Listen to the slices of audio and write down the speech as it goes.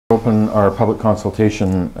Open our public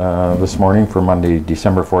consultation this morning for Monday,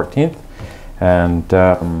 December 14th. And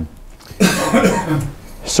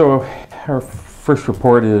so our first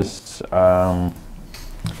report is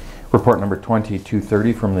report number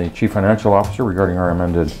 2230 from the Chief Financial Officer regarding our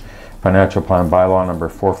amended financial plan bylaw number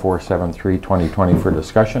 4473-2020 for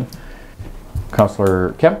discussion.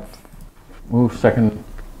 Councillor Kemp, move. Second,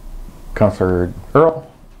 Councillor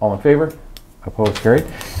Earl, all in favor? Opposed, carried.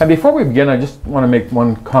 And before we begin, I just want to make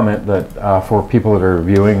one comment that for people that are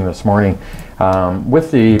viewing this morning,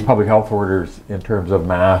 with the public health orders in terms of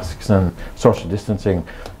masks and social distancing,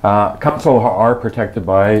 council are protected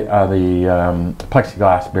by the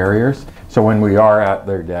plexiglass barriers. So when we are at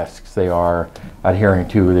their desks, they are adhering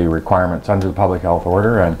to the requirements under the public health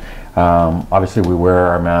order. And obviously we wear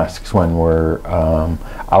our masks when we're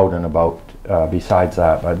out and about besides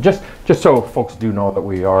that. But just so folks do know that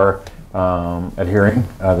we are adhering,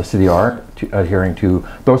 the city are adhering to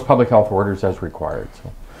those public health orders as required.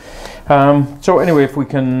 So anyway, if we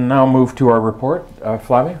can now move to our report,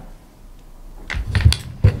 Flavia.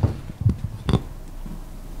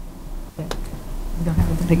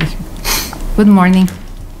 Good morning.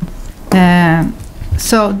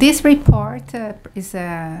 So this report is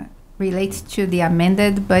relates to the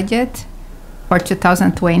amended budget for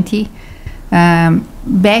 2020.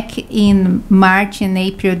 Back in March and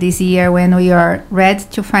April this year, when we are ready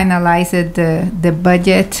to finalize the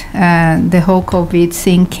budget, the whole COVID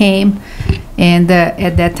thing came, and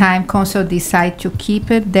at that time, Council decided to keep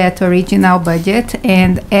that original budget.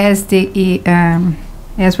 And as we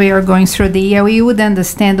are going through the year, we would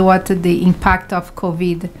understand what the impact of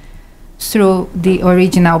COVID through the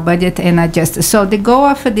original budget and adjust. So the goal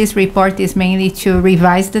of this report is mainly to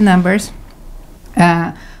revise the numbers.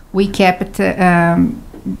 We kept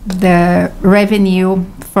the revenue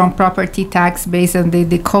from property tax based on the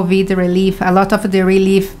COVID relief. A lot of the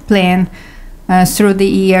relief plan through the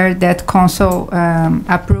year that Council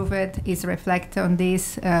approved is reflected on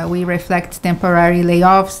this. We reflect temporary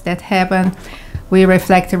layoffs that happen. We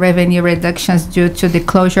reflect revenue reductions due to the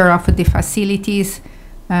closure of the facilities.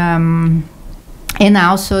 And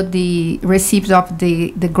also the receipts of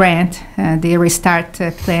the grant, the Restart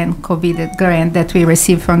Plan COVID grant that we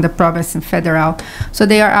received from the province and federal. So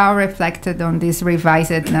they are all reflected on these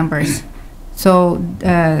revised numbers. So,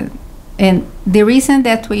 and the reason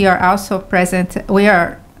that we are also present, we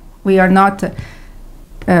are not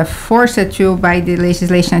forced to, by the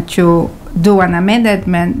legislation, to do an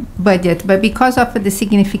amendment budget, but because of the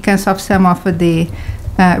significance of some of the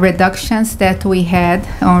reductions that we had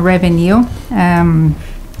on revenue, and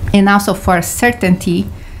also for certainty,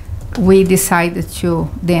 we decided to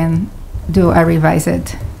then do a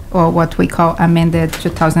revised, or what we call amended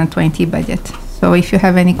 2020 budget. So if you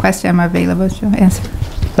have any question, I'm available to answer.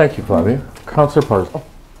 Thank you, Flavia. Councillor Parsons.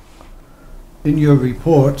 In your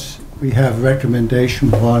report, we have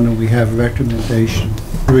recommendation 1 and we have recommendation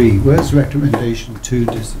 3. Where's recommendation 2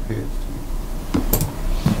 disappeared?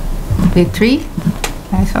 The 3?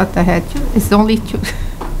 I thought I had 2. It's only 2.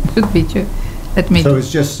 Should be 2. So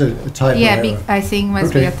it's just a typo. Yeah, I think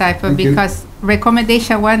must be a typo because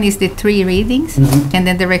recommendation 1 is the 3 readings, and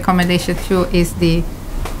then the recommendation 2 is the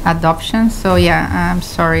adoption. So yeah, I'm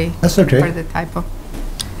sorry. That's okay. For the typo.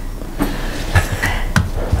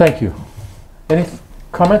 Thank you. Any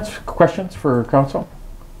comments, questions for Council?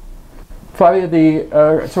 Flavia,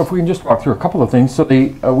 so if we can just walk through a couple of things. So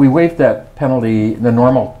we waived that penalty, the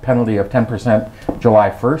normal penalty of 10% July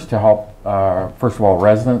 1st to help, first of all,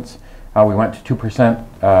 residents. We went to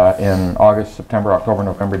 2% in August, September, October,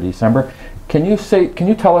 November, December. Can you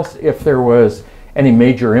tell us if there was any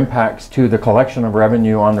major impacts to the collection of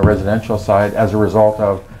revenue on the residential side as a result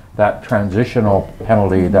of that transitional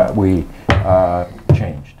penalty that we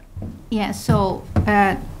changed? Yeah, so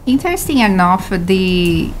interesting enough,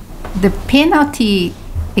 the penalty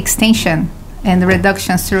extension and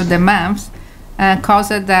reductions through the months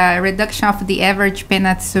caused the reduction of the average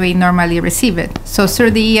penalties we normally receive it. So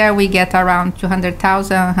through the year, we get around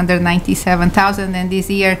 200,000, 197,000, and this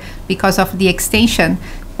year, because of the extension,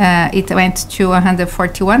 it went to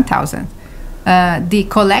 141,000. The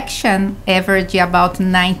collection averaged about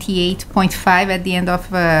 98.5 at the end of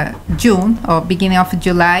June or beginning of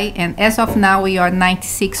July, and as of now, we are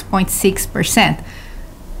 96.6%.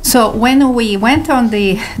 So when we went on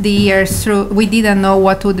the year through, we didn't know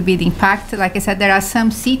what would be the impact. Like I said, there are some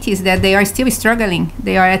cities that they are still struggling.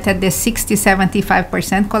 They are at the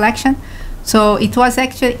 60-75% collection. So it was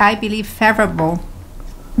actually, I believe, favorable.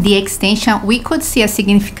 The extension, we could see a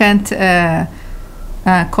significant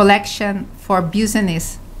collection for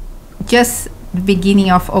business just the beginning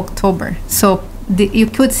of October. So you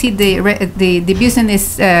could see the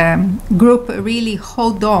business group really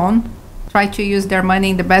hold on, try to use their money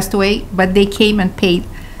in the best way, but they came and paid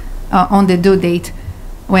on the due date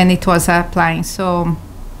when it was applying. So,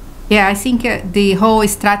 yeah, I think the whole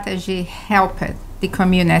strategy helped the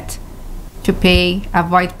community to pay,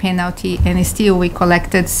 avoid penalty, and still we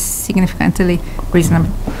collected significantly reasonable.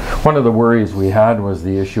 One of the worries we had was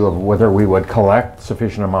the issue of whether we would collect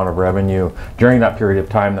sufficient amount of revenue during that period of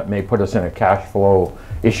time that may put us in a cash flow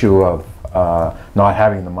issue of not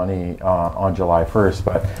having the money on July 1st,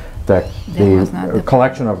 but the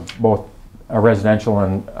collection of both residential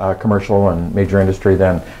and commercial and major industry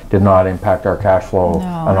then did not impact our cash flow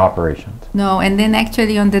and operations. No, and then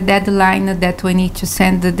actually on the deadline that we need to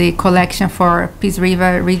send the collection for Peace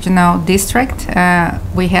River Regional District,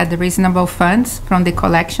 we had reasonable funds from the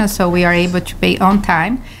collection, so we are able to pay on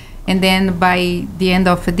time. And then by the end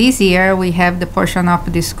of this year, we have the portion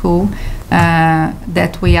of the school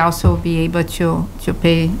that we also be able to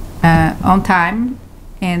pay on time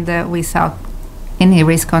and without any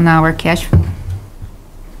risk on our cash flow.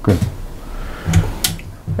 Good.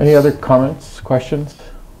 Any other comments, questions?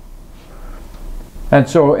 And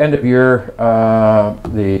so end of year,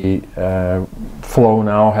 the flow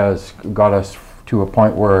now has got us to a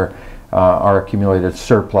point where our accumulated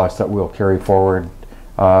surplus that we'll carry forward,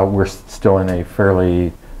 we're still in a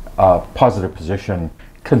fairly positive position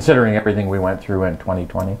considering everything we went through in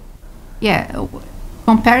 2020. Yeah,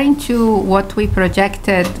 comparing to what we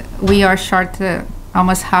projected, we are short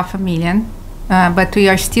almost $500,000, but we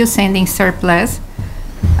are still sending surplus.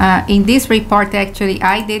 In this report, actually,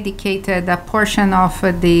 I dedicated a portion of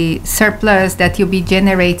the surplus that will be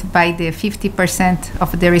generated by the 50%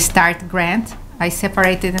 of the Restart grant. I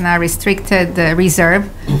separated in a restricted reserve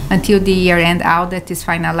until the year-end audit is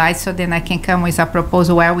finalized, so then I can come with a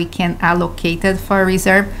proposal where we can allocate it for a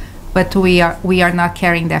reserve, but we are not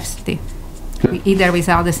carrying deficit, either with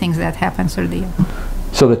all the things that happen through the year.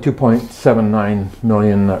 So the $2.79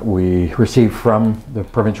 million that we received from the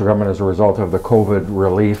provincial government as a result of the COVID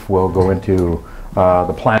relief will go into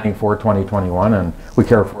the planning for 2021, and we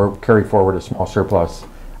carry forward a small surplus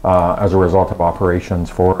as a result of operations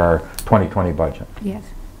for our 2020 budget. Yes.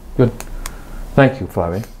 Good. Thank you,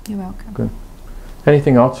 Flavie. You're welcome. Good.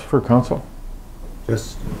 Anything else for Council?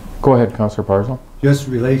 Just go ahead, Councillor Parsons. Just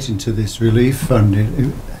relating to this relief fund,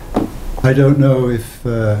 I don't know if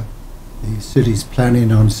the city's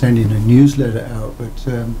planning on sending a newsletter out, but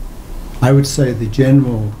I would say the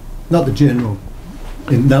general, not the general,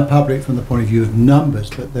 not public from the point of view of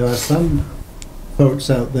numbers, but there are some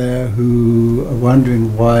folks out there who are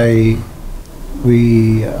wondering why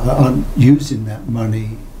we aren't using that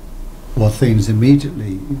money for things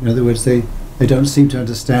immediately. In other words, they don't seem to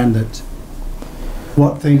understand that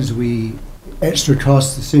what things extra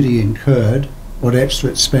costs the city incurred, what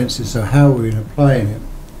extra expenses are, how we're applying it,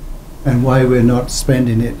 and why we're not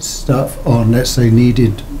spending it stuff on, let's say,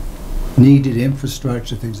 needed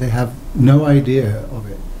infrastructure things. They have no idea of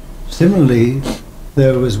it. Similarly,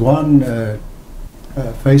 there was one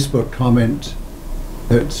Facebook comment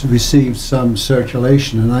that received some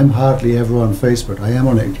circulation, and I'm hardly ever on Facebook. I am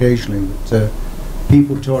on it occasionally, but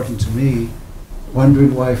people talking to me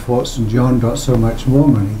wondering why Fort St. John got so much more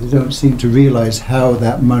money. They don't seem to realize how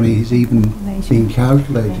that money is even being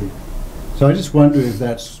calculated. So I just wonder if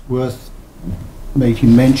that's worth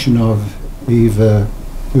making mention of, either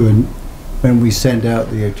when we send out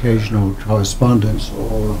the occasional correspondence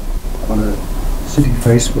or on a city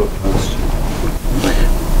Facebook post.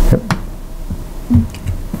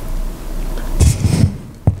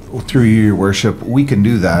 Through you, Your Worship, we can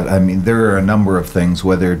do that. I mean, there are a number of things,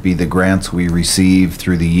 whether it be the grants we receive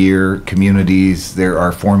through the year, communities, there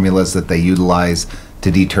are formulas that they utilize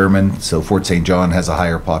to determine. So Fort St. John has a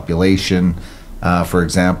higher population. For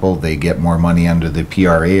example, they get more money under the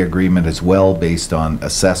PRA agreement as well, based on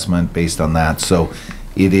assessment, based on that. So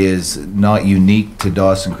it is not unique to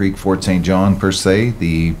Dawson Creek, Fort St. John per se.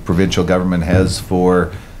 The provincial government has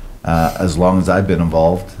for as long as I've been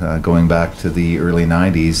involved, going back to the early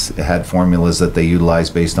 90s, had formulas that they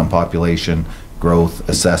utilize based on population, growth,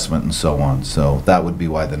 assessment, and so on. So that would be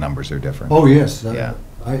why the numbers are different. Oh, yes. Yeah.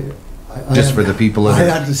 Just for the people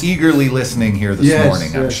that are eagerly listening here this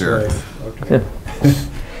morning, I'm sure. Right. Okay.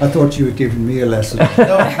 I thought you were giving me a lesson.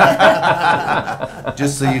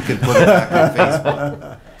 Just so you could put it back on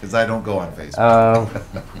Facebook, because I don't go on Facebook.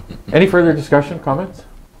 Any further discussion, comments?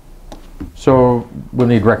 So we'll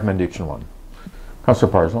need recommendation one.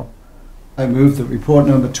 Councillor Parsons. I move that report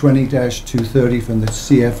number 20-230 from the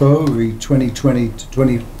CFO, read 2020 to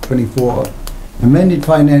 2024, amended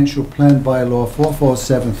financial plan bylaw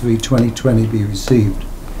 4473-2020 be received.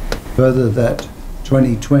 Further, that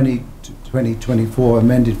 2020 to 2024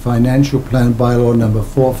 amended financial plan bylaw number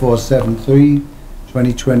 4473,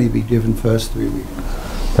 2020 be given first 3 readings.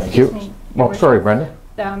 Thank you. Oh, sorry, Brenda.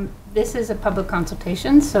 This is a public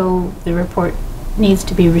consultation, so the report needs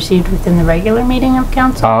to be received within the regular meeting of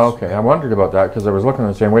council. Okay. I wondered about that because I was looking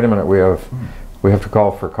and saying, wait a minute, we have to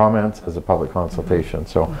call for comments as a public consultation.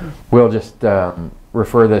 So we'll just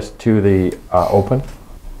refer this to the open.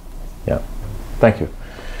 Yeah. Thank you.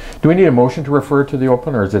 Do we need a motion to refer to the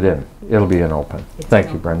open, or is it in? It'll be in open.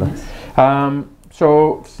 Thank you, Brenda. Yes.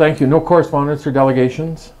 So thank you. No correspondence or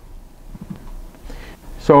delegations.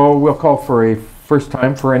 So we'll call for a first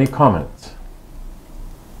time for any comments.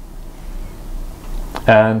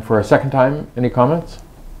 And for a second time, any comments?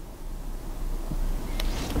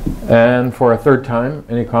 And for a third time,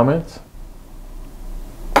 any comments?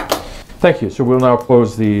 Thank you. So we'll now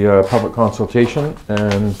close the public consultation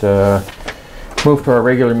and move to our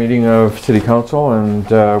regular meeting of City Council, and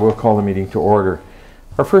we'll call the meeting to order.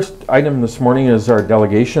 Our first item this morning is our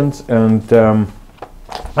delegations, and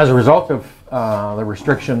as a result of the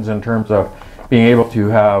restrictions in terms of being able to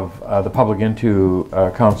have the public into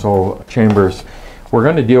council chambers, we're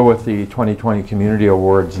going to deal with the 2020 Community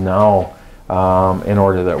Awards now in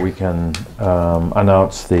order that we can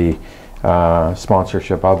announce the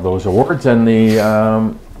sponsorship of those awards and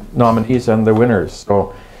the nominees and the winners.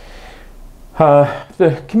 So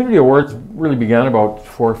the Community Awards really began about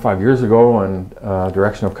 4 or 5 years ago on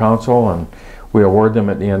direction of council, and we award them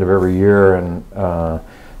at the end of every year, and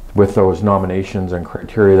with those nominations and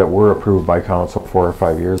criteria that were approved by council 4 or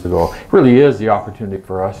 5 years ago. It really is the opportunity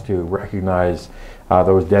for us to recognize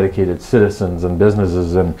those dedicated citizens and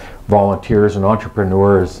businesses and volunteers and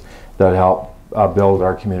entrepreneurs that help build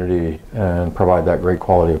our community and provide that great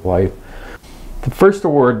quality of life. The first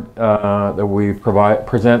award that we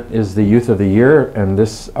present is the Youth of the Year, and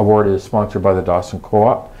this award is sponsored by the Dawson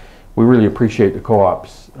Co-op. We really appreciate the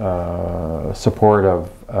Co-op's support of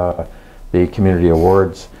the Community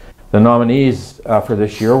Awards. The nominees for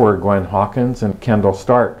this year were Gwen Hawkins and Kendall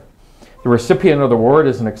Stark. The recipient of the award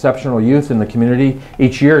is an exceptional youth in the community.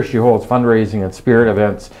 Each year she holds fundraising and spirit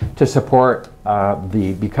events to support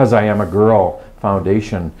the Because I Am a Girl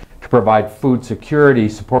Foundation to provide food security,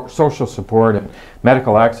 social support, and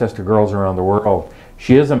medical access to girls around the world.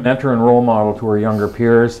 She is a mentor and role model to her younger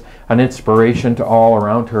peers, an inspiration to all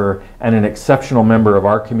around her, and an exceptional member of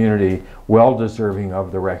our community, well deserving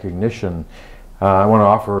of the recognition. I want to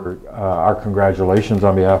offer our congratulations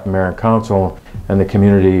on behalf of Mayor and Council and the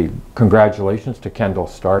community. Congratulations to Kendall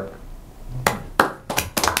Stark.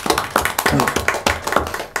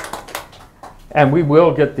 And we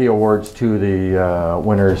will get the awards to the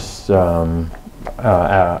winners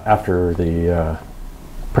after the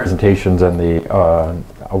presentations and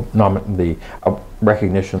the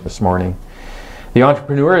recognition this morning. The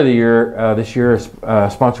Entrepreneur of the Year this year is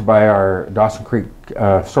sponsored by our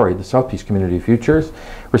the South Peace Community Futures.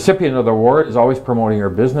 Recipient of the award is always promoting her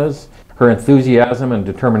business. Her enthusiasm and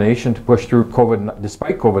determination to push through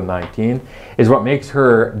despite COVID-19 is what makes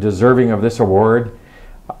her deserving of this award.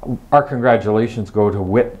 Our congratulations go to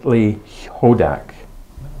Whitley Hodak.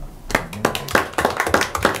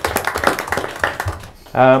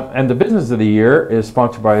 And the Business of the Year is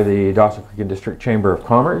sponsored by the Dawson Creek and District Chamber of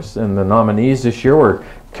Commerce, and the nominees this year were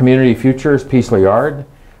Community Futures, Peasley Yard,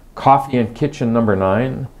 Coffee and Kitchen No.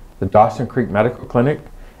 9, the Dawson Creek Medical Clinic,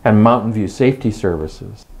 and Mountain View Safety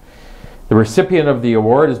Services. The recipient of the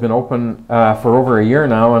award has been open for over a year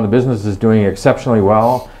now, and the business is doing exceptionally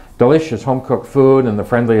well. Delicious home-cooked food and the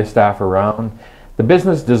friendliest staff around. The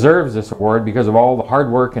business deserves this award because of all the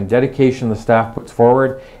hard work and dedication the staff puts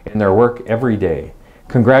forward in their work every day.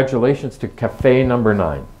 Congratulations to Cafe No.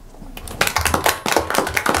 9.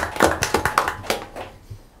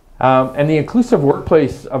 And the Inclusive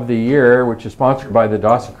Workplace of the Year, which is sponsored by the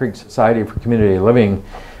Dawson Creek Society for Community Living.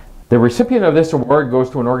 The recipient of this award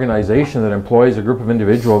goes to an organization that employs a group of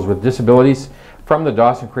individuals with disabilities from the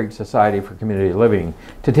Dawson Creek Society for Community Living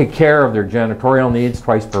to take care of their janitorial needs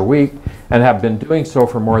twice per week, and have been doing so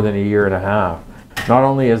for more than a year and a half. Not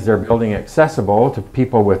only is their building accessible to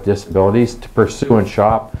people with disabilities to pursue and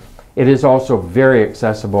shop, it is also very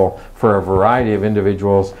accessible for a variety of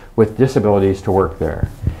individuals with disabilities to work there.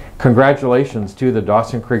 Congratulations to the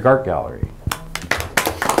Dawson Creek Art Gallery.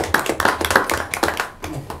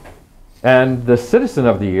 And the Citizen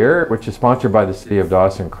of the Year, which is sponsored by the City of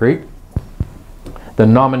Dawson Creek. The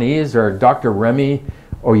nominees are Dr. Remy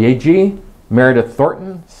Oyeji, Meredith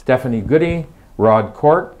Thornton, Stephanie Goody, Rod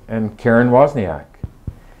Cork, and Karen Wozniak.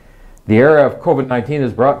 The era of COVID-19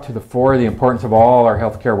 has brought to the fore the importance of all our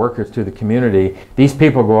healthcare workers to the community. These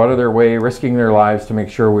people go out of their way, risking their lives to make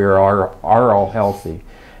sure we are all healthy.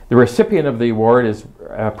 The recipient of the award is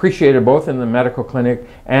appreciated both in the medical clinic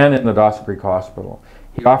and in the Dawson Creek Hospital.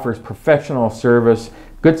 He offers professional service,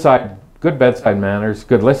 good bedside manners,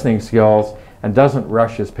 good listening skills, and doesn't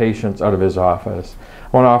rush his patients out of his office. I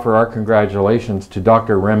want to offer our congratulations to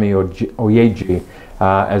Dr. Remy Oyeji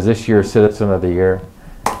as this year's Citizen of the Year.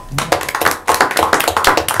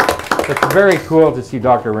 It's very cool to see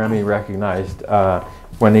Dr. Remy recognized.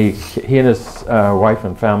 When he and his wife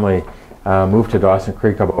and family moved to Dawson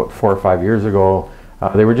Creek about 4 or 5 years ago,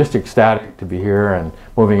 they were just ecstatic to be here and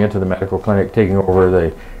moving into the medical clinic, taking over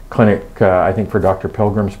the clinic, I think, for Dr.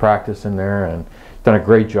 Pilgrim's practice in there, and done a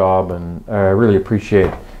great job, and I really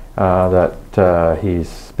appreciate that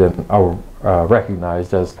he's been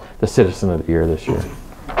recognized as the Citizen of the Year this year.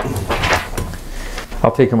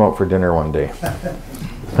 I'll take him out for dinner one day.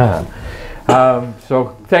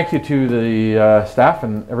 So thank you to the staff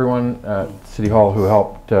and everyone at City Hall who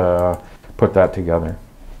helped put that together.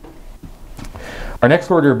 Our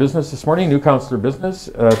next order of business this morning, new councillor business,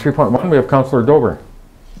 3.1, we have Councillor Dober.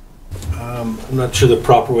 I'm not sure the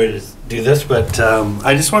proper way to do this, but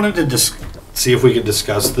I just wanted to see if we could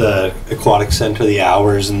discuss the aquatic center, the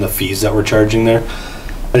hours and the fees that we're charging there.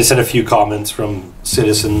 I just had a few comments from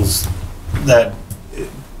citizens that,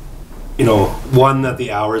 you know, one, that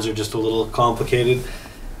the hours are just a little complicated,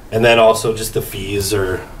 and then also just the fees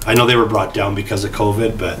are, I know they were brought down because of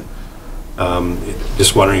COVID, but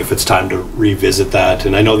just wondering if it's time to revisit that.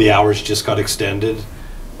 And I know the hours just got extended,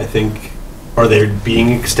 I think, or they're being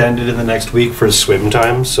extended in the next week for swim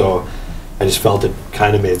time, so I just felt it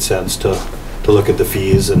kind of made sense to look at the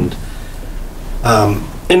fees. And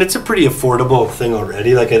it's a pretty affordable thing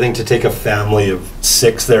already. Like, I think to take a family of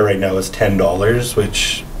 6 there right now is $10,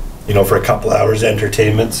 which, you know, for a couple hours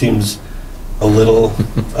entertainment seems a little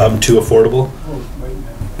too affordable.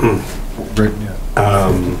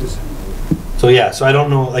 So yeah, so I don't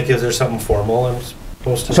know, like, is there something formal I'm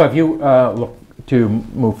supposed to? So if you look to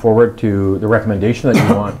move forward to the recommendation that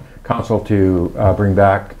you want council to bring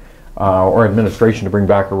back, or administration to bring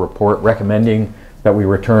back a report recommending that we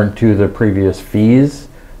return to the previous fees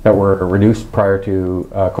that were reduced prior to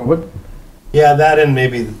COVID? Yeah, that, and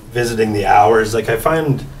maybe visiting the hours. Like, I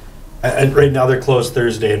find, and right now they're closed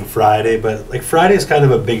Thursday and Friday, but like Friday is kind of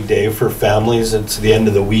a big day for families. It's the end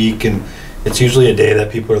of the week, and it's usually a day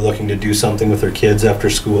that people are looking to do something with their kids after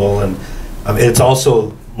school. And it's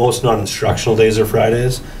also, most non-instructional days are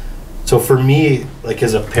Fridays. So for me, like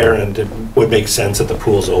as a parent, it would make sense that the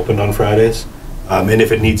pool's open on Fridays. And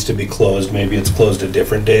if it needs to be closed, maybe it's closed a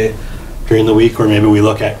different day during the week, or maybe we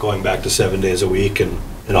look at going back to 7 days a week and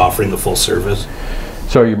offering the full service.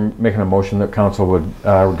 So you're making a motion that council would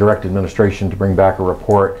direct administration to bring back a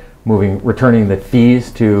report returning the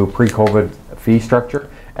fees to pre-COVID fee structure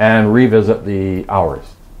and revisit the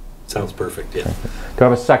hours. Sounds perfect, yeah. Okay. Do I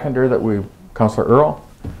have a seconder that Councillor Earl?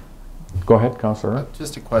 Go ahead, Councillor Earl.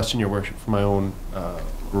 Just a question, Your Worship, for my own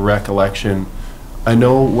recollection. I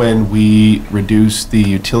know when we reduced the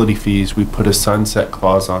utility fees, we put a sunset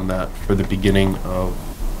clause on that for the beginning of,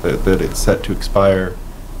 that it's set to expire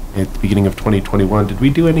at the beginning of 2021. Did we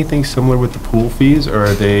do anything similar with the pool fees, or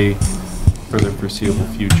are they for the foreseeable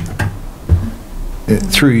future?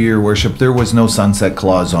 Through Your Worship, there was no sunset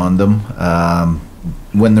clause on them.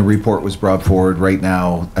 When the report was brought forward, right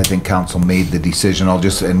now, I think council made the decision.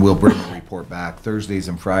 And we'll bring the report back. Thursdays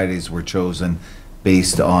and Fridays were chosen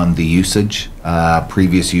based on the usage,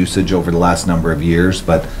 previous usage over the last number of years.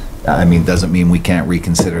 But I mean, doesn't mean we can't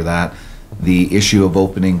reconsider that. The issue of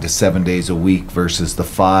opening to 7 days a week versus the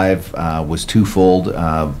 5 was twofold.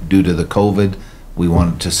 Due to the COVID, we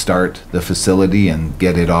wanted to start the facility and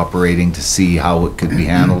get it operating to see how it could be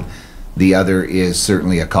handled. The other is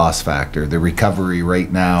certainly a cost factor. The recovery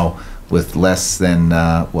right now, with less than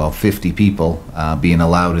 50 people being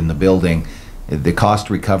allowed in the building, the cost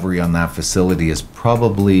recovery on that facility is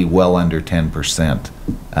probably well under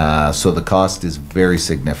 10%. So the cost is very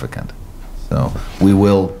significant. So we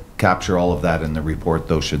will capture all of that in the report,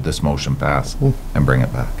 though, should this motion pass, and bring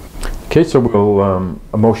it back. Okay, so we'll,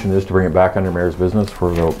 a motion is to bring it back under mayor's business.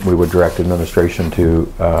 We would direct administration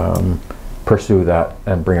to pursue that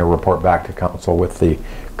and bring a report back to council with the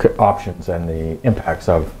options and the impacts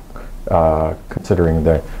of considering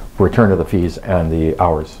the return of the fees and the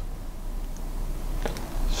hours.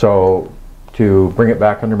 So to bring it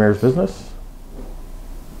back under mayor's business,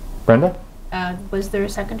 Brenda? Was there a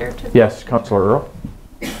seconder to? Yes, Councillor Earl.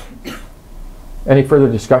 Any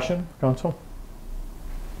further discussion, council?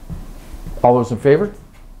 All those in favor?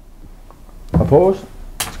 Opposed?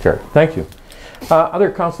 It's carried. Thank you.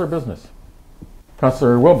 Other councillor business.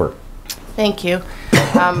 Councillor Wilbur. Thank you.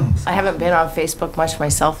 I haven't been on Facebook much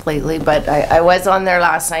myself lately, but I was on there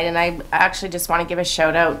last night, and I actually just want to give a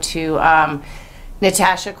shout out to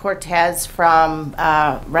Natasha Cortez from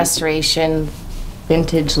Restoration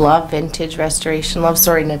Vintage Restoration Love.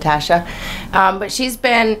 Sorry, Natasha. But she's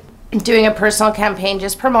been doing a personal campaign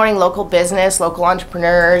just promoting local business, local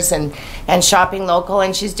entrepreneurs, and shopping local,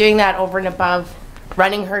 and she's doing that over and above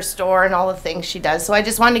running her store and all the things she does. So I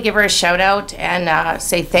just wanted to give her a shout out and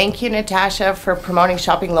say thank you, Natasha, for promoting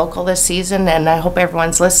shopping local this season, and I hope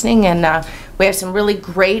everyone's listening. And we have some really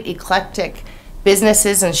great eclectic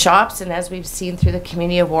businesses and shops, and as we've seen through the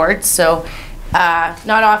community awards, so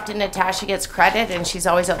not often Natasha gets credit, and she's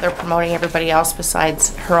always out there promoting everybody else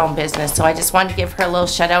besides her own business. So I just wanted to give her a little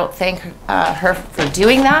shout out, thank her for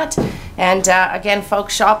doing that. And again,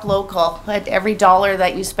 folks, shop local. At every dollar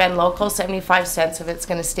that you spend local, 75 cents of it's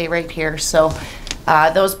going to stay right here. So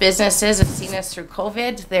those businesses have seen us through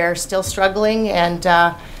COVID. They're still struggling, and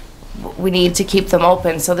we need to keep them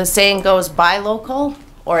open. So the saying goes, buy local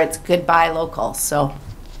or it's goodbye local. So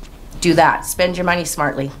do that. Spend your money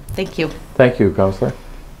smartly. Thank you. Thank you, Councillor.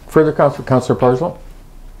 Further, Councillor Parslow?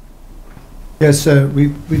 Yes,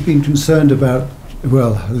 we've been concerned about,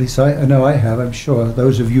 well, at least I know I have, I'm sure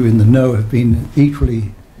those of you in the know have been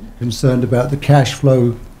equally concerned about the cash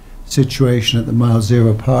flow situation at the Mile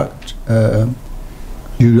Zero Park,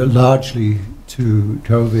 due largely to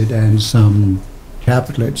COVID and some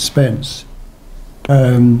capital expense.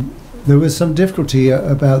 There was some difficulty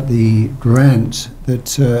about the grant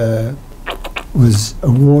that was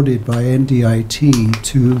awarded by NDIT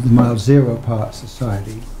to the Mile Zero Park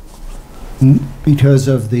Society because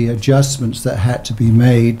of the adjustments that had to be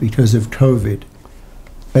made because of COVID.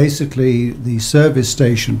 Basically, the service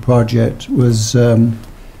station project was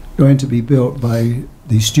going to be built by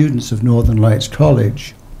the students of Northern Lights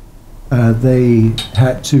College. They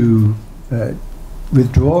had to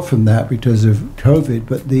withdraw from that because of COVID,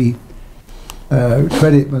 but the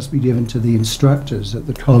credit must be given to the instructors at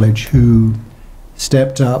the college who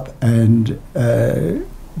stepped up and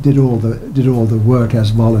did all the work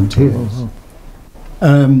as volunteers.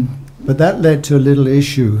 But that led to a little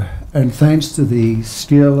issue, and thanks to the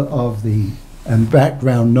skill of and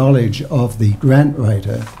background knowledge of the grant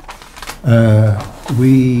writer,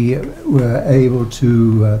 we were able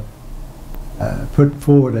to put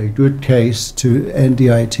forward a good case to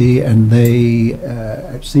NDIT, and they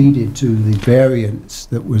acceded to the variance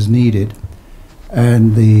that was needed,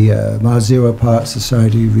 and the Mile Zero Park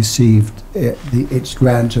Society received its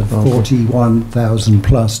grant of $41,000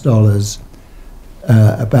 plus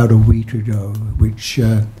about a week ago, which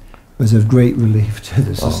was of great relief to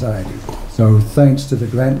the society. So thanks to the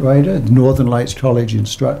grant writer, Northern Lights College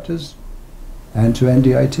instructors, and to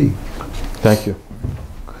NDIT. Thank you.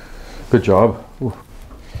 Good job.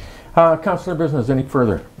 Councillor Business, any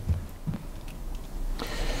further?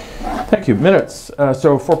 Thank you. Minutes.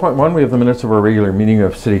 So 4.1, we have the minutes of our regular meeting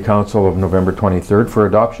of City Council of November 23rd for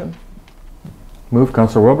adoption. Move,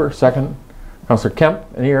 Councillor Wilbur. Second, Councillor Kemp.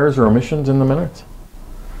 Any errors or omissions in the minutes?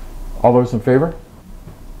 All those in favor?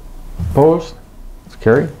 Opposed? It's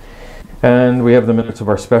carried. And we have the minutes of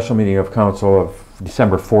our special meeting of Council of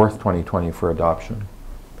December 4th, 2020 for adoption.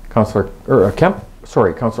 Councillor Kemp.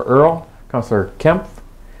 Sorry, Councillor Earl, Councillor Kemp.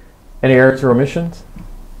 Any errors or omissions?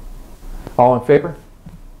 All in favor?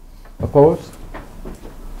 Opposed?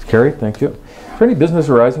 It's carried. Thank you. Is there any business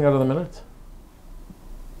arising out of the minutes?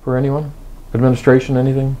 For anyone? Administration,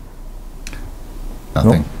 anything?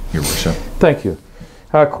 Nothing, No? Your Worship. Thank you.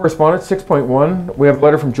 Correspondence 6.1. We have a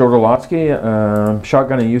letter from Joe Dolotsky,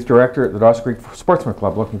 Shotgun and Youth Director at the Dawson Creek Sportsman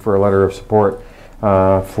Club, looking for a letter of support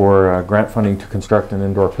for grant funding to construct an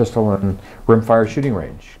indoor pistol and rimfire shooting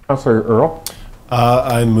range. Councillor Earl?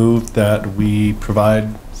 I move that we provide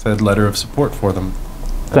said letter of support for them.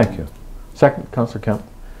 Thank you. Second, Councillor Kemp.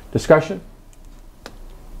 Discussion?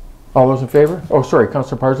 All those in favor? Oh, sorry,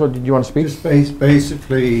 Councillor Parslow, did you want to speak? Just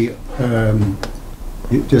basically,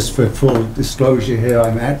 just for full disclosure here,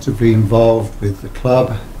 I'm actively involved with the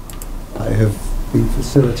club. I have been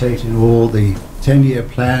facilitating all the 10-year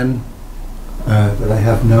plan, but I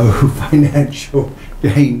have no financial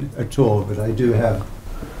gain at all. But I do have,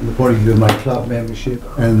 from the point of view of my club membership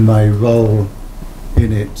and my role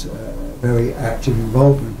in it, very active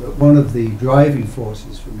involvement. But one of the driving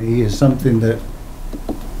forces for me is something that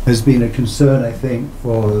has been a concern, I think,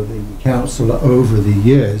 for the council over the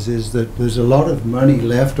years, is that there's a lot of money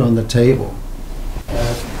left on the table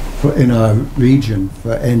in our region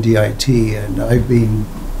for NDIT, and I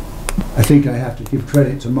think I have to give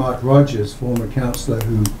credit to Mark Rogers, former councillor,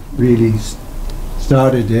 who really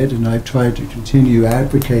started it, and I've tried to continue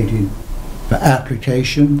advocating for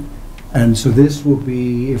application. And so this will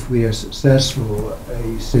be, if we are successful,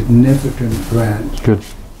 a significant grant. Good.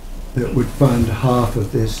 That would fund half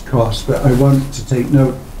of this cost. But I want to take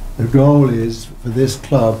note, the goal is for this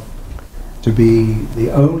club to be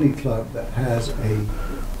the only club that has a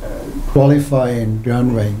qualifying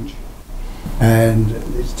gun range. And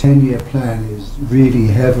its 10-year plan is really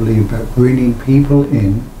heavily about bringing people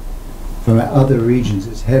in from other regions.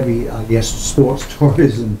 It's heavy, I guess, sports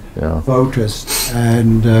tourism focused.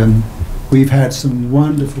 And we've had some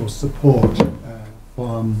wonderful support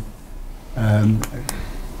from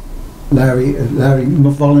Larry,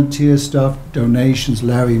 volunteer staff, donations,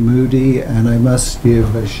 Larry Moody, and I must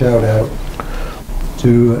give a shout out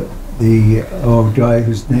to the old guy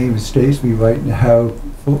whose name escapes me right now,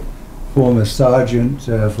 former sergeant,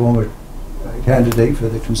 former candidate for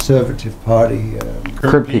the Conservative Party.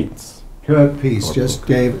 Kurt Peets. Kurt Peets just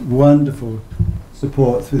gave wonderful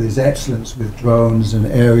support through his excellence with drones and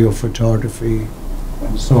aerial photography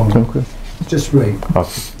and so on. Okay. Just great.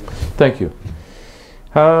 Awesome. Thank you.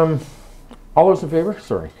 All those in favor?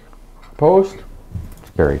 Sorry. Opposed?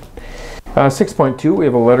 Carried. 6.2, we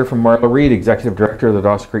have a letter from Marla Reed, Executive Director of the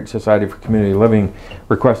Dawson Creek Society for Community Living,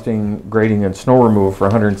 requesting grading and snow removal for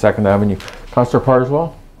 102nd Avenue. Councillor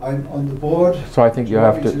Parswell? I'm on the board. So I think you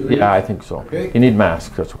have to, yeah, I think so. Okay. You need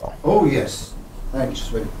masks as well. Oh, yes. Thanks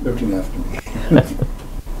for looking after me.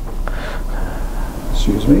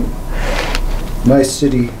 Excuse me. Nice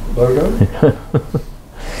city logo.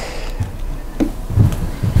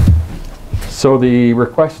 So the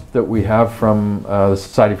request that we have from the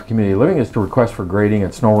Society for Community Living is to request for grading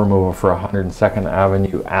and snow removal for 102nd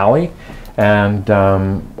Avenue alley. And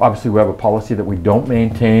obviously we have a policy that we don't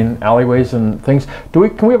maintain alleyways and things.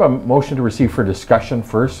 Can we have a motion to receive for discussion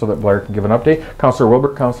first so that Blair can give an update? Councillor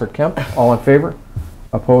Wilbert, Councillor Kemp, all in favor?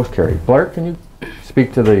 Opposed? Carried. Blair, can you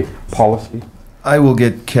speak to the policy? I will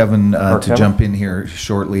get Kevin to jump in here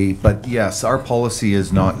shortly, but yes, our policy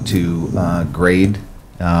is not to grade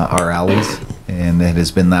our alleys, and it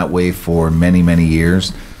has been that way for many, many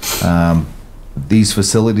years. These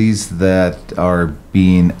facilities that are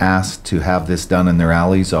being asked to have this done in their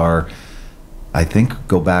alleys are, I think,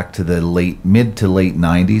 go back to the mid to late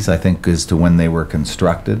 90s, I think, as to when they were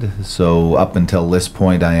constructed. So up until this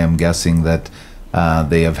point, I am guessing that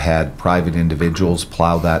they have had private individuals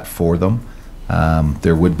plow that for them.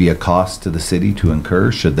 There would be a cost to the city to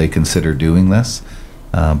incur should they consider doing this.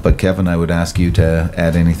 But Kevin, I would ask you to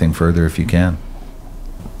add anything further if you can.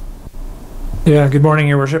 Yeah, good morning,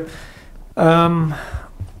 Your Worship.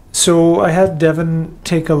 So I had Devin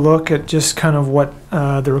take a look at just kind of what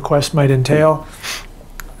the request might entail.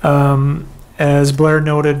 As Blair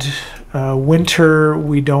noted, winter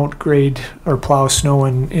we don't grade or plow snow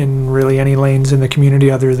in really any lanes in the community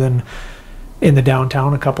other than in the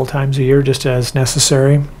downtown a couple times a year, just as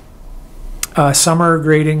necessary. Summer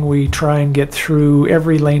grading, we try and get through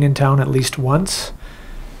every lane in town at least once.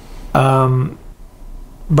 But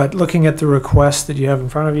looking at the request that you have in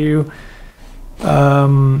front of you,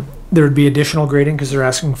 there would be additional grading because they're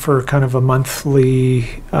asking for kind of a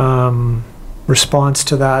monthly response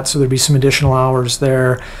to that. So there'd be some additional hours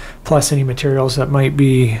there, plus any materials that might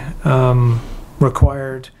be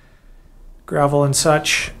required, gravel and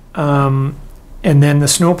such. And then the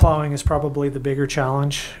snow plowing is probably the bigger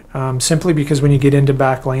challenge, simply because when you get into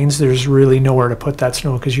back lanes, there's really nowhere to put that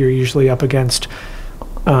snow because you're usually up against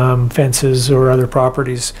fences or other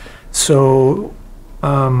properties. So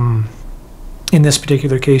in this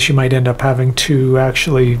particular case, you might end up having to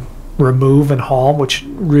actually remove and haul, which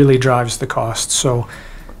really drives the cost. So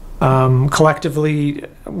collectively,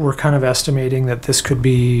 we're kind of estimating that this could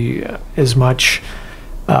be as much,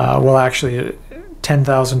 well, actually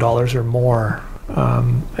 $10,000 or more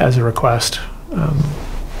as a request,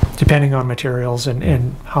 depending on materials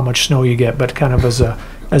and how much snow you get, but kind of as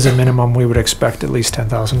a minimum, we would expect at least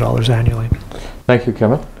 $10,000 annually. Thank you,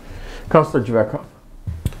 Kevin. Councillor Javeko.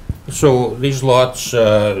 So these lots,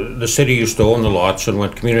 the city used to own the lots, and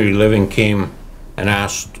when Community Living came and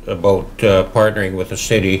asked about partnering with the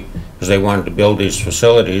city because they wanted to build these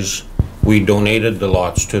facilities, we donated the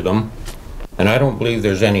lots to them. And I don't believe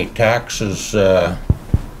there's any taxes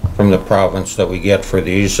from the province that we get for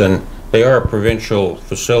these, and they are a provincial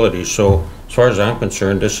facility. So as far as I'm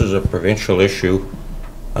concerned, this is a provincial issue.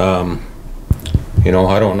 You know,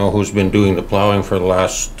 I don't know who's been doing the plowing for the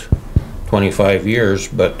last 25 years,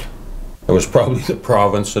 but it was probably the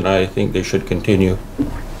province, and I think they should continue.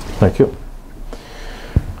 Thank you.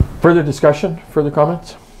 Further discussion, further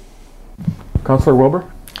comments? Councillor Wilbur?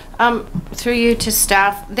 Through you to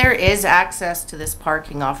staff, there is access to this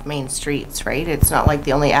parking off main streets, right? It's not like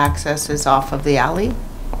the only access is off of the alley?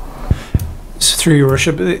 So through your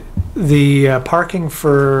worship, the parking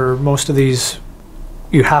for most of these,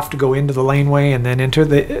 you have to go into the laneway and then into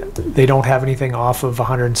they don't have anything off of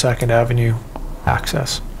 102nd Avenue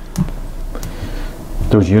access.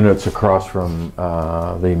 Those units across from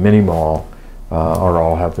the mini mall are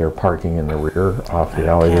all have their parking in the rear off the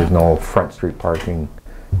alley. There's no front street parking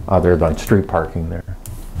other than street parking there.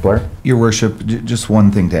 Blair? Your worship, just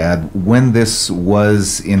one thing to add. When this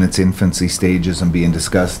was in its infancy stages and being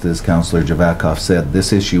discussed, as Councillor Javakov said,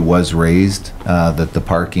 this issue was raised, that the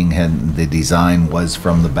parking and the design was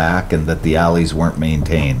from the back and that the alleys weren't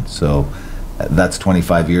maintained. So that's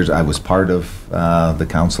 25 years. I was part of the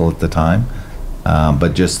council at the time.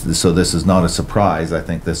 But just so this is not a surprise, I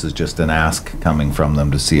think this is just an ask coming from them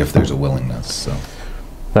to see if there's a willingness. So,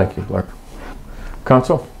 thank you, Blair.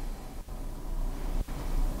 Council?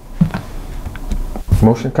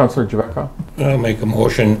 Motion, Councillor Javakov? I'll make a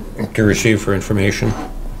motion to receive for information.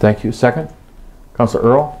 Thank you. Second? Councillor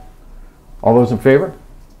Earl? All those in favor?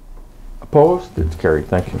 Opposed? It's carried.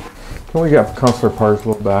 Thank you. Can we get Councillor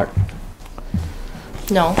Parslow back?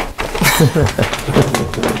 No.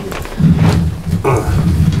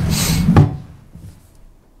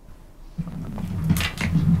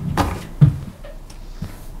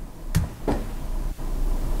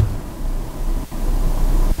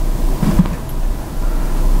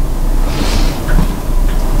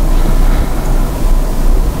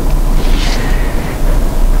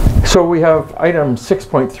 So we have item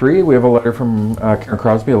 6.3. We have a letter from Karen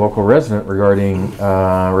Crosby, a local resident, regarding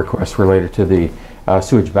requests related to the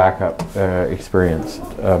sewage backup experienced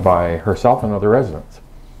by herself and other residents.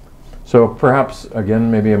 So perhaps, again,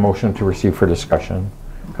 maybe a motion to receive for discussion.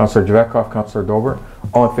 Councillor Javakov, Councillor Dober,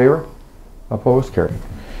 all in favor? Opposed? Carried.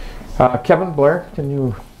 Kevin, Blair, can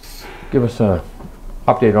you give us an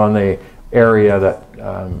update on the area that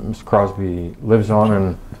Ms. Crosby lives on?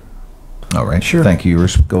 And all right. Sure. Thank you.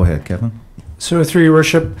 Go ahead, Kevin. So through your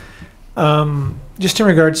worship, just in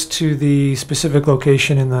regards to the specific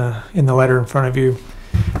location in the letter in front of you,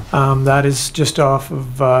 that is just off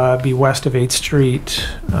of be west of 8th Street,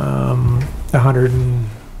 I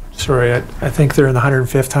think they're in the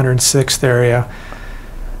 105th, 106th area.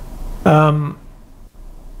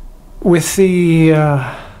 With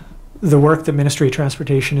the work the Ministry of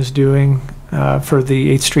Transportation is doing for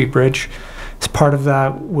the 8th Street Bridge, as part of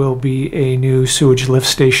that will be a new sewage lift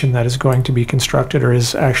station that is going to be constructed, or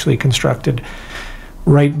is actually constructed,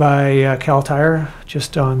 right by Cal Tire,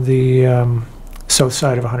 just on the south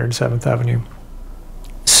side of 107th Avenue.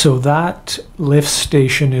 So that lift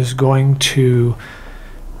station is going to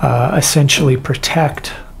essentially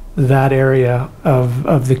protect that area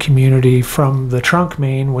of the community from the trunk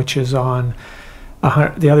main, which is on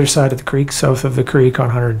the other side of the creek, south of the creek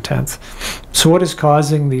on 110th. So what is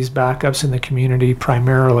causing these backups in the community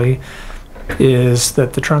primarily is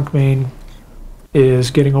that the trunk main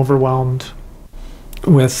is getting overwhelmed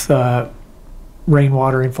with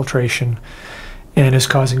rainwater infiltration and is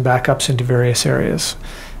causing backups into various areas.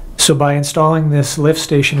 So by installing this lift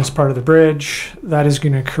station as part of the bridge, that is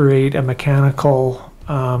going to create a mechanical,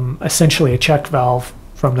 essentially a check valve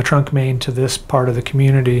from the trunk main to this part of the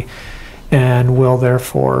community, and will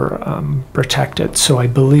therefore protect it. So I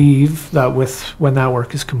believe that when that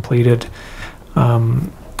work is completed,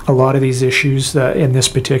 a lot of these issues that in this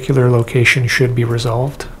particular location should be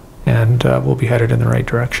resolved, and we'll be headed in the right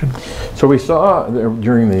direction. so we saw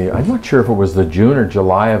during I'm not sure if it was the June or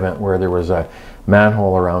July event, where there was a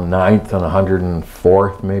manhole around 9th and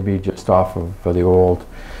 104th, maybe just off of the old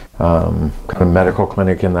kind of medical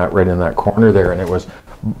clinic right in that corner there, and it was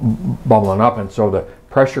bubbling up, and so the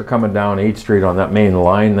pressure coming down 8th Street on that main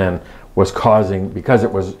line then was causing, because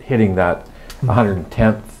it was hitting that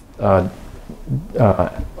 110th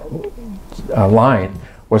line,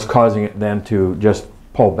 was causing it then to just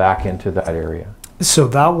pull back into that area. So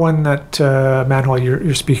that one, that manhole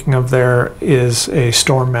you're speaking of there, is a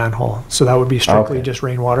storm manhole. So that would be strictly just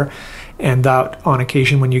rainwater. And that, on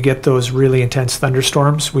occasion, when you get those really intense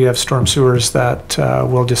thunderstorms, we have storm sewers that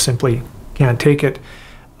will just simply can't take it,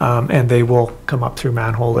 and they will come up through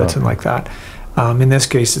manhole lids and like that. In this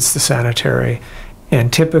case, it's the sanitary.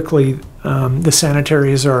 And typically, the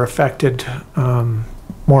sanitaries are affected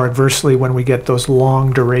more adversely when we get those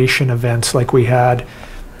long duration events like we had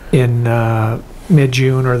in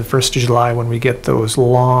mid-June or the 1st of July, when we get those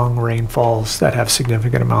long rainfalls that have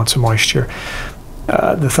significant amounts of moisture.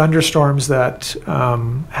 The thunderstorms that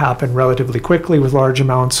happen relatively quickly with large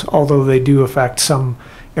amounts, although they do affect some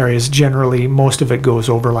areas, generally most of it goes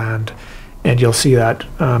overland and you'll see that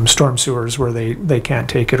storm sewers where they can't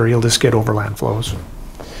take it, or you'll just get overland flows.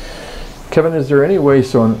 Kevin, is there any way,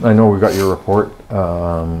 so I know we got your report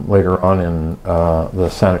later on in the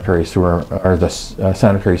sanitary sewer, or the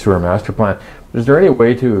sanitary sewer master plan. Is there any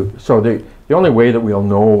way to, so the only way that we'll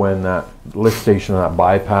know when that lift station, that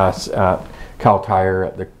bypass at Cal Tire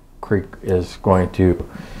at the creek is going to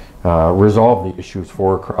resolve the issues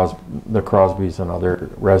for the Crosbys and other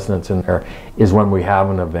residents in there, is when we have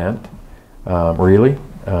an event, really,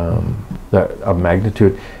 that of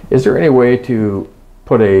magnitude. Is there any way to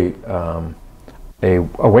put a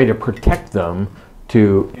way to protect them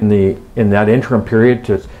in that interim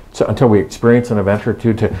period until we experience an event or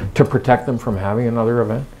two to protect them from having another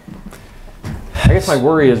event? I guess my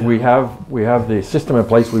worry is we have the system in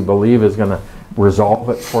place we believe is going to resolve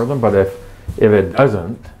it for them, but if it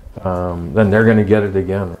doesn't, then they're going to get it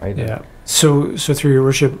again, right? Yeah. So through your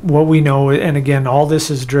worship, what we know, and again, all this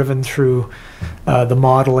is driven through the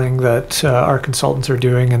modeling that our consultants are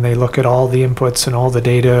doing, and they look at all the inputs and all the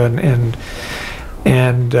data, and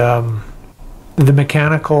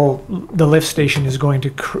the lift station is going to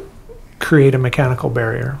create a mechanical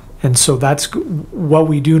barrier. And so that's what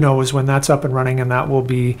we do know is when that's up and running, and that will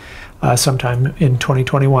be sometime in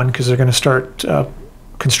 2021, because they're going to start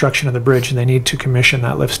construction of the bridge, and they need to commission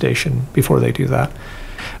that lift station before they do that.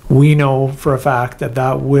 We know for a fact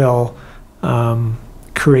that will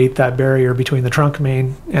create that barrier between the trunk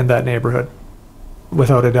main and that neighborhood,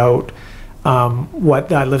 without a doubt. What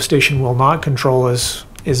that lift station will not control is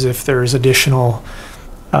if there's additional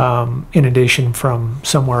inundation from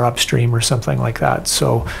somewhere upstream or something like that.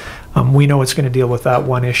 So we know it's going to deal with that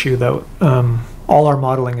one issue that all our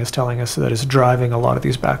modeling is telling us that is driving a lot of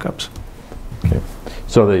these backups. Okay.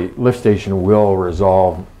 So the lift station will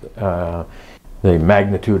resolve the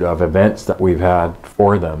magnitude of events that we've had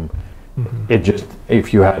for them. Mm-hmm. It just,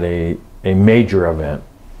 if you had a major event,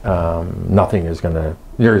 nothing is going to,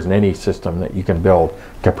 there isn't any system that you can build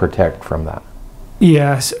to protect from that.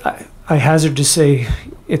 Yes, I hazard to say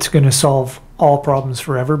it's going to solve all problems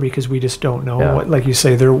forever, because we just don't know. Yeah. What, like you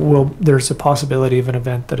say, there's a possibility of an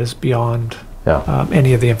event that is beyond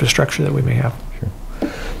any of the infrastructure that we may have. Sure.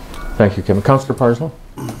 Thank you, Kim. Councillor Parslow?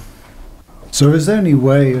 So is there any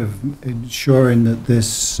way of ensuring that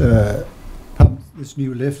this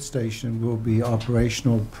new lift station will be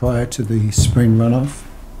operational prior to the spring runoff?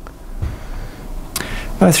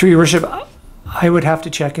 Through your worship, I would have to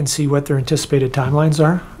check and see what their anticipated timelines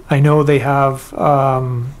are. I know they have,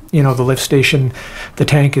 the lift station, the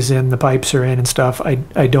tank is in, the pipes are in and stuff. I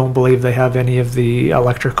don't believe they have any of the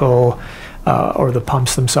electrical or the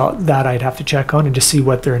pumps themselves. That I'd have to check on and just see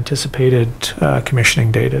what their anticipated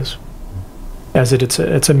commissioning date is. As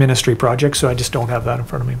it's a ministry project, so I just don't have that in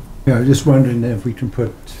front of me. Yeah, I'm just wondering if we can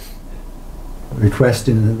put a request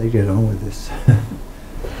in that they get on with this.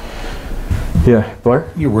 Yeah, Blair?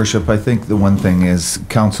 Your worship, I think the one thing is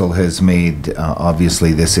council has made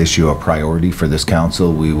obviously this issue a priority for this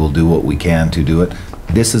council. We will do what we can to do it.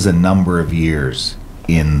 This is a number of years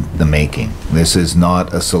in the making. This is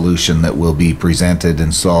not a solution that will be presented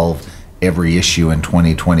and solve every issue in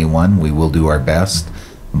 2021. We will do our best,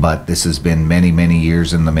 but this has been many, many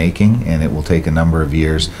years in the making, and it will take a number of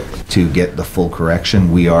years to get the full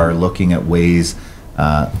correction. We are looking at ways.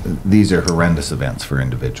 These are horrendous events for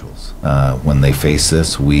individuals. When they face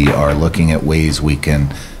this, we are looking at ways we can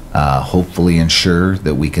hopefully ensure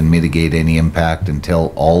that we can mitigate any impact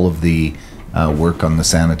until all of the work on the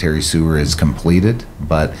sanitary sewer is completed.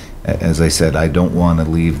 But as I said, I don't want to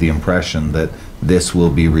leave the impression that this will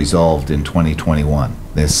be resolved in 2021.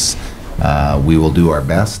 This, we will do our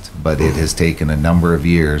best, but it has taken a number of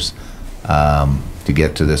years to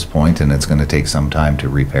get to this point, and it's going to take some time to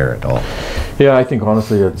repair it all. Yeah, I think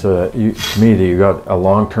honestly, it's to me that you got a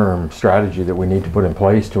long-term strategy that we need to put in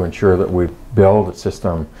place to ensure that we build a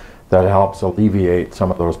system that helps alleviate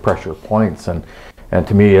some of those pressure points. And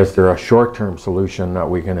to me, is there a short-term solution that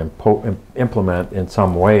we can implement in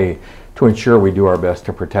some way to ensure we do our best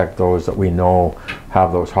to protect those that we know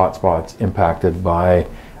have those hotspots impacted by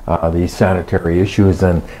these sanitary issues?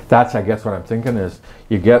 And that's, I guess, what I'm thinking is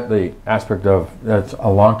you get the aspect of that's a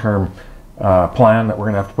long-term plan that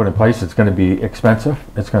we're going to have to put in place. It's going to be expensive.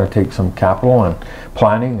 It's going to take some capital and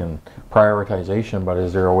planning and prioritization, but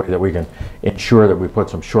is there a way that we can ensure that we put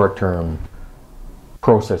some short-term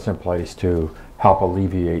process in place to help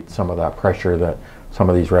alleviate some of that pressure that some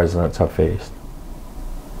of these residents have faced?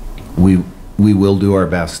 We will do our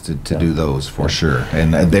best to do those for sure,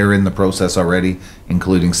 and they're in the process already,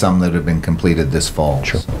 including some that have been completed this fall.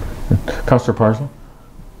 Sure. Councillor Parslow?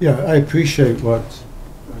 Yeah, I appreciate what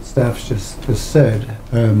staff's just said,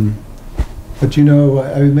 but you know,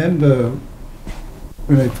 I remember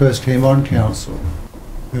when I first came on council,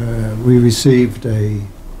 we received a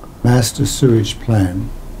master sewage plan,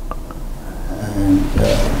 and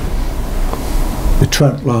the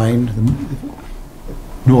trunk line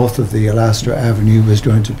north of the Alastra Avenue was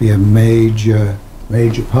going to be a major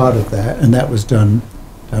part of that, and that was done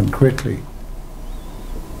quickly.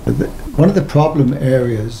 But one of the problem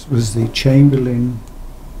areas was the Chamberlain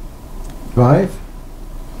Drive,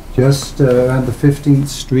 just around the 15th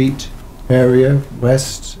Street area,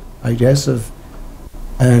 west, I guess,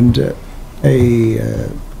 and a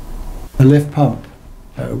lift pump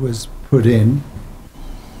was put in,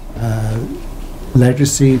 near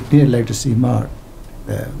Legacy Mark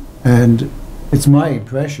there. And it's my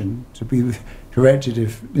impression, to be corrected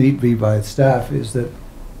if need be by the staff, is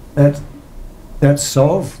that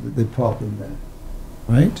solved the problem there,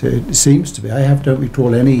 right? It seems to be. I don't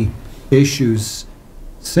recall any issues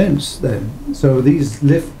since then. So these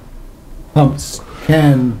lift pumps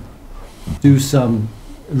can do some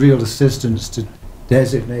real assistance to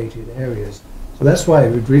designated areas. So that's why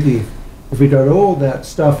it would really, if we got all that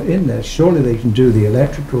stuff in there, surely they can do the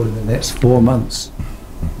electrical in the next 4 months.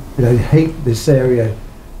 But I hate this area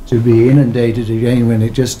to be inundated again when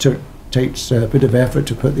it just takes a bit of effort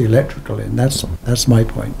to put the electrical in. That's my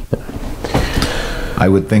point. I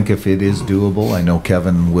would think if it is doable, I know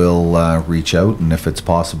Kevin will reach out, and if it's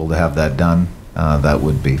possible to have that done, that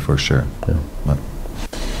would be for sure. Yeah. But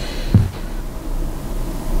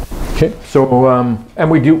Okay, so, and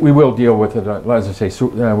we will deal with it, as I say,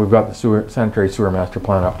 we've got the sanitary sewer master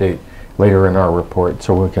plan update later in our report,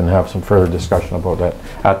 so we can have some further discussion about that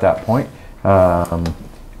at that point.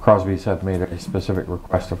 Crosby's had made a specific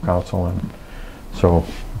request of council, and so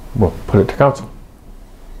we'll put it to council.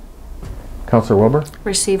 Councillor Wilbur?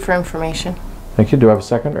 Receive for information. Thank you. Do I have a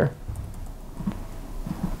seconder?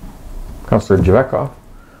 Councillor Javetkov?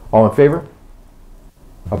 All in favor?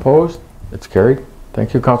 Opposed? It's carried.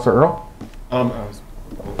 Thank you. Councillor Earl? I was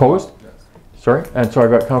Opposed? Yes. Sorry. And so I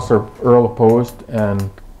got Councillor Earl opposed and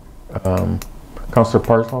Councillor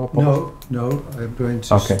Parslow opposed? No, I'm going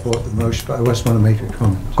to support the motion, but I just want to make a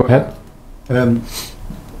comment. Go ahead.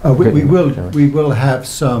 We will have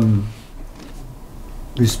some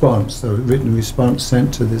response, a written response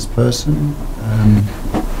sent to this person.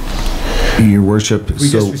 Your Worship, We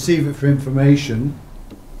just receive it for information.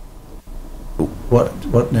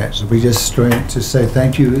 What next? Are we just going to say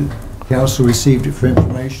thank you? Council received it for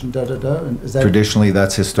information. And is that traditionally,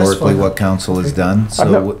 that's historically what council has done.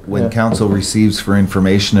 So when council receives for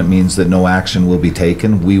information, it means that no action will be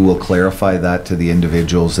taken. We will clarify that to the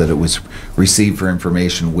individuals that it was received for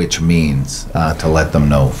information, which means to let them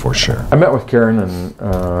know for sure. I met with Karen and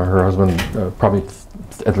her husband probably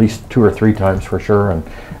at least 2 or 3 times for sure, and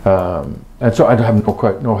so I have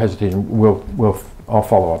no hesitation. I'll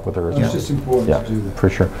follow up with her as well. It's just important to do that. For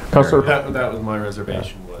sure. Councillor? That was my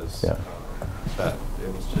reservation, was that it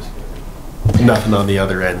was just nothing on the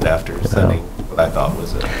other end after sending what I thought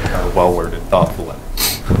was a well-worded, thoughtful letter.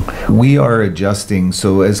 We are adjusting,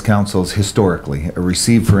 so as councils, historically, a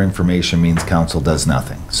receive for information means council does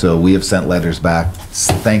nothing. So we have sent letters back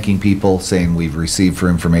thanking people, saying we've received for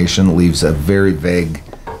information, leaves a very vague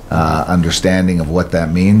understanding of what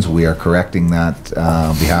that means. We are correcting that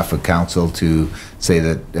on behalf of council to say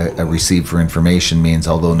that a receive for information means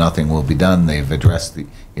although nothing will be done, they've addressed the,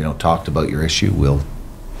 talked about your issue, we'll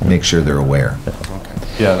make sure they're aware. Okay.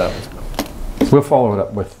 Yeah, that was good. We'll follow it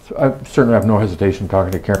up with, I certainly have no hesitation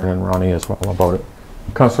talking to Karen and Ronnie as well about it.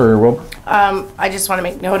 Councillor Wilbur? I just want to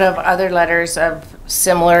make note of other letters of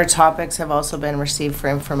similar topics have also been received for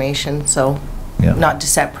information, so not to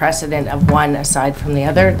set precedent of one aside from the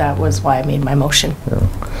other. That was why I made my motion.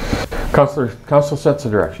 Council sets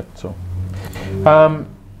the direction, so.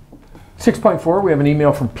 6.4, we have an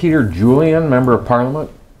email from Peter Julian, Member of Parliament,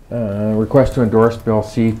 request to endorse Bill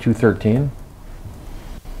C-213.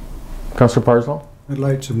 Councillor Parslow? I'd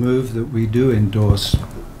like to move that we do endorse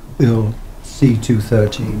Bill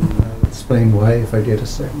C-213. I'll explain why if I get a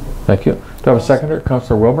second. Thank you. Do I have a seconder?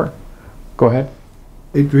 Councillor Wilbur? Go ahead.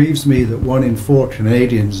 It grieves me that 1 in 4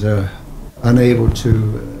 Canadians are unable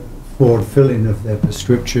to afford filling of their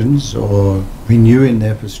prescriptions or renewing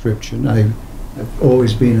their prescription. I've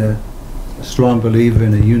always been a strong believer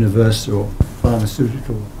in a universal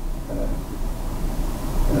pharmaceutical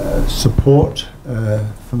support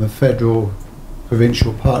from a federal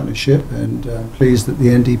provincial partnership, and I'm pleased that the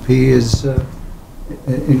NDP is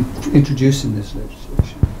introducing this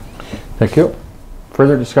legislation. Thank you.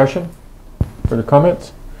 Further discussion? Further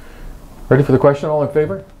comments? Ready for the question? All in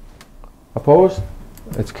favor? Opposed?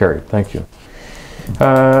 It's carried. Thank you.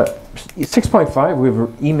 6.5, we have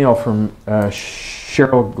an email from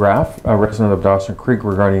Cheryl Graff, a resident of Dawson Creek,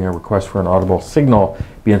 regarding a request for an audible signal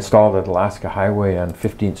be installed at Alaska Highway and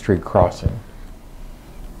 15th Street crossing.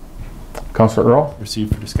 Councillor Earl?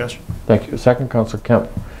 Received for discussion. Thank you. Second, Councillor Kemp.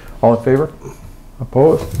 All in favor?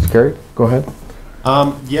 Opposed? It's carried. Go ahead.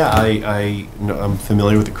 Yeah, I'm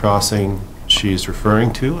familiar with the crossing she's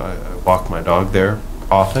referring to. I walk my dog there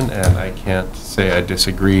often, and I can't say I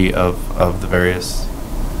disagree of the various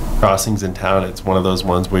crossings in town. It's one of those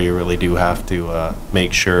ones where you really do have to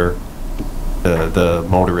make sure the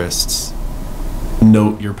motorists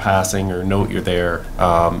note you're passing or note you're there.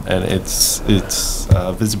 And it's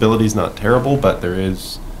visibility is not terrible, but there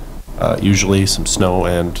is usually some snow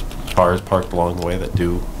and cars parked along the way that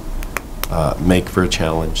do make for a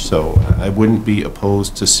challenge. So I wouldn't be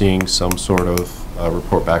opposed to seeing some sort of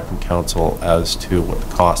report back from council as to what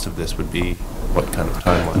the cost of this would be, what kind of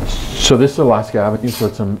timeline. So this is Alaska Avenue, so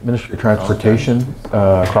it's a Ministry of Transportation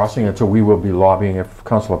crossing, and so we will be lobbying, if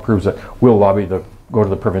council approves it, we'll lobby to go to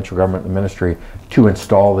the provincial government and the ministry to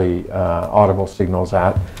install the audible signals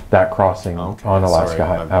at that crossing on Alaska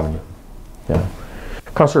Avenue. Yeah.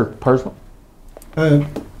 Councillor Parslow?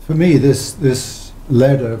 For me, this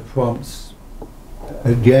letter prompts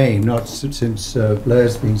again, not since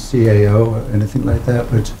Blair's been CAO or anything like that,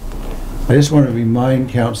 but I just want to remind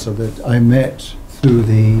council that I met through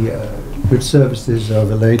the good services of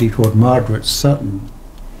a lady called Margaret Sutton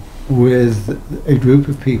with a group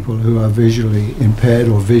of people who are visually impaired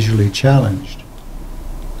or visually challenged.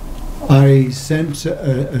 I sent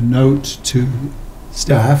a note to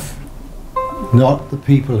staff, not the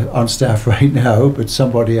people on staff right now, but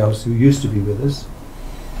somebody else who used to be with us,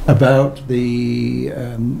 about the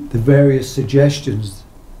various suggestions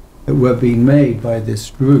that were being made by this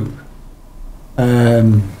group.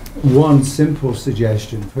 One simple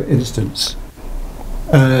suggestion, for instance,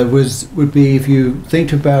 would be if you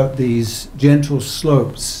think about these gentle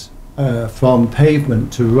slopes from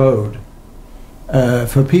pavement to road,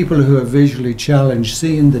 for people who are visually challenged,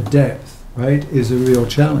 seeing the depth, right, is a real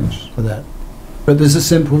challenge for that. But there's a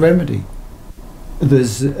simple remedy.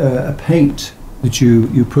 There's a paint that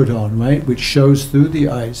you put on, right, which shows through the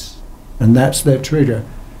ice, and that's their trigger.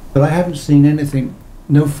 But I haven't seen anything,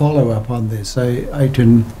 no follow-up on this. I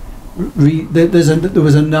can read, there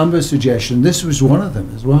was a number of suggestions, this was one of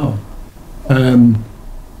them as well,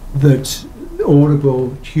 that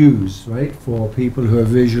audible cues, right, for people who are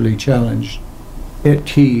visually challenged at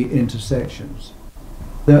key intersections.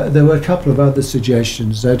 There were a couple of other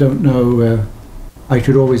suggestions. I don't know, I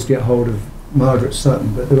could always get hold of Margaret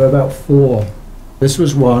Sutton, but there were about 4. This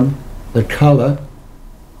was one, the colour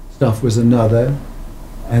stuff was another,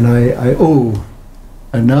 and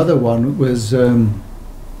another one was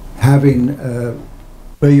having,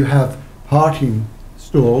 where you have parking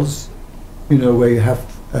stalls, you know, where you have,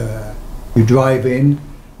 you drive in,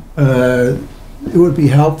 it would be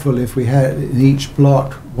helpful if we had in each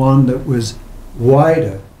block one that was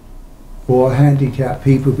wider for handicapped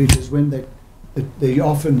people, because when they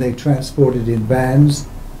often transported in vans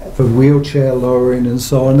for wheelchair lowering and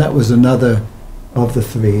so on. That was another of the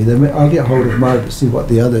 3. I'll get hold of Margaret to see what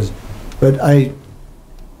the others, but I'm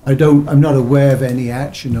not aware of any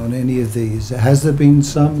action on any of these. Has there been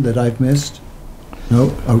some that I've missed? No?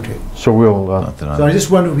 Okay. So we'll... so I just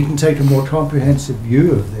wonder if we can take a more comprehensive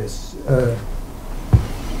view of this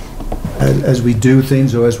as we do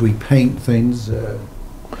things or as we paint things.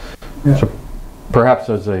 Yeah. So perhaps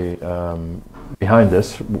as a... behind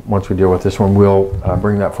this, once we deal with this one, we'll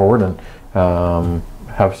bring that forward and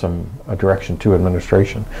have some direction to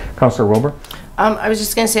administration. Councillor Wilbur? I was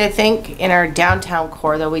just going to say, I think in our downtown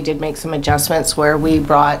core, though, we did make some adjustments where we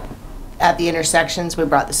brought, at the intersections, we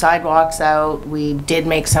brought the sidewalks out. We did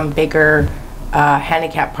make some bigger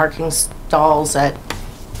handicap parking stalls at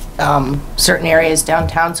certain areas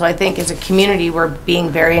downtown. So I think as a community, we're being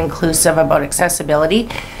very inclusive about accessibility.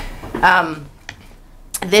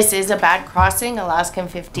 This is a bad crossing, Alaskan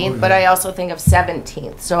 15th, but I also think of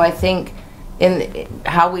 17th. So I think in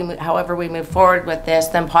however we move forward with this,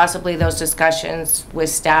 then possibly those discussions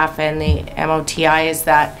with staff and the MOTI is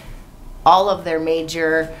that all of their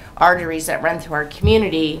major arteries that run through our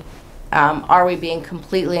community, are we being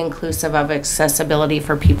completely inclusive of accessibility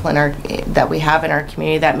for people that we have in our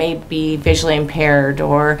community that may be visually impaired?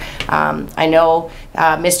 Or I know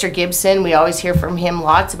Mr. Gibson, we always hear from him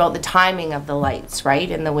lots about the timing of the lights,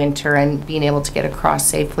 right, in the winter and being able to get across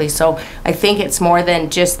safely. So I think it's more than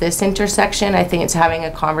just this intersection. I think it's having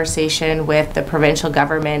a conversation with the provincial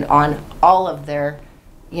government on all of their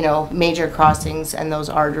you know, major crossings and those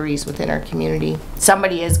arteries within our community.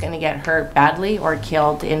 Somebody is going to get hurt badly or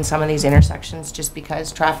killed in some of these intersections just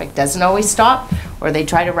because traffic doesn't always stop, or they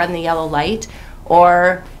try to run the yellow light,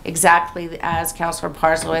 or exactly as Councillor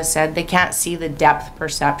Parslow has said, they can't see the depth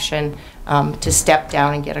perception to step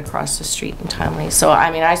down and get across the street in timely. So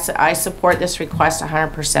I mean, I support this request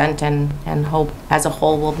 100% and hope as a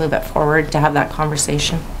whole we'll move it forward to have that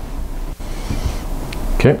conversation.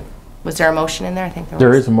 Okay. Was there a motion in there? I think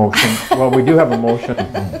there is a motion. Well, we do have a motion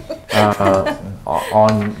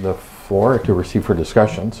on the floor to receive for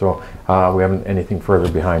discussion, so we haven't anything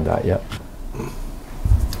further behind that yet.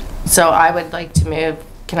 So I would like to move,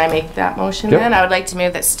 can I make that motion then? I would like to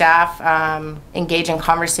move that staff engage in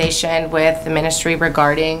conversation with the ministry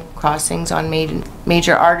regarding crossings on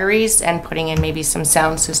major arteries and putting in maybe some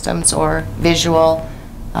sound systems or visual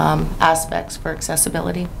aspects for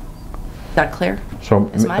accessibility. Is that clear? So,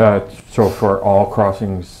 so for all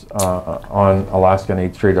crossings on Alaska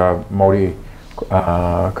and 8th Street, MODI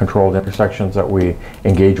controlled intersections, that we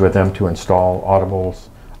engage with them to install audibles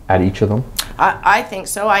at each of them? I think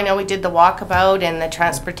so. I know we did the walkabout and the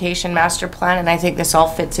transportation master plan, and I think this all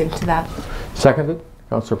fits into that. Seconded,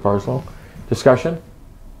 Councillor Parslow. Discussion?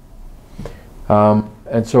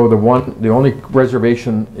 And so the only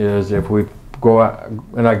reservation is if we go,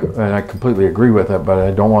 and I completely agree with it, but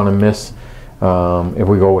I don't want to miss, if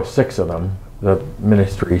we go with 6 of them, the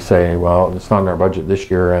ministry say, well, it's not in our budget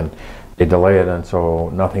this year, and they delay it, and so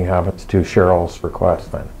nothing happens to Cheryl's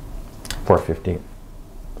request then for 15.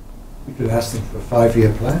 You could ask them for a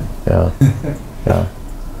 5-year plan. Yeah, yeah.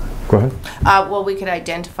 Go ahead. Well, we could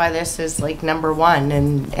identify this as like number 1,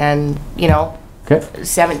 and you know, okay.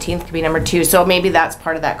 17th could be number 2. So maybe that's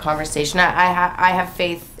part of that conversation. I have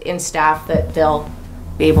faith in staff that they'll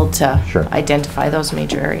be able to identify those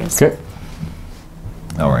major areas. Okay.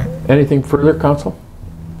 All right. Anything further, Council?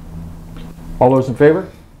 All those in favor?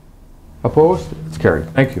 Opposed? It's carried.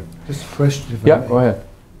 Thank you. Just a question. If I may. Go ahead.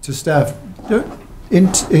 To staff, in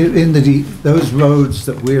those roads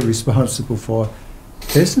that we're responsible for,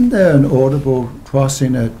 isn't there an audible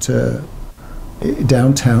crossing at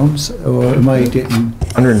downtowns, or am I getting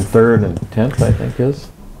 103rd and 10th? I think is.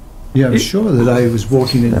 Yeah, I'm sure that I was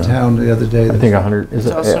walking in town the other day. I think 100 is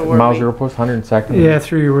it Mile Zero Post 102nd? Yeah,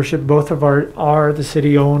 through your worship, both of our are the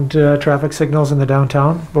city-owned traffic signals in the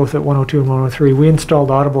downtown, both at 102 and 103. We installed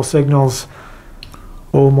audible signals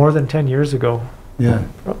more than 10 years ago. Yeah,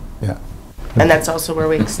 yeah. And that's also where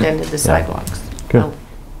we extended the sidewalks. Good.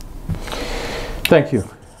 Thank you.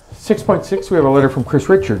 6.6, we have a letter from Chris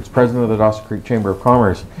Richards, President of the Dawson Creek Chamber of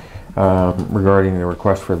Commerce, regarding the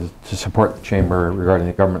request to support the Chamber regarding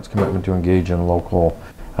the government's commitment to engage in local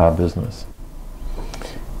business.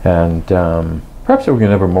 And perhaps we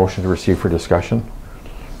can have a motion to receive for discussion.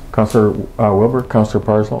 Councillor Wilbur, Councillor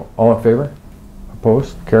Parslow, all in favor?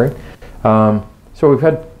 Opposed? Carried. So we've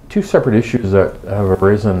had 2 separate issues that have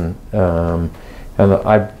arisen, and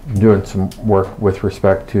I'm doing some work with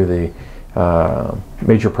respect to the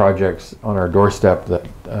major projects on our doorstep, that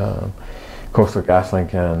Coastal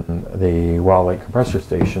GasLink and the Wild Lake Compressor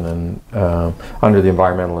Station, and under the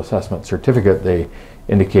environmental assessment certificate they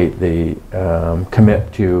indicate they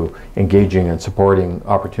commit to engaging and supporting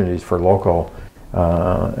opportunities for local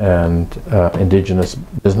and indigenous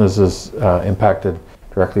businesses impacted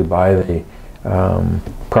directly by the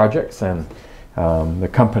projects, and the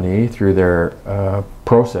company through their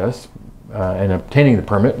process in obtaining the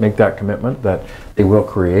permit make that commitment that they will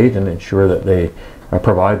create and ensure that they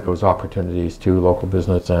provide those opportunities to local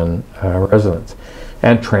business and residents,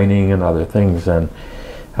 and training and other things. And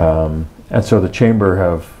so the Chamber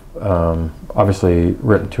have obviously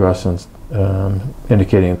written to us and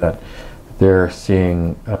indicating that they're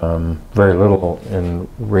seeing very little in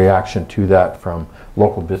reaction to that from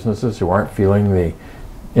local businesses who aren't feeling the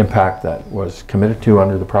impact that was committed to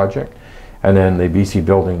under the project. And then the BC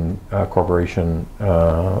Building Corporation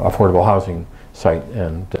affordable housing site,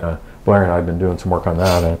 and Blair and I have been doing some work on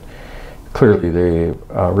that, and clearly they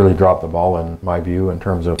really dropped the ball in my view in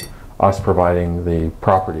terms of us providing the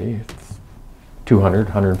property. It's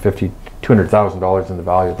 $200,000 in the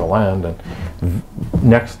value of the land, and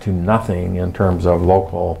next to nothing in terms of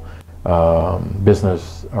local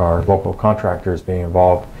business or local contractors being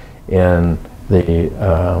involved in the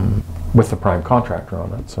with the prime contractor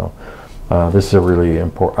on it. So this is a really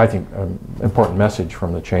important, I think, important message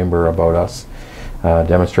from the Chamber about us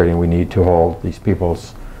demonstrating we need to hold these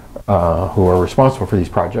peoples who are responsible for these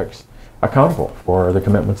projects accountable for the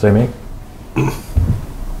commitments they make.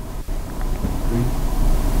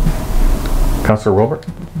 Councillor Wilbur?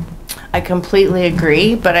 I completely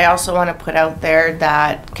agree, but I also want to put out there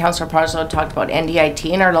that Councillor Parslow talked about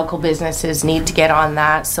NDIT, and our local businesses need to get on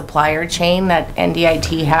that supplier chain that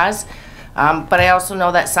NDIT has. But I also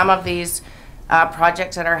know that some of these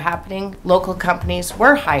projects that are happening, local companies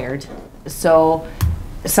were hired. So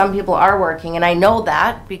some people are working, and I know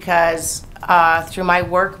that because through my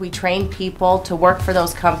work, we train people to work for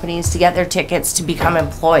those companies to get their tickets to become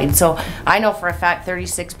employed. So I know for a fact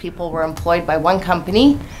 36 people were employed by one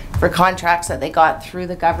company for contracts that they got through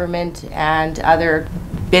the government and other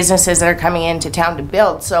businesses that are coming into town to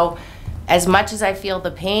build. So as much as I feel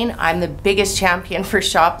the pain, I'm the biggest champion for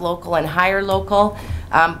shop local and hire local.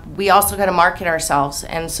 We also got to market ourselves,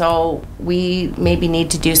 and so we maybe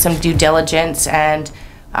need to do some due diligence, and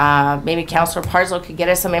maybe Councillor Parslow could get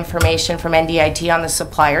us some information from NDIT on the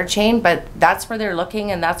supplier chain, but that's where they're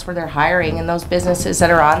looking and that's where they're hiring, and those businesses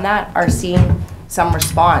that are on that are seeing some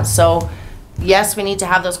response. So yes, we need to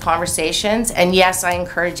have those conversations, and yes, I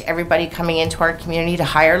encourage everybody coming into our community to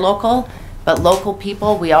hire local, but local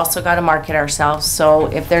people, we also got to market ourselves. So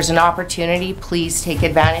if there's an opportunity, please take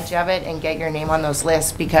advantage of it and get your name on those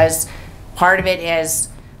lists, because part of it is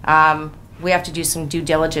we have to do some due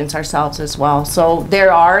diligence ourselves as well. So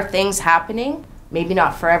there are things happening, maybe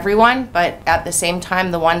not for everyone, but at the same time,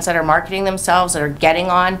 the ones that are marketing themselves, that are getting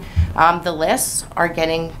on the lists, are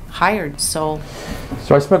getting hired. So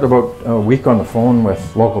I spent about a week on the phone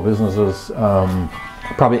with local businesses,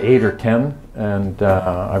 probably 8 or 10, and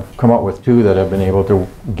I've come up with 2 that have been able to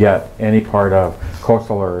get any part of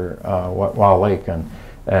Coastal or Wild Lake,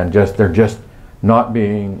 and they're just not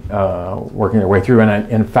being working their way through.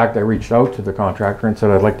 And in fact, I reached out to the contractor and said,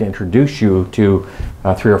 I'd like to introduce you to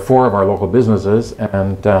 3 or 4 of our local businesses,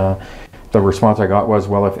 and the response I got was,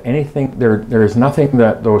 well, if anything, there is nothing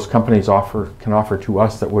that those companies can offer to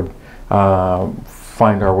us that would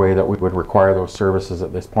find our way that we would require those services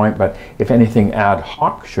at this point, but if anything ad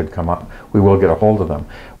hoc should come up, we will get a hold of them.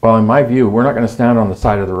 Well, in my view, we're not going to stand on the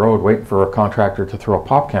side of the road waiting for a contractor to throw a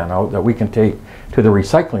pop can out that we can take to the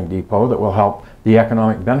recycling depot that will help the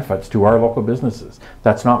economic benefits to our local businesses.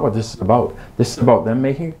 That's not what this is about. This is about them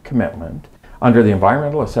making a commitment under the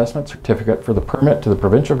environmental assessment certificate for the permit to the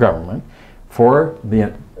provincial government for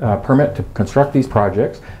the permit to construct these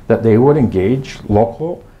projects, that they would engage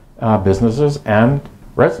local businesses and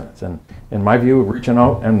residents. And in my view, reaching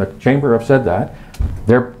out, and the chamber have said that,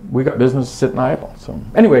 we got businesses sitting idle. So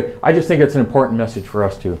anyway, I just think it's an important message for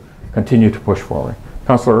us to continue to push forward.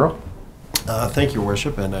 Councillor Earl? Thank you, Your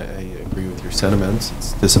Worship, and I agree with your sentiments.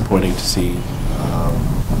 It's disappointing to see, a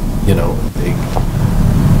big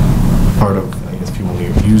part of, I guess if you want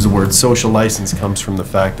to use the word social license, comes from the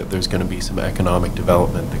fact that there's going to be some economic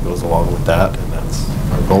development that goes along with that, and that's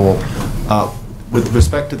our goal. With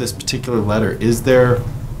respect to this particular letter, is there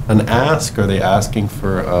an ask? Are they asking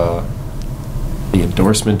for the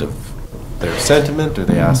endorsement of their sentiment? Or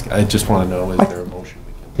they ask? I just want to know, is there a motion?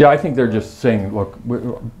 Yeah, I think they're just saying, look, we've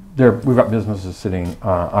got businesses sitting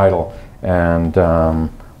idle and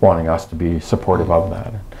wanting us to be supportive of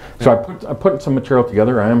that. So I put some material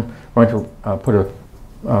together. I am going to put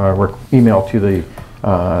a email to the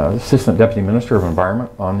Assistant Deputy Minister of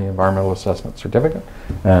Environment on the environmental assessment certificate,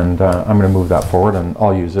 and I'm going to move that forward, and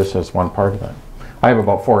I'll use this as one part of that. I have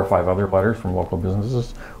about 4 or 5 other letters from local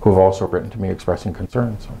businesses who have also written to me expressing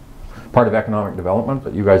concern. So part of economic development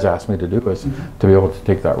that you guys asked me to do is to be able to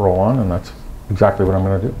take that role on, and that's exactly what I'm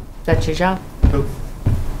going to do. that's your job.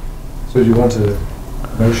 So do you want a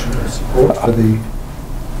motion of support for the...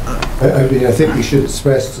 I mean, I think we should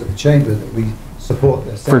express to the chamber that we support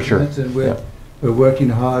their For sure. sentiment, and we're working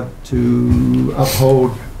hard to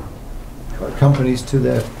uphold companies to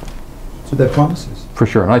their promises. For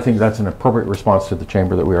sure, and I think that's an appropriate response to the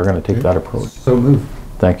chamber that we are going to take that approach. So move.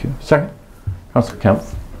 Thank you. Second, Councillor Kemp.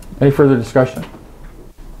 Any further discussion?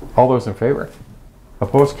 All those in favor?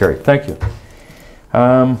 Opposed? Carried. Thank you.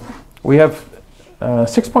 We have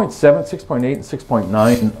 6.7, 6.8, and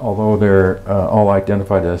 6.9, although they're all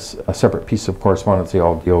identified as a separate piece of correspondence, they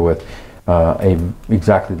all deal with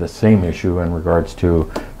exactly the same issue in regards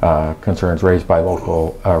to concerns raised by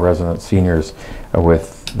local residents, seniors,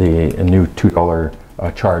 with the new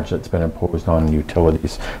 $2 charge that's been imposed on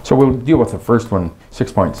utilities. So we'll deal with the first one,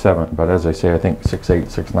 6.7, but as I say, I think 6.8,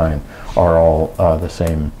 6.9 are all the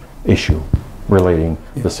same issue, relating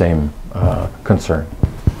the same concern.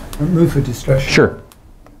 Move for discussion. Sure.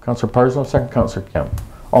 Councillor Parslow, second Councillor Kemp.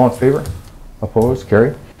 All in favor? Opposed?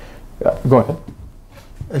 Carried. Go ahead.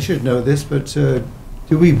 I should know this, but do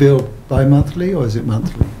we bill bi-monthly or is it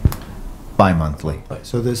monthly? Bi-monthly.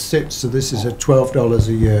 So there's 6, so this is at $12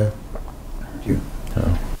 a year.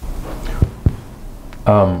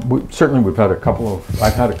 Certainly, I've had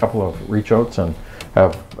a couple of reach outs and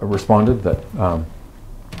have responded that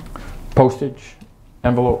postage,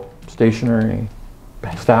 envelope, stationery,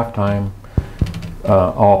 staff time,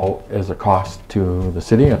 all is a cost to the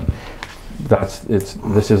city, and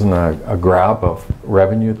this isn't a grab of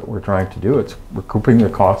revenue that we're trying to do. It's recouping the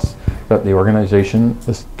costs that the organization,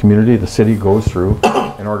 this community, the city goes through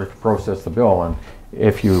in order to process the bill. And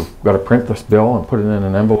if you've got to print this bill and put it in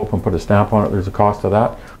an envelope and put a stamp on it, there's a cost to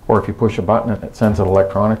that. Or if you push a button and it sends it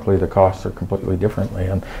electronically, the costs are completely differently.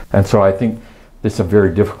 And so I think this is a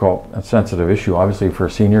very difficult and sensitive issue, obviously, for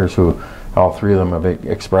seniors who, all three of them have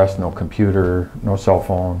expressed no computer, no cell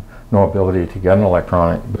phone, no ability to get an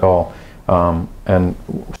electronic bill. And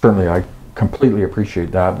certainly I completely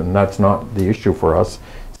appreciate that, and that's not the issue for us.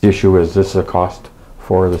 The issue is this is a cost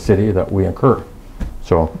for the city that we incur.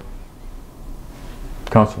 So,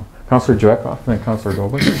 Councillor Javetkov and then Councillor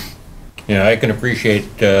Dober. Yeah, I can appreciate,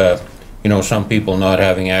 some people not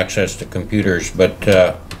having access to computers, but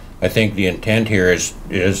I think the intent here is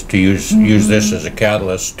to use this as a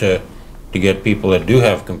catalyst to get people that do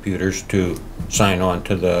have computers to sign on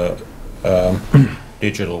to the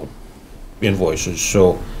digital invoices.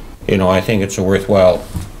 So, I think it's a worthwhile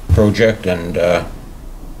project, and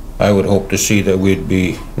I would hope to see that we'd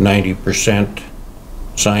be 90%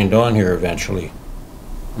 signed on here eventually.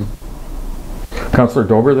 Councillor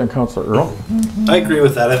Dober, then Councillor Earl. I agree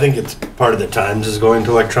with that. I think it's part of the times is going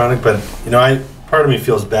to electronic, but part of me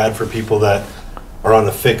feels bad for people that are on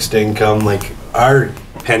a fixed income. Like, our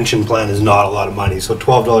pension plan is not a lot of money, so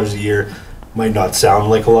 $12 a year might not sound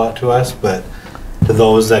like a lot to us, but to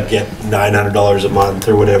those that get $900 a month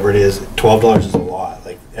or whatever it is, $12 is a lot.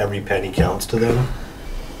 Like, every penny counts to them.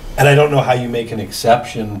 And I don't know how you make an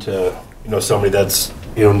exception to somebody that's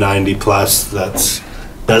 90 plus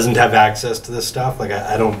doesn't have access to this stuff. Like,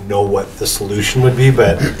 I don't know what the solution would be,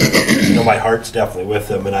 but my heart's definitely with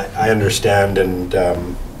them, and I understand. And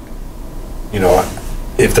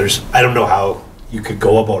if there's, I don't know how you could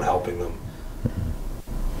go about helping them.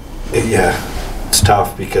 It's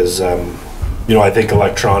tough because I think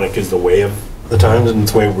electronic is the way of the times, and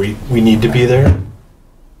it's the way we need to be there.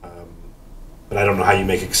 But I don't know how you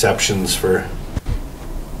make exceptions for.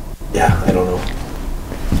 I don't know.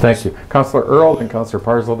 Thank you. Councillor Earl, then Councillor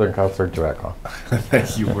Parslow, then Councillor Javetkov.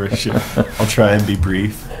 Thank you, Worship. I'll try and be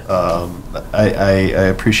brief. I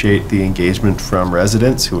appreciate the engagement from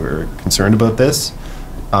residents who are concerned about this.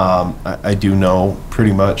 I do know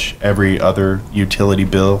pretty much every other utility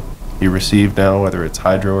bill you receive now, whether it's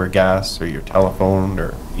hydro or gas or your telephone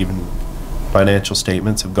or even financial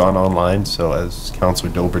statements, have gone online. So as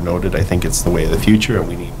Councillor Dober noted, I think it's the way of the future, and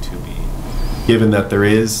we need to be, given that there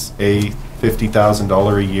is a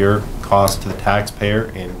 $50,000 a year cost to the taxpayer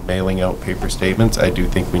in mailing out paper statements, I do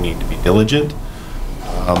think we need to be diligent.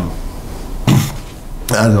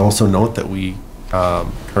 I'd also note that we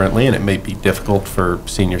currently, and it may be difficult for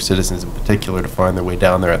senior citizens in particular to find their way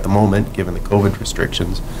down there at the moment, given the COVID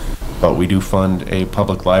restrictions, but we do fund a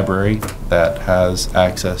public library that has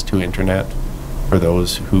access to internet for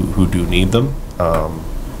those who do need them.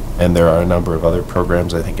 And there are a number of other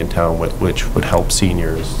programs, I think, in town which would help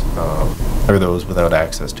seniors or those without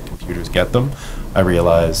access to computers get them. I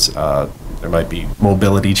realize there might be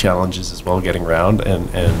mobility challenges as well getting around, and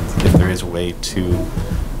if there is a way to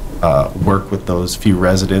work with those few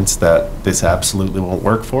residents that this absolutely won't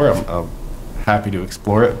work for, I'm happy to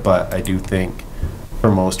explore it. But I do think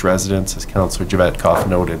for most residents, as Councillor Javetkov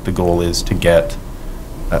noted, the goal is to get,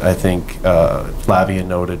 I think Flavia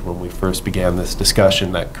noted when we first began this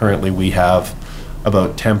discussion that currently we have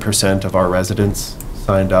about 10% of our residents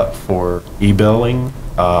signed up for e-billing.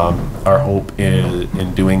 Our hope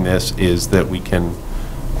in doing this is that we can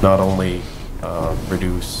not only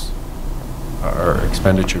reduce our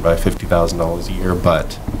expenditure by $50,000 a year,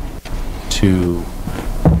 but to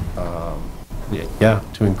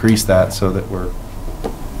increase that so that we're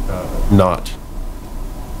not,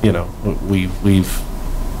 we've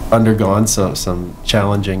undergone some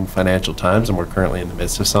challenging financial times, and we're currently in the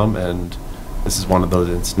midst of some, and this is one of those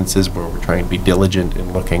instances where we're trying to be diligent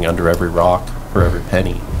in looking under every rock for every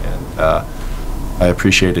penny. And I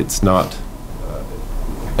appreciate it's not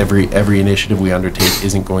every initiative we undertake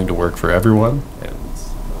isn't going to work for everyone, and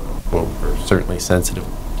we're certainly sensitive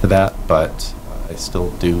to that, but I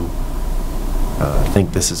still do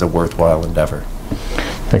think this is a worthwhile endeavor.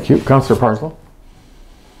 Thank you. Councillor Parslow.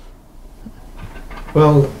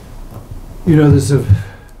 Well, there's a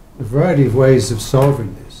variety of ways of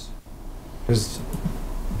solving this. Because,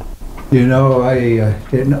 I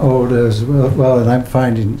getting older as well, and I'm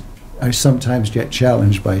finding I sometimes get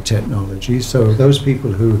challenged by technology. So those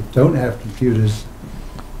people who don't have computers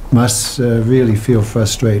must really feel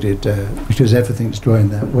frustrated because everything's going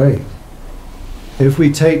that way. If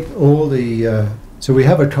we take all the, so we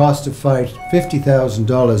have a cost of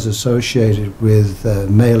 $50,000 associated with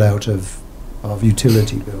mail out of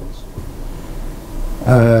utility bills.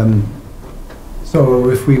 So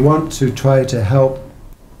if we want to try to help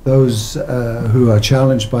those who are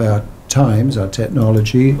challenged by our times, our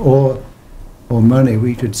technology, or money,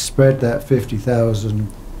 we could spread that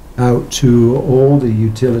 50,000 out to all the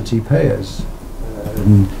utility payers.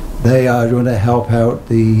 They are going to help out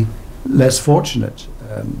the less fortunate.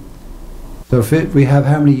 So if we have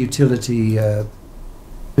how many utility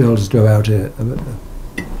bills go out?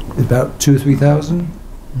 About 2,000 or 3,000?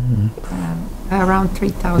 Around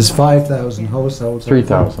 3,000. There's 5,000 households.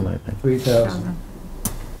 3,000, I think. 3,000.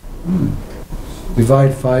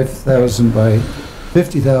 Divide 5,000 by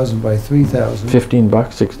 50,000 by 3,000.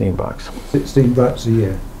 $15, 16 bucks. $16 a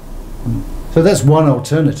year. So that's one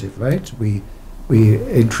alternative, right? We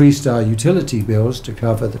increased our utility bills to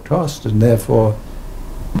cover the cost and therefore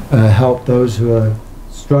help those who are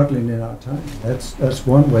struggling in our time. That's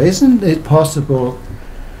one way. Isn't it possible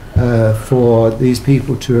for these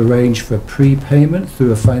people to arrange for prepayment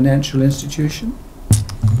through a financial institution?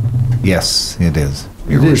 Yes, it is.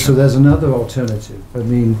 It is. So there's another alternative. I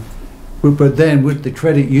mean, but then would the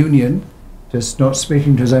credit union, just not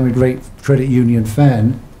speaking because I'm a great credit union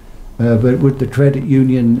fan, but would the credit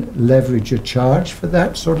union leverage a charge for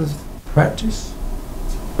that sort of practice?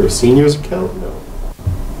 For a seniors account? No.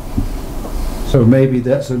 So maybe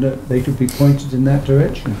they could be pointed in that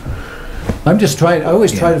direction. I'm just trying, I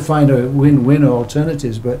always try to find a win-win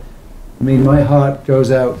alternatives, but I mean, my heart goes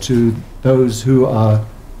out to those who are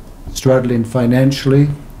struggling financially,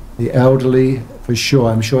 the elderly, for sure.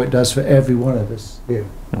 I'm sure it does for every one of us here.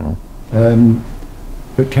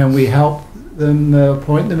 But can we help them,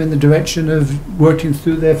 point them in the direction of working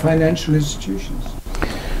through their financial institutions?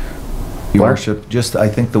 Your Worship, just I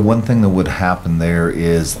think the one thing that would happen there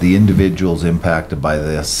is the individuals impacted by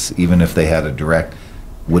this, even if they had a direct,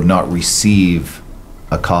 would not receive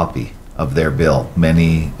a copy of their bill.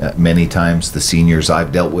 Many times the seniors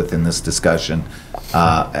I've dealt with in this discussion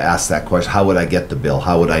ask that question, how would I get the bill?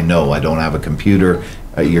 How would I know? I don't have a computer.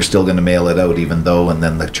 You're still going to mail it out even though, and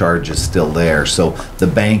then the charge is still there. So the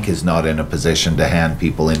bank is not in a position to hand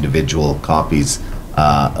people individual copies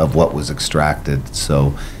of what was extracted.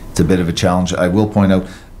 So it's a bit of a challenge. I will point out,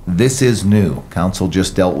 this is new. Council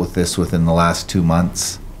just dealt with this within the last 2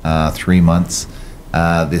 months, 3 months.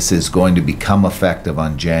 This is going to become effective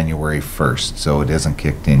on January 1st, so it hasn't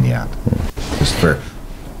kicked in yet. Just for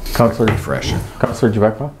Councillor refresher. Councillor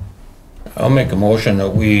Javekla? I'll make a motion that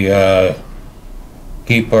we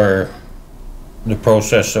keep the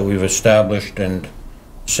process that we've established and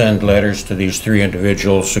send letters to these 3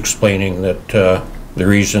 individuals explaining that the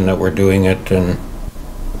reason that we're doing it and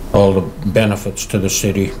all the benefits to the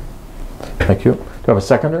city. Thank you. Do I have a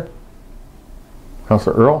seconder?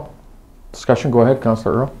 Councillor Earl? Discussion, go ahead,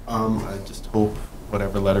 Councillor Earl. I just hope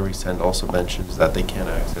whatever letter we send also mentions that they can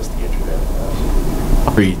access the internet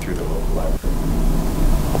free through the local library.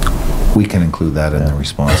 We can include that in the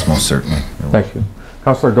response, most certainly. Thank you.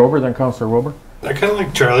 Councillor Dober, then Councillor Wilbur. I kind of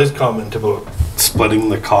like Charlie's comment about splitting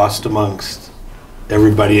the cost amongst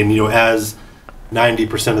everybody, and as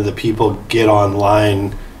 90% of the people get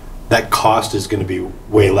online, that cost is going to be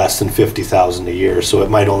way less than $50,000 a year. So it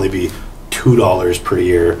might only be $2 per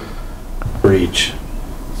year for each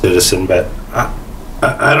citizen. But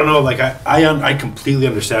I don't know. Like I completely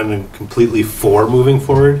understand and completely for moving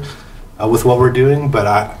forward with what we're doing, but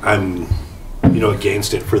I'm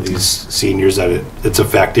against it for these seniors that it's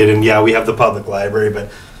affected. And yeah, we have the public library, but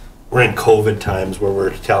we're in COVID times where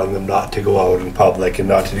we're telling them not to go out in public and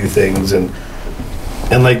not to do things. And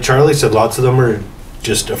like Charlie said, lots of them are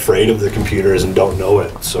just afraid of the computers and don't know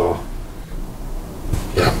it. So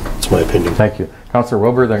yeah, that's my opinion. Thank you. Councillor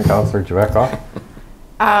Wilbur, then Councillor Javekla.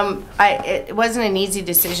 It wasn't an easy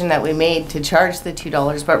decision that we made to charge the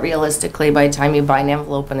 $2, but realistically, by the time you buy an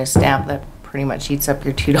envelope and a stamp, that pretty much eats up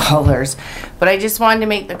your $2. But I just wanted to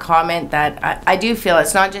make the comment that I do feel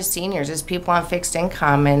it's not just seniors, it's people on fixed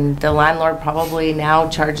income, and the landlord probably now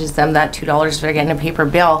charges them that $2 for getting a paper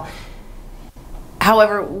bill.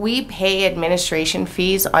 However, we pay administration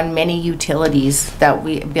fees on many utilities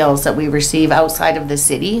bills that we receive outside of the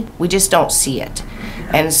city. We just don't see it.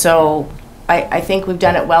 And so I think we've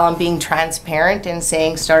done it well in being transparent and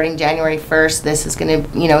saying starting January 1st, this is going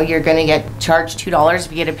to, you're going to get charged $2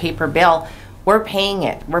 if you get a paper bill. We're paying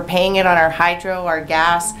it. We're paying it on our hydro, our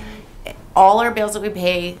gas. All our bills that we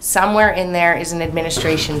pay, somewhere in there is an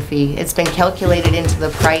administration fee. It's been calculated into the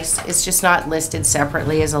price. It's just not listed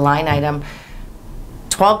separately as a line item.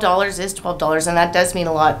 $12 is $12, and that does mean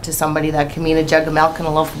a lot to somebody that can mean a jug of milk and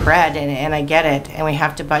a loaf of bread, and I get it, and we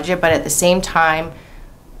have to budget, but at the same time,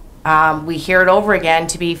 we hear it over again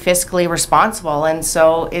to be fiscally responsible, and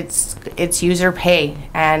so it's user pay.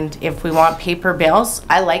 And if we want paper bills,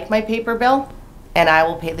 I like my paper bill, and I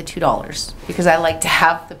will pay the $2 because I like to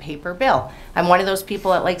have the paper bill. I'm one of those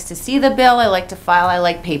people that likes to see the bill, I like to file, I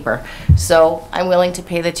like paper. So I'm willing to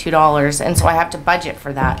pay the $2, and so I have to budget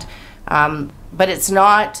for that. But it's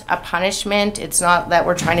not a punishment, it's not that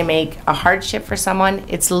we're trying to make a hardship for someone,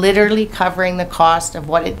 it's literally covering the cost of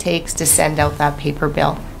what it takes to send out that paper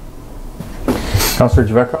bill. Councillor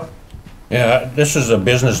Javetkov? Yeah, this is a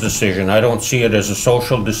business decision. I don't see it as a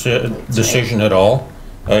social decision at all.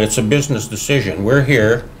 It's a business decision. We're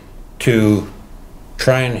here to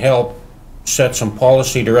try and help set some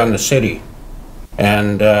policy to run the city.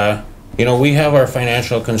 And, you know, we have our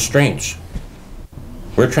financial constraints.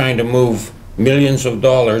 We're trying to move millions of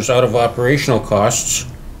dollars out of operational costs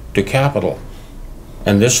to capital.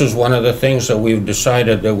 And this is one of the things that we've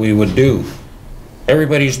decided that we would do.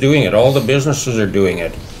 Everybody's doing it. All the businesses are doing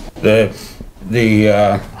it. The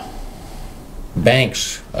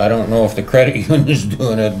banks, I don't know if the credit union is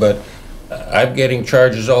doing it, but I'm getting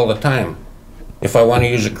charges all the time. If I want to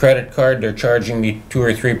use a credit card, they're charging me 2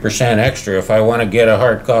 or 3% extra. If I want to get a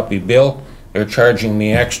hard copy bill, they're charging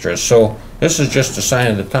me extra. So this is just a sign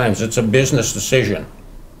of the times. It's a business decision,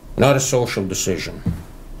 not a social decision.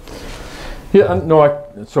 Yeah, no,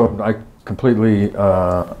 I completely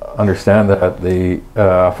understand that the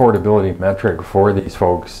affordability metric for these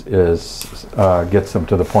folks is gets them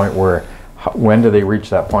to the point where when do they reach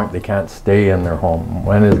that point they can't stay in their home?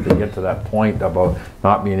 When do they get to that point about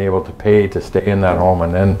not being able to pay to stay in that home,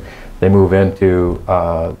 and then they move into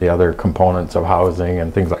the other components of housing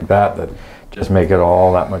and things like that that just make it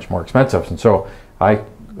all that much more expensive. And so I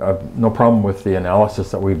have no problem with the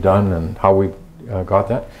analysis that we've done and how we got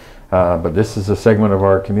that. But this is a segment of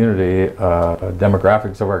our community,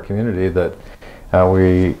 demographics of our community that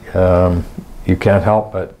you can't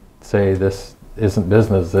help but say this isn't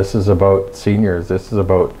business. This is about seniors. This is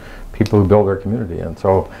about people who build our community. And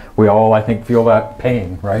so we all, I think, feel that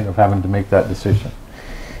pain, right, of having to make that decision.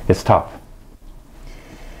 It's tough.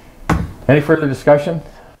 Any further discussion?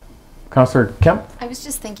 Councillor Kemp? I was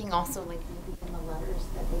just thinking also, like, maybe in the letters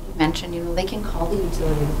that they mentioned, you know, they can call the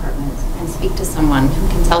utility department and speak to someone who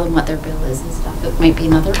can tell them what their bill is and stuff. It might be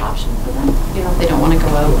another option for them, you know, if they don't want to go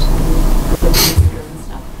out and and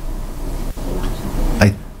stuff.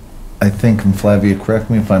 I think, and Flavia, correct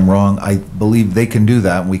me if I'm wrong, I believe they can do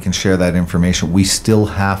that and we can share that information. We still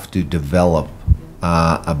have to develop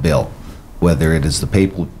a bill, whether it is the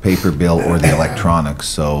paper bill or the electronics.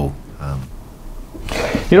 So,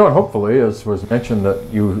 you know, and hopefully, as was mentioned, that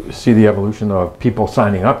you see the evolution of people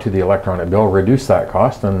signing up to the electronic bill reduce that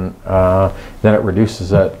cost, and then it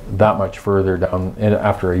reduces it that much further down. And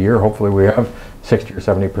after a year, hopefully, we have 60 or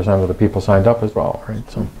 70% of the people signed up as well, right?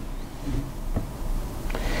 So,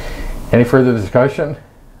 any further discussion?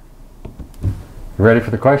 You ready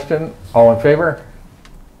for the question? All in favor?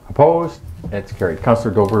 Opposed? It's carried.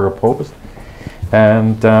 Councillor Dover opposed.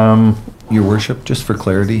 And Your Worship, just for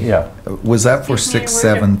clarity, yeah, was that for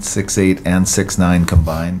 6.7, 6.8, and 6.9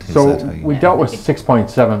 combined? Is so that how you... we dealt with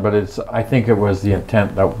 6.7, but it's, I think it was the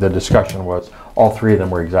intent that the discussion was all three of them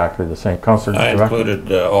were exactly the same. Councillor, I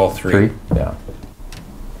included all three. Yeah.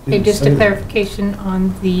 Okay, just a clarification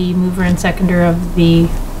on the mover and seconder of the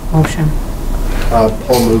motion.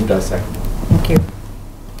 Paul moved, I second. Thank you.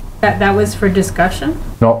 That was for discussion?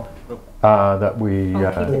 No, that we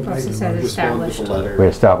Process had established.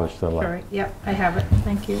 established the letter. Sorry, yep, I have it,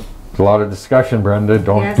 thank you. There's a lot of discussion, Brenda.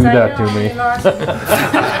 Don't Yes, do I that know, to me.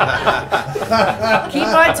 Keep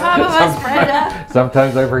on top of us, Brenda.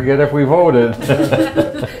 Sometimes I forget if we voted.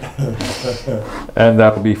 And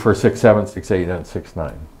that will be for 6.7, 6.8, and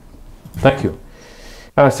 6.9. Thank you.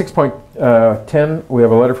 6.10, we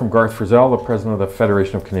have a letter from Garth Frizzell, the President of the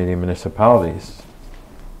Federation of Canadian Municipalities.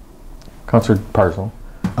 Councillor Parsons.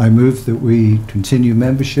 I move that we continue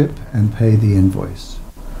membership and pay the invoice.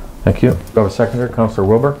 Thank you. Do I have a seconder? Councillor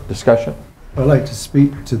Wilbur. Discussion? I'd like to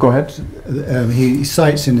speak to... Go ahead. He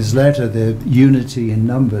cites in his letter the unity in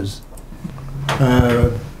numbers.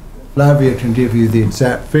 Flavia can give you the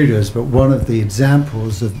exact figures, but one of the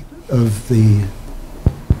examples of the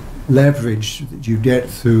leverage that you get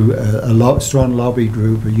through a strong lobby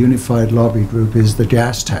group, a unified lobby group, is the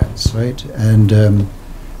gas tax, right? And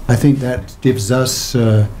I think that gives us,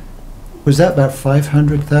 was that about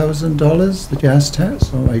 $500,000, the gas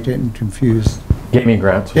tax? Or am I getting confused? Gaming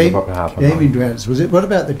grants was about half of Gaming grants, was it? What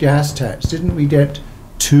about the gas tax? Didn't we get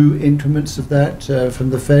 2 increments of that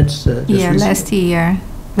from the feds? Just Yeah, recently?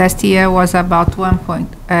 last year was about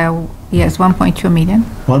 1.2 million.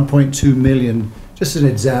 1.2 million, just an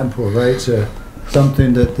example, right?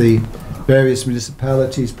 Something that the various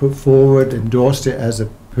municipalities put forward, endorsed it as a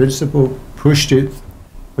principle, pushed it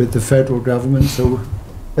with the federal government. So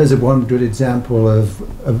there's one good example of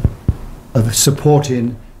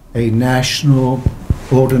supporting a national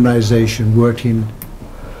organization working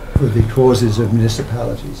for the causes of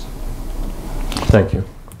municipalities. Thank you.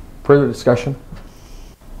 Further discussion?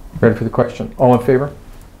 Ready for the question? All in favor?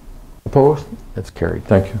 Opposed? It's carried.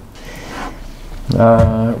 Thank you.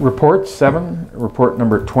 Report 7, report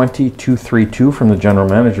number 20232 from the General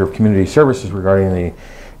Manager of Community Services regarding the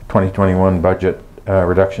 2021 budget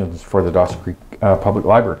reductions for the Dawson Creek Public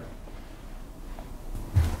Library.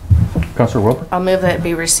 Councillor Wilbur? I'll move that it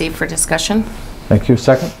be received for discussion. Thank you.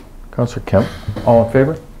 Second? Councillor Kemp? All in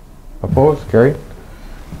favor? Opposed? Carried.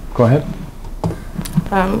 Go ahead.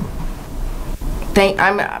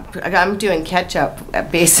 I'm doing catch up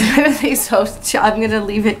basically, so I'm going to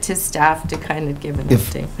leave it to staff to kind of give an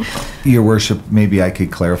update. Your Worship, maybe I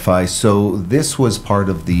could clarify. So this was part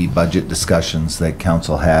of the budget discussions that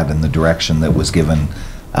council had and the direction that was given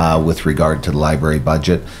with regard to the library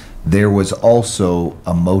budget. There was also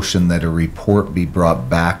a motion that a report be brought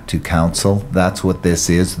back to council. That's what this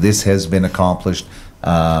is. This has been accomplished.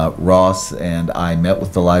 Ross and I met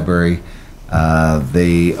with the library.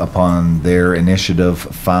 They, upon their initiative,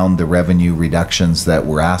 found the revenue reductions that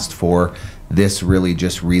were asked for. This really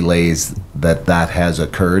just relays that that has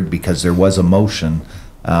occurred because there was a motion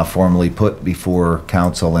formally put before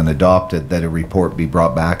council and adopted that a report be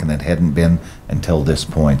brought back, and it hadn't been until this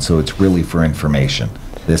point. So it's really for information.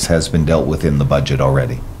 This has been dealt with in the budget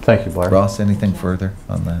already. Thank you, Blair. Ross, anything further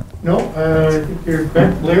on that? No, I think you're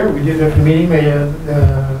correct, Blair. We did have a meeting.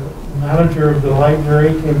 The manager of the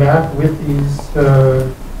library came back with these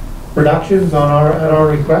reductions on at our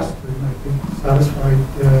request, and I think satisfied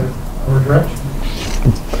our direction.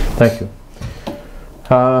 Thank you.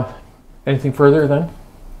 Anything further then?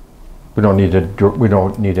 We don't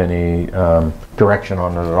need any direction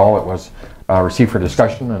on it at all. It was received for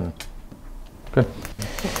discussion and good.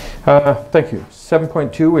 Thank you.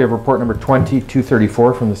 7.2, we have report number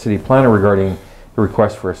 20234 from the city planner regarding the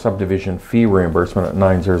request for a subdivision fee reimbursement at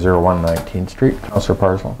 9001 19th Street. Councillor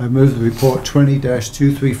Parslow. I move the report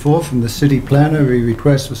 20-234 from the city planner, a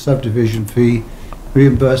request for subdivision fee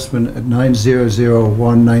reimbursement at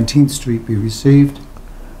 9001 19th Street be received.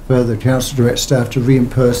 Further, council directs staff to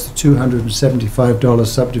reimburse the $275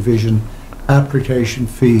 subdivision application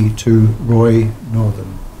fee to Roy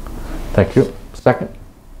Northern. Thank you. Second.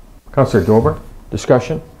 Councillor Dober.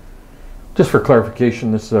 Discussion. Just for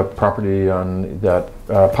clarification, this is a property on that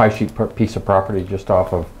pie sheet piece of property just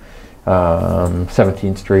off of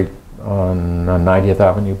 17th Street on 90th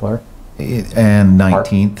Avenue, Blair? And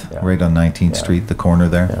 19th, yeah. Right on 19th Street, the corner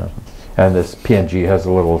there. Yeah. And this PNG has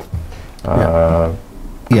a little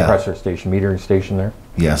compressor station, metering station there?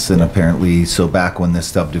 Yes, and apparently, so back when this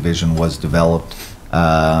subdivision was developed,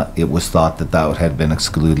 it was thought that that had been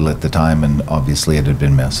excluded at the time, and obviously it had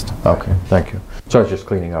been missed. Okay, thank you. So I was just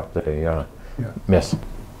cleaning up the miss.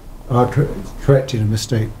 Correcting a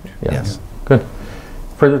mistake. Yeah. Yes. Good.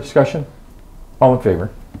 Further discussion? All in favor?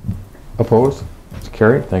 Opposed? It's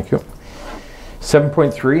carried. Thank you.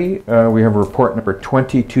 7.3, we have a report number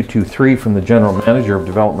 20223 from the General Manager of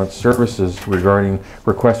Development Services regarding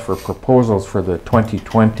request for proposals for the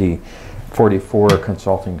 2020-44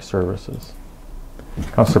 consulting services.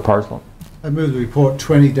 Councillor Parslow. I move the report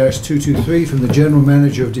 20-223 from the General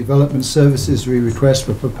Manager of Development Services, request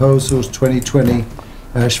for proposals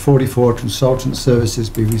 2020-44 consultant services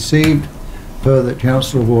be received. Further,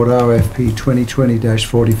 Council award RFP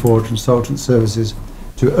 2020-44 consultant services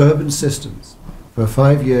to Urban Systems for a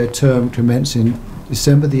 5-year term commencing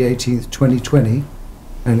December the 18th, 2020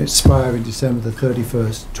 and expiring December the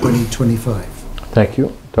 31st, 2025. Thank you.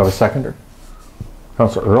 Do I have a seconder?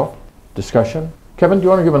 Councillor Earl. Discussion. Kevin, do you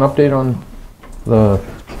want to give an update on the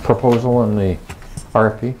proposal and the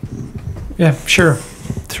RFP? Yeah, sure.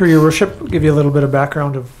 Through your worship, I'll give you a little bit of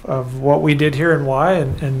background of what we did here and why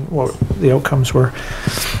and what the outcomes were.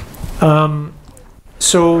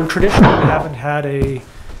 So traditionally we haven't had a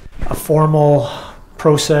formal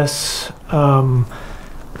process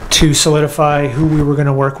to solidify who we were going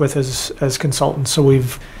to work with as consultants. So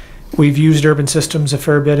we've used Urban Systems a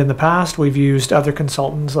fair bit in the past. We've used other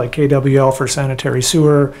consultants like KWL for sanitary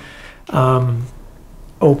sewer,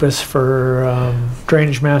 Opus for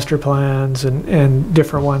drainage master plans, and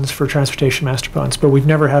different ones for transportation master plans. But we've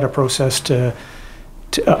never had a process to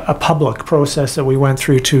a public process that we went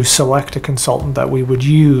through to select a consultant that we would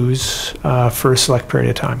use for a select period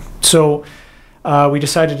of time. So we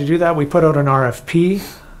decided to do that. We put out an RFP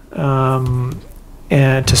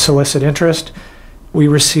and to solicit interest. We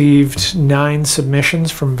received 9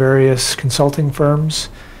 submissions from various consulting firms.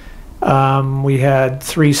 We had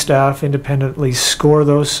 3 staff independently score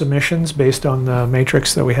those submissions based on the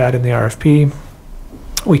matrix that we had in the RFP.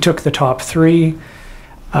 We took the top 3,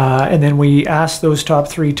 and then we asked those top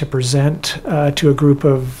 3 to present to a group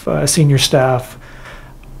of senior staff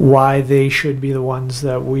why they should be the ones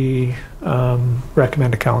that we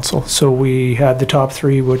recommend to council. So we had the top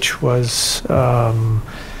 3, which was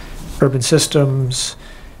Urban Systems,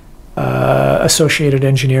 Associated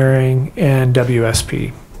Engineering, and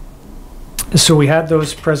WSP. So we had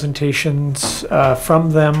those presentations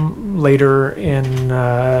from them later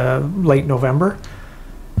in late November.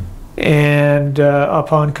 And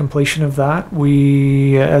upon completion of that,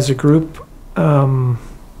 we, as a group,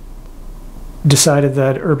 decided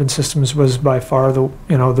that Urban Systems was by far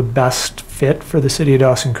the best fit for the city of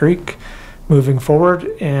Dawson Creek moving forward,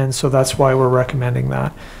 and so that's why we're recommending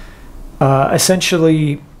that.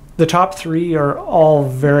 Essentially, the top 3 are all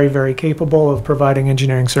very, very capable of providing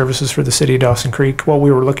engineering services for the city of Dawson Creek. What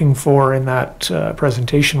we were looking for in that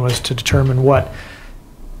presentation was to determine what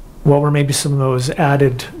were maybe some of those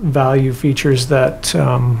added value features that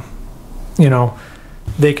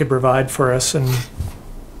they could provide for us. And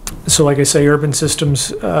so, like I say, Urban Systems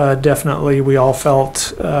definitely, we all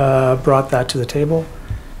felt brought that to the table.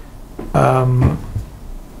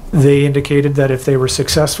 They indicated that if they were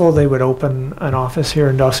successful, they would open an office here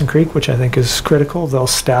in Dawson Creek, which I think is critical. They'll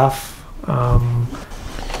staff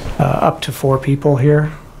up to 4 people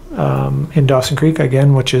here in Dawson Creek,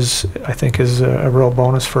 again, which I think is a real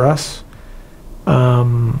bonus for us.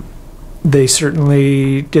 They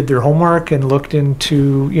certainly did their homework and looked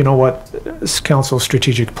into, what council's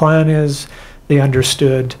strategic plan is. They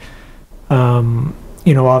understood,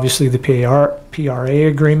 obviously the PRA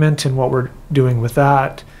agreement and what we're doing with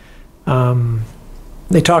that.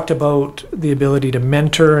 They talked about the ability to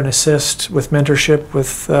mentor and assist with mentorship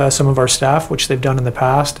with some of our staff, which they've done in the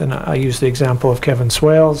past. And I use the example of Kevin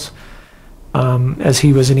Swales. As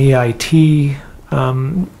he was an EIT,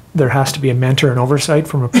 there has to be a mentor and oversight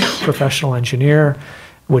from a professional engineer,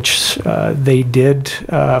 which they did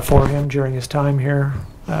for him during his time here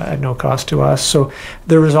at no cost to us. So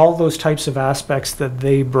there was all those types of aspects that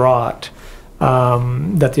they brought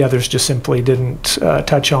that the others just simply didn't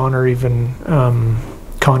touch on or even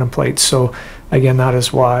contemplate. So again, that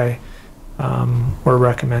is why we're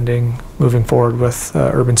recommending moving forward with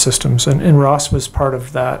Urban Systems. And Ross was part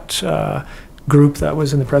of that group that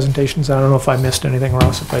was in the presentations. I don't know if I missed anything,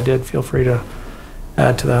 Ross. If I did, feel free to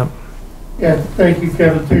add to that. Yeah, thank you,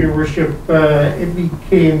 Kevin, through your worship.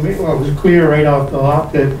 It was clear right off the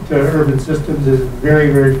hop that Urban Systems is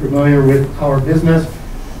very, very familiar with our business.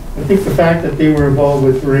 I think the fact that they were involved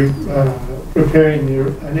with preparing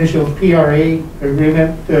the initial PRA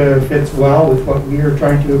agreement fits well with what we are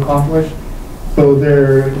trying to accomplish. So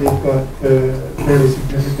they've got fairly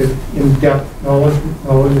significant in-depth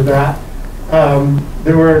knowledge of that.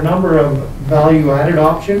 There were a number of value-added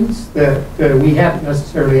options that we hadn't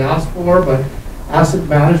necessarily asked for, but asset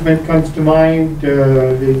management comes to mind.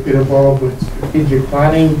 They've been involved with strategic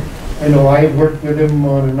planning. I know I've worked with them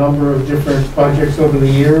on a number of different projects over the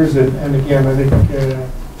years, and again, I think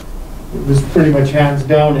it was pretty much hands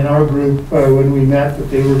down in our group when we met that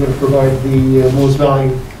they were going to provide the most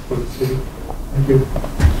value for the city. Thank you.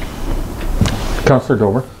 Councillor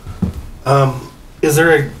Dober. Is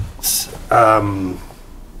there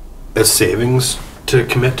a savings to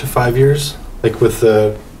commit to 5 years, like with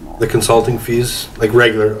the consulting fees? Like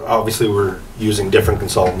regular, obviously we're using different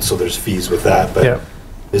consultants, so there's fees with that. But yeah.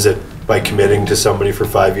 Is it by committing to somebody for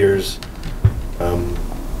 5 years?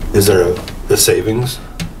 Is there a savings?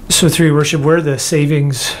 So through your worship, where the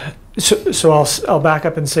savings? So I'll back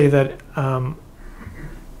up and say that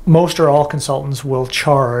most or all consultants will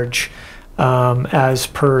charge as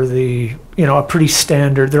per the, a pretty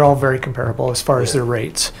standard. They're all very comparable as far as their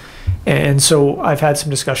rates. And so I've had some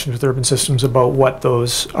discussions with Urban Systems about what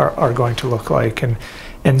those are going to look like.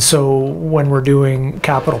 And so when we're doing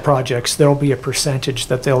capital projects, there'll be a percentage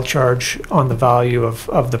that they'll charge on the value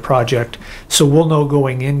of the project. So we'll know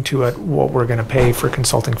going into it what we're going to pay for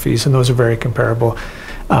consulting fees, and those are very comparable.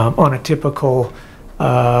 On a typical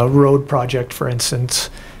road project, for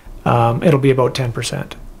instance, it'll be about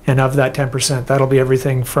 10%. And of that 10%, that'll be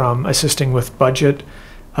everything from assisting with budget,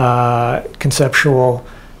 conceptual,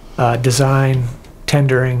 design,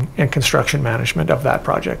 tendering, and construction management of that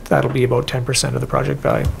project. That'll be about 10% of the project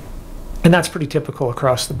value. And that's pretty typical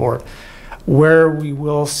across the board. Where we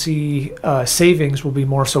will see savings will be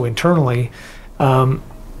more so internally,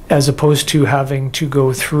 as opposed to having to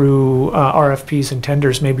go through RFPs and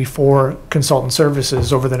tenders maybe for consultant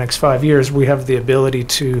services over the next 5 years. We have the ability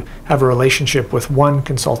to have a relationship with one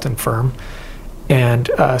consultant firm, and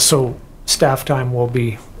so staff time will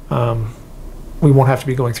be, we won't have to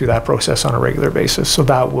be going through that process on a regular basis. So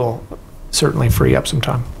that will certainly free up some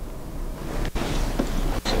time.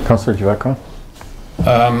 Councillor Giacco?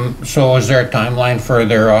 So is there a timeline for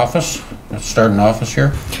their office? Start an office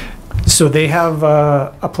here? So they have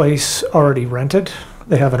a place already rented.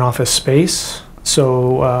 They have an office space.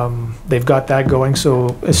 So they've got that going.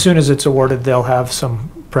 So as soon as it's awarded, they'll have some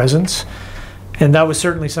presence. And that was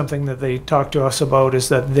certainly something that they talked to us about, is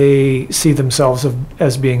that they see themselves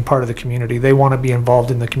as being part of the community. They want to be involved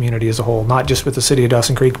in the community as a whole, not just with the city of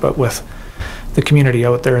Dawson Creek, but with the community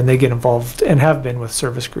out there. And they get involved and have been with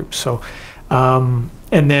service groups. So, and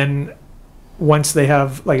then once they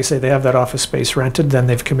have, like I say, they have that office space rented, then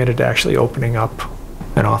they've committed to actually opening up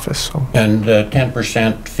an office. So. And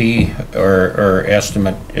 10% fee or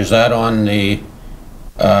estimate, is that on the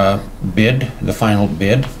bid, the final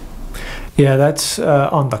bid? Yeah, that's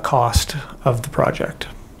on the cost of the project.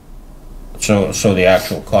 So the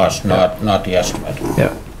actual cost, not the estimate.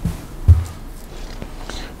 Yeah.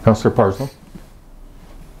 Councillor Parslow?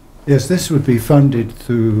 Yes, this would be funded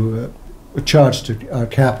through a charge to our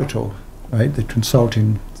capital, right? The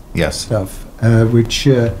consulting stuff, which,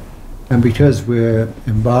 and because we're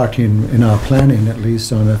embarking in our planning at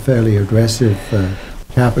least on a fairly aggressive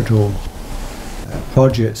capital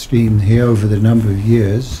project scheme here over the number of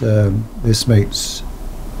years, this makes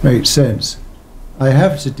sense. I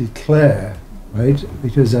have to declare, right,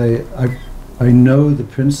 because I know the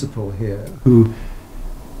principal here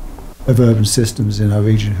of urban systems in our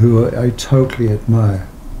region who I totally admire.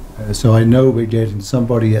 So I know we're getting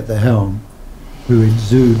somebody at the helm who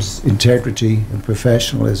exudes integrity and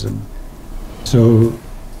professionalism. So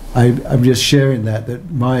I'm just sharing that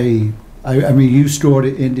I mean, you scored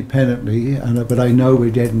it independently, but I know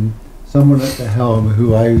we're getting someone at the helm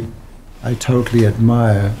who I totally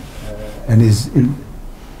admire, and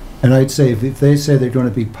I'd say if they say they're going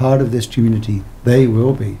to be part of this community, they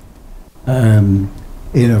will be, in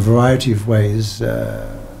a variety of ways,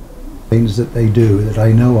 things that they do that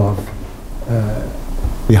I know of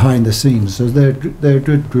behind the scenes. So they're a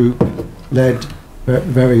good group, led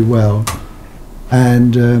very well,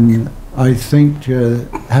 and I think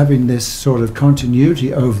having this sort of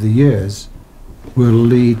continuity over the years will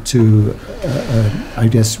lead to, I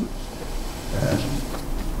guess,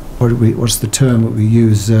 what's the term that we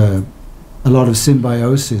use? A lot of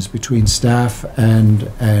symbiosis between staff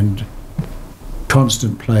and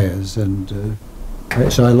constant players, and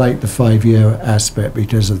so I like the 5-year aspect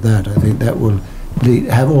because of that. I think that will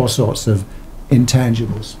have all sorts of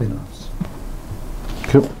intangible spin-offs.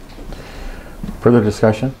 Cool. Further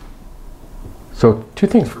discussion? So 2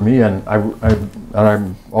 things for me, and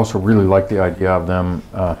I also really like the idea of them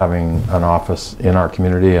having an office in our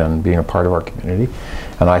community and being a part of our community.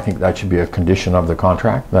 And I think that should be a condition of the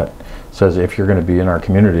contract that says if you're going to be in our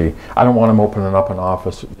community, I don't want them opening up an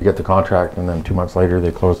office, you get the contract, and then 2 months later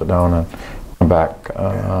they close it down and come back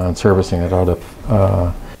and servicing it out of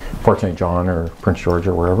Fort St. John or Prince George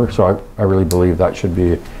or wherever. So I really believe that should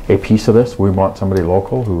be a piece of this. We want somebody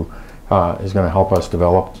local who is going to help us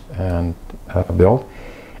develop and build.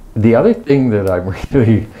 The other thing that I'm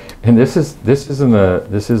really, and this isn't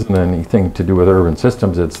anything to do with urban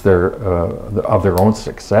systems. It's of their own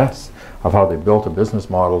success of how they built a business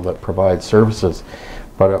model that provides services.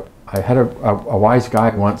 But I had a wise guy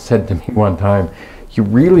once said to me one time, you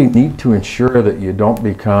really need to ensure that you don't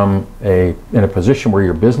become in a position where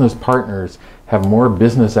your business partners have more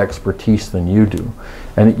business expertise than you do.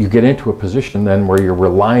 And you get into a position then where you're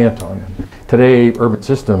reliant on them. Today, Urban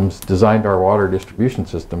Systems designed our water distribution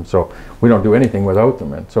system, so we don't do anything without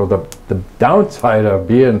them. And so the downside of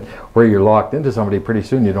being where you're locked into somebody, pretty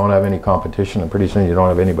soon you don't have any competition, and pretty soon you don't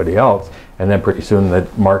have anybody else, and then pretty soon the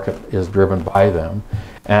market is driven by them,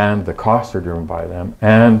 and the costs are driven by them,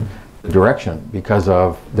 and the direction because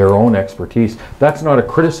of their own expertise. That's not a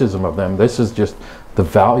criticism of them. This is just the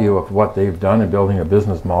value of what they've done in building a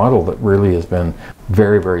business model that really has been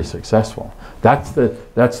very, very successful. That's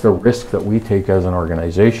the risk that we take as an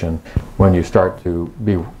organization when you start to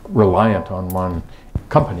be reliant on one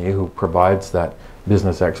company who provides that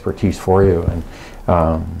business expertise for you. And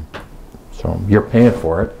so you're paying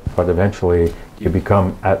for it, but eventually you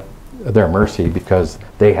become at their mercy because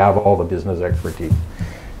they have all the business expertise.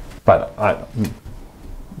 But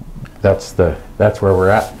that's where we're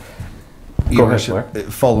at. Go Your ahead,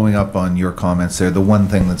 Worship, following up on your comments there, the one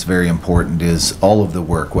thing that's very important is all of the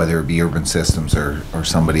work, whether it be Urban Systems or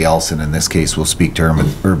somebody else, and in this case we'll speak to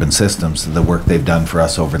Urban Systems, the work they've done for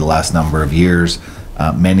us over the last number of years,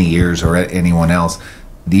 many years, or anyone else.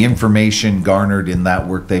 The information garnered in that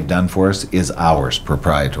work they've done for us is ours,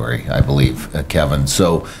 proprietary, I believe, Kevin.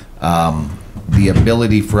 So the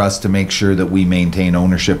ability for us to make sure that we maintain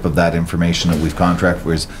ownership of that information that we've contracted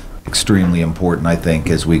for is extremely important, I think,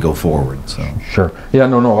 as we go forward. So Sure. Yeah,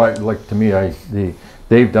 no, to me,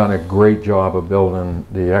 they've done a great job of building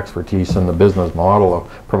the expertise and the business model of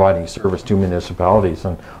providing service to municipalities,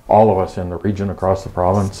 and all of us in the region across the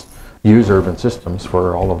province use Urban Systems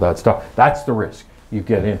for all of that stuff. That's the risk you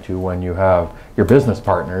get into when you have your business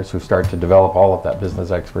partners who start to develop all of that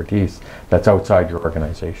business expertise that's outside your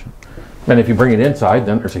organization. And if you bring it inside,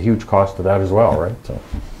 then there's a huge cost to that as well, right? So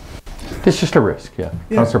it's just a risk, yeah.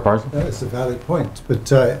 Councillor Parsons? That's a valid point,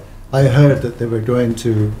 but I heard that they were going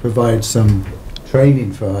to provide some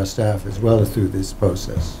training for our staff as well through this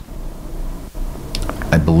process.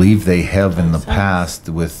 I believe they have in the past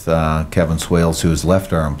with Kevin Swales, who has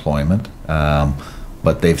left our employment,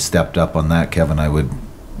 but they've stepped up on that. Kevin,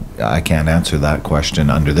 I can't answer that question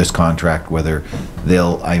under this contract, whether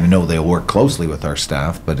I know they'll work closely with our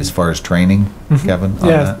staff, but as far as training, Kevin, on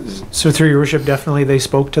Yeah, that? so through your worship, definitely they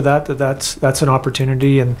spoke to that's an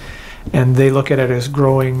opportunity, and they look at it as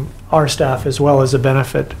growing our staff as well as a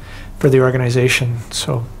benefit for the organization,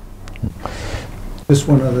 so. Just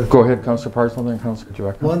one other thing. Go ahead, Councillor Parsons, then Councillor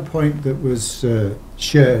Jeweka. One point that was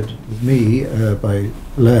shared with me by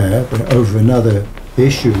Blair over another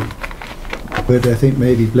issue, but I think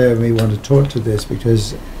maybe Blair may want to talk to this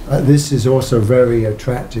because this is also very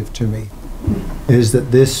attractive to me, is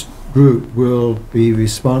that this group will be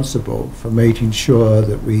responsible for making sure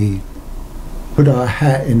that we put our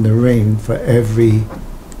hat in the ring for every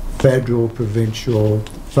federal, provincial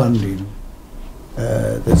funding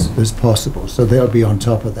that's possible. So they'll be on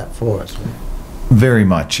top of that for us. Right? Very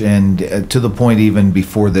much, and to the point even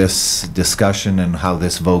before this discussion and how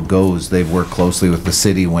this vote goes, they've worked closely with the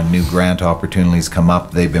city when new grant opportunities come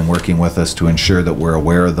up. They've been working with us to ensure that we're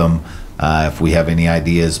aware of them, if we have any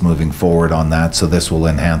ideas moving forward on that, so this will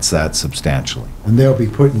enhance that substantially. And they'll be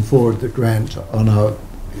putting forward the grant on our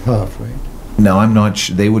behalf, right? No, I'm not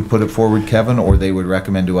sure. They would put it forward, Kevin, or they would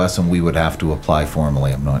recommend to us and we would have to apply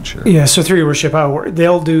formally. I'm not sure. Yeah, so through your worship,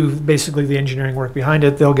 they'll do basically the engineering work behind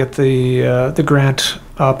it. They'll get the grant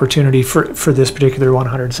opportunity for this particular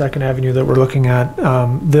 102nd Avenue that we're looking at.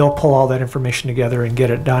 They'll pull all that information together and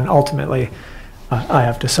get it done. Ultimately, I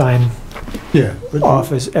have to sign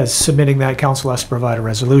off as submitting that. Council has to provide a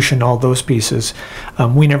resolution, all those pieces.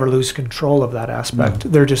 We never lose control of that aspect.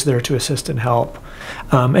 No. They're just there to assist and help.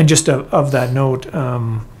 And just of that note,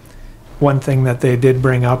 one thing that they did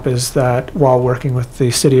bring up is that while working with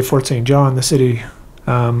the city of Fort St. John, the city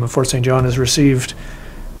of Fort St. John has received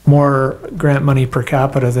more grant money per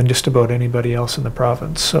capita than just about anybody else in the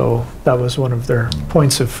province. So that was one of their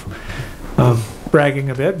points of bragging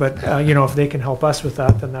a bit, but if they can help us with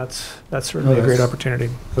that, then that's certainly a great opportunity.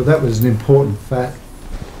 So that was an important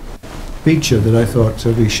feature that I thought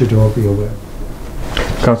we should all be aware of.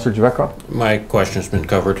 Councillor Jeweka? My question's been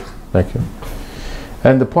covered. Thank you.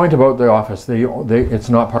 And the point about the office, it's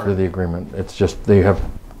not part of the agreement. It's just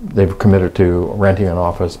they've committed to renting an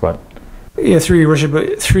office, but yeah, through your worship,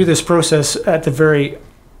 but through this process at the very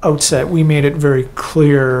outset, we made it very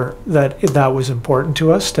clear that that was important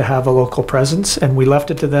to us to have a local presence, and we left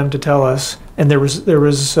it to them to tell us. And there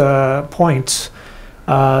was points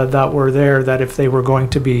that were there that if they were going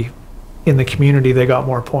to be in the community, they got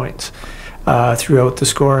more points throughout the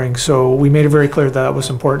scoring. So we made it very clear that was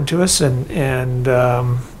important to us, and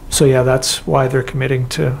so yeah, that's why they're committing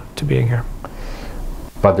to being here.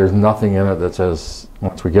 But there's nothing in it that says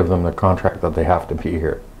once we give them the contract that they have to be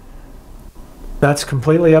here. That's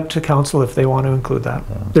completely up to council if they want to include that.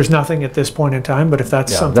 Yeah. There's nothing at this point in time, but if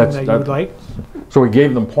that's something that you would like. So we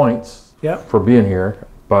gave them points for being here,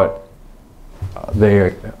 but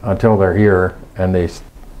until they're here and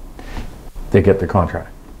they get the contract.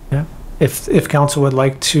 Yeah. If council would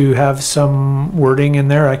like to have some wording in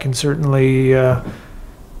there, I can certainly.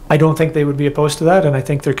 I don't think they would be opposed to that, and I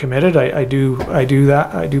think they're committed. I do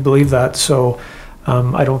believe that. So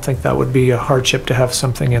I don't think that would be a hardship to have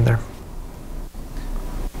something in there.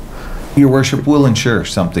 Your worship, will ensure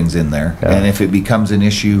something's in there, and if it becomes an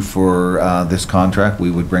issue for this contract,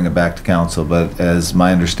 we would bring it back to council. But as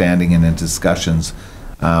my understanding and in discussions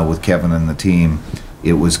with Kevin and the team,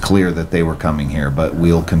 it was clear that they were coming here. But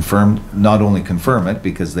we'll not only confirm it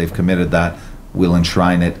because they've committed that, we'll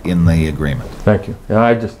enshrine it in the agreement. Thank you.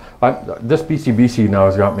 Yeah, this BCBC now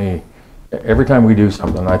has got me every time we do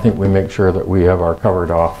something, I think we make sure that we have our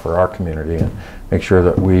covered off for our community and make sure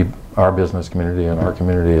that our business community and our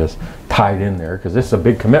community is tied in there, because this is a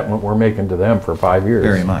big commitment we're making to them for 5 years.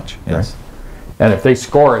 Very much, yes. Right? And if they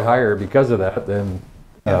score it higher because of that, then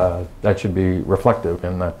that should be reflective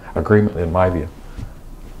in the agreement, in my view.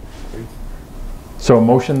 So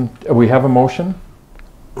we have a motion,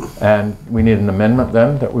 and we need an amendment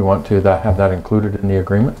then that we want to have that included in the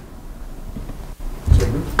agreement.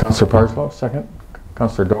 Councillor Parslow, second.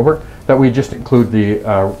 Councillor Dober, that we just include the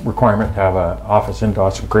requirement to have an office in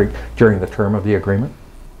Dawson Creek during the term of the agreement.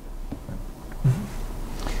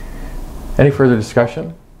 Any further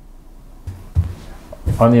discussion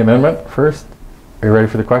on the amendment first? Are you ready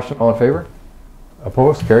for the question? All in favor?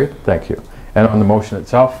 Opposed? Carried? Thank you. And on the motion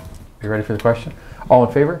itself, are you ready for the question? All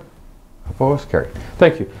in favor? Opposed? Carried.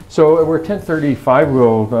 Thank you. So we're 10:35.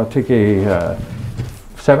 We'll take a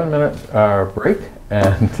 7-minute break,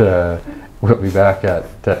 and we'll be back at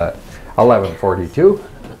 11:42.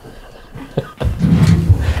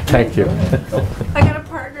 Thank you. I got a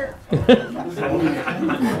partner.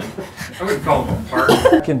 I would call them a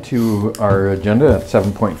partner. Back into our agenda at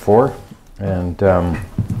 7.4, and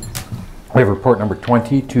we have report number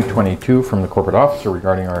 20-222 from the corporate officer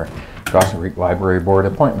regarding our Dawson Creek Library Board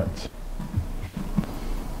appointments.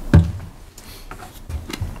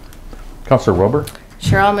 Councillor Wilbur.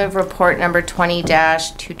 Sure, I'll move report number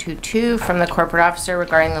 20-222 from the corporate officer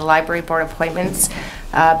regarding the library board appointments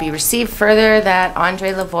be received. Further, that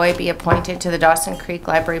Andre Lavoie be appointed to the Dawson Creek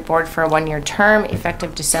Library Board for a 1-year term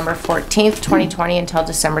effective December 14th, 2020 until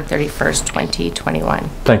December 31st, 2021.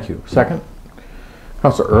 Thank you. Second.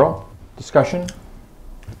 Councillor Earl. Discussion.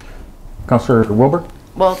 Councillor Wilbur.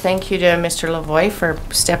 Well, thank you to Mr. Lavoie for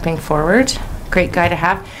stepping forward. Great guy to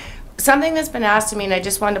have. Something that's been asked of me, and I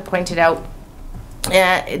just wanted to point it out.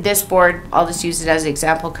 This board, I'll just use it as an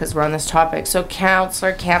example because we're on this topic. So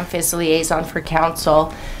Councillor Kempf is liaison for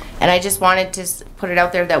council, and I just wanted to put it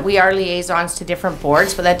out there that we are liaisons to different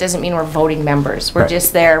boards, but that doesn't mean we're voting members. We're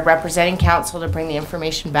just there representing council to bring the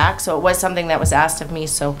information back. So it was something that was asked of me,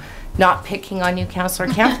 so not picking on you, Councillor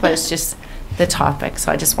Kempf, but it's just the topic.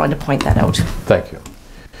 So I just wanted to point that out. Thank you.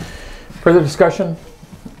 Further discussion?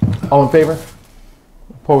 All in favor?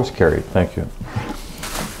 Opposed? Carried. Thank you.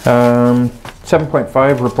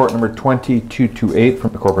 7.5, report number 20-228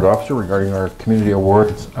 from the corporate officer regarding our community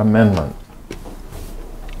awards amendment.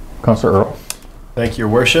 Councillor Earl. Thank you, Your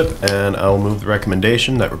Worship, and I'll move the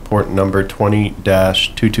recommendation that report number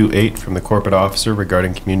 20-228 from the corporate officer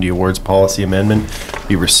regarding community awards policy amendment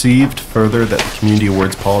be received. Further, that the community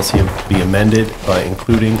awards policy be amended by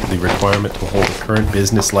including the requirement to hold a current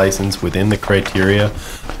business license within the criteria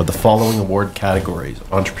of the following award categories: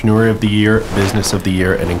 Entrepreneur of the Year, Business of the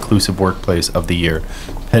Year, and Inclusive Workplace of the Year,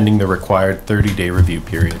 pending the required 30-day review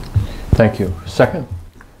period. Thank you. Second.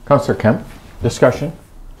 Councillor Kemp. Discussion.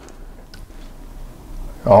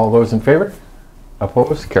 All those in favor?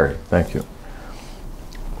 Opposed? Carried. Thank you.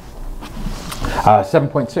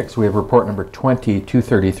 7.6, we have report number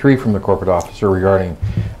 20-233 from the corporate officer regarding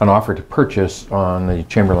an offer to purchase on the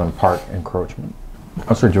Chamberlain Park encroachment.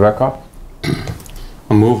 Councillor Javetkov.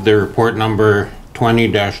 I'll move the report number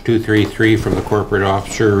 20-233 from the corporate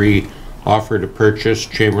officer offer to purchase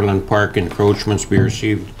Chamberlain Park encroachments be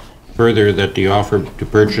received. Further, that the offer to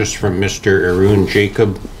purchase from Mr. Arun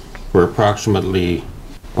Jacob for approximately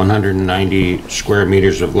 190 square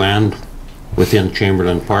meters of land within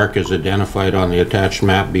Chamberlain Park as identified on the attached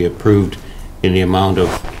map be approved in the amount of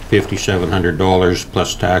 $5,700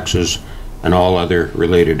 plus taxes and all other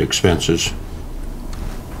related expenses.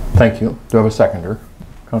 Thank you. Do I have a seconder?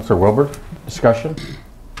 Councillor Wilbur. Discussion?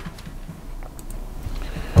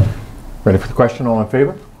 Ready for the question? All in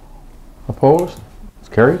favor? Opposed? It's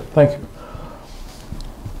carried. Thank you.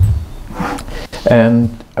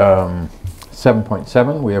 And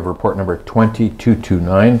 7.7, we have report number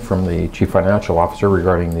 20-229 from the Chief Financial Officer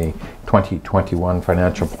regarding the 2021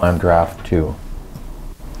 Financial Plan Draft 2.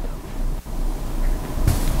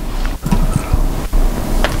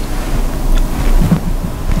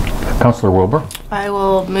 Councillor Wilbur. I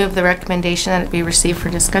will move the recommendation that it be received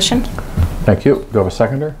for discussion. Thank you. Do I have a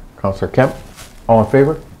seconder? Councillor Kemp. All in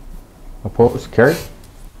favor? Opposed? Carried.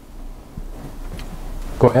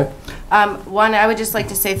 Go ahead. One, I would just like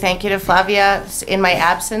to say thank you to Flavia. In my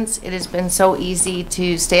absence, it has been so easy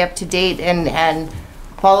to stay up to date and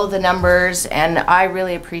follow the numbers, and I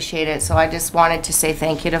really appreciate it. So I just wanted to say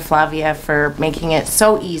thank you to Flavia for making it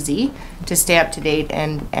so easy to stay up to date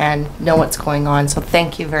and know what's going on. So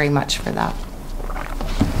thank you very much for that.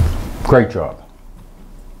 Great job.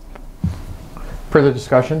 Further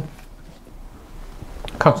discussion?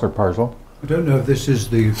 Councillor Parslow. I don't know if this is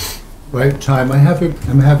the right time.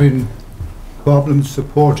 I'm having problems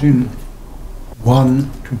supporting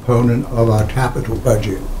one component of our capital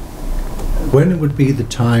budget. When would be the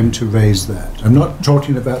time to raise that? I'm not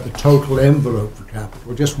talking about the total envelope for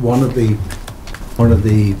capital, just one of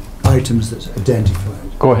the items that's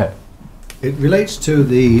identified. Go ahead. It relates to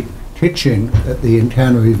the kitchen at the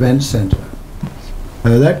Encana Event Centre.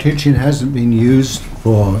 That kitchen hasn't been used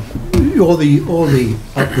for, or the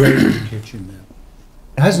upgrade of the kitchen there.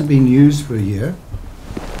 It hasn't been used for a year.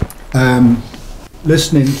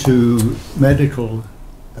 Listening to medical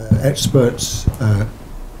experts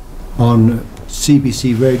on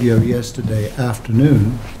CBC radio yesterday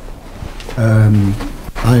afternoon,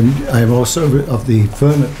 I'm also of the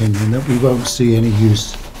firm opinion that we won't see any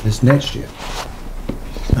use this next year.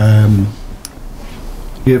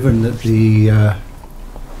 Given that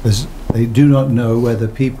they do not know whether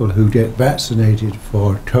people who get vaccinated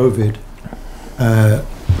for COVID,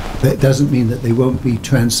 that doesn't mean that they won't be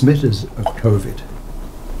transmitters of COVID.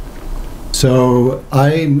 So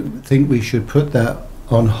I think we should put that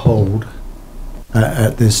on hold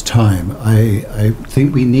at this time. I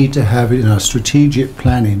think we need to have in our strategic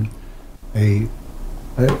planning a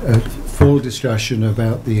full discussion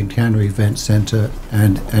about the Encana Event Centre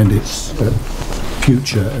and its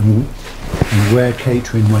future and where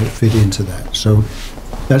catering might fit into that. So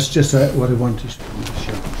that's just what I wanted to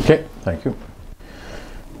show. Okay, thank you.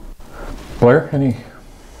 Blair, any?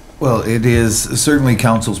 Well, it is certainly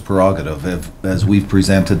council's prerogative. As we've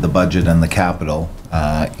presented the budget and the capital,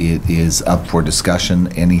 it is up for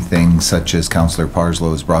discussion. Anything such as Councillor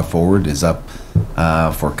Parslow has brought forward is up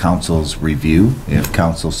for council's review. If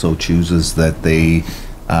council so chooses that they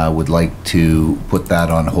would like to put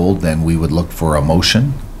that on hold, then we would look for a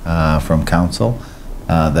motion from council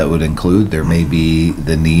that would include. There may be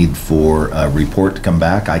the need for a report to come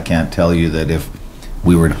back. I can't tell you that if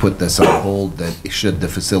we were to put this on hold, that should the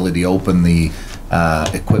facility open, the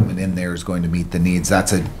equipment in there is going to meet the needs.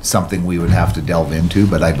 That's something we would have to delve into,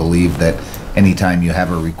 but I believe that anytime you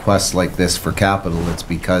have a request like this for capital, it's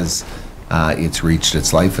because it's reached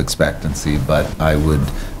its life expectancy. But I would,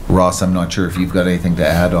 Ross, I'm not sure if you've got anything to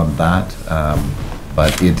add on that,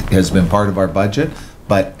 but it has been part of our budget,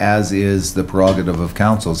 but as is the prerogative of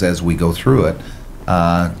councils as we go through it,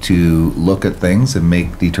 to look at things and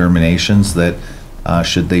make determinations that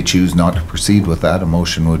should they choose not to proceed with that, a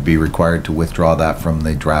motion would be required to withdraw that from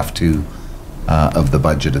the draft 2 of the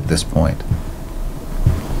budget at this point.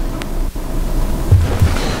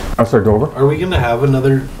 Councillor Dover? Are we going to have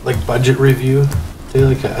another budget review?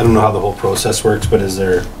 Like, I don't know how the whole process works, but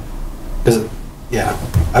yeah.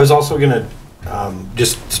 I was also going to,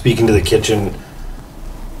 just speaking to the kitchen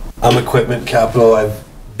equipment capital, I've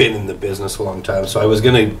been in the business a long time, so I was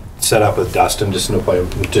going to set up with Dustin just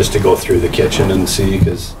to go through the kitchen and see,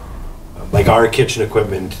 because our kitchen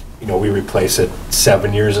equipment, we replace it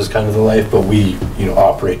 7 years is kind of the life, but we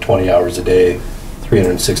operate 20 hours a day,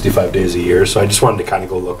 365 days a year. So I just wanted to kind of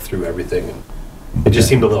go look through everything, and it just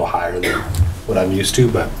seemed a little higher than what I'm used to,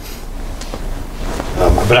 but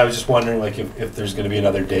I was just wondering if there's going to be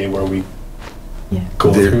another day where we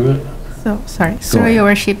go through it. So, sorry, Your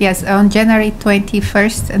Worship, yes, on January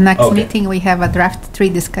 21st, next meeting, we have a draft 3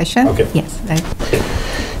 discussion. Okay. Yes.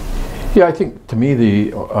 Yeah, I think to me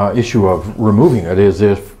the issue of removing it is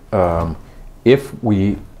if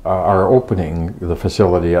we are opening the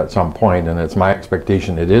facility at some point, and it's my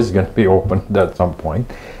expectation it is going to be opened at some point,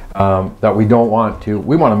 that we want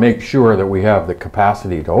to make sure that we have the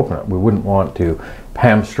capacity to open it. We wouldn't want to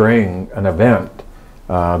hamstring an event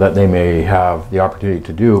that they may have the opportunity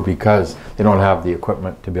to do because they don't have the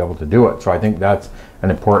equipment to be able to do it. So I think that's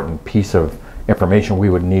an important piece of information we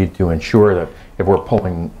would need to ensure that if we're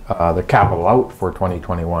pulling the capital out for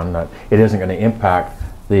 2021, that it isn't going to impact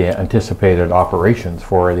the anticipated operations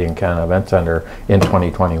for the Encana Event Centre in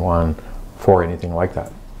 2021 for anything like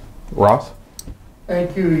that. Ross?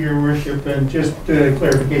 Thank you, Your Worship, and just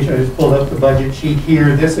clarification, I just pulled up the budget sheet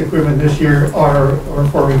here. This equipment this year are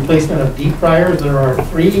for replacement of deep fryers. There are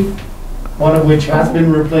 3, one of which has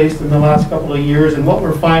been replaced in the last couple of years, and what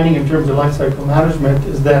we're finding in terms of life cycle management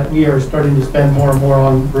is that we are starting to spend more and more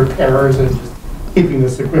on repairs and just keeping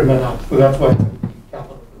this equipment up, so that's why it's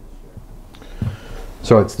capital for this year.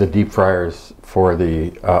 So it's the deep fryers for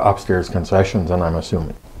the upstairs concessions, and I'm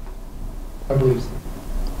assuming. I believe so.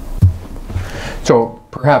 So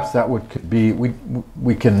perhaps that could be,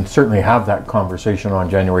 we can certainly have that conversation on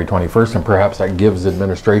January 21st, and perhaps that gives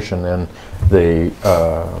administration and the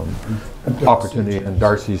opportunity, and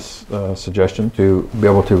Darcy's suggestion, to be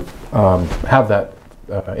able to have that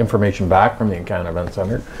information back from the Encana Event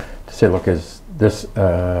Centre to say, look, is this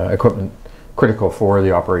equipment critical for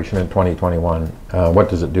the operation in 2021. What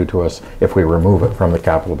does it do to us if we remove it from the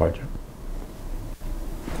capital budget?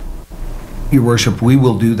 Your Worship, we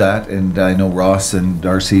will do that, and I know Ross and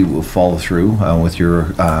Darcy will follow through with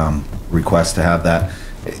your request to have that.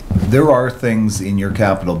 There are things in your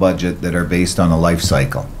capital budget that are based on a life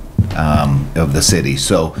cycle of the city.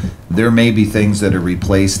 So there may be things that are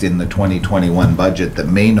replaced in the 2021 budget that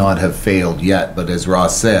may not have failed yet, but as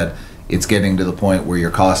Ross said, it's getting to the point where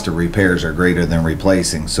your cost of repairs are greater than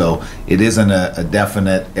replacing. So it isn't a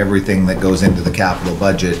definite, everything that goes into the capital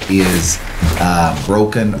budget is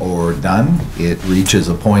broken or done. It reaches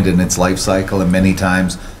a point in its life cycle, and many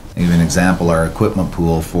times, even an example, our equipment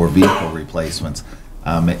pool for vehicle replacements.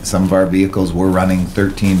 Some of our vehicles were running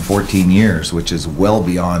 13, 14 years, which is well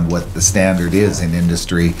beyond what the standard is in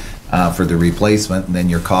industry for the replacement, and then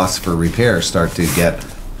your costs for repair start to get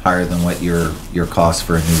higher than what your cost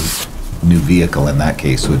for a new vehicle in that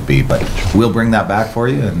case would be. But we'll bring that back for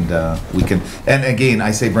you, and we can, and again,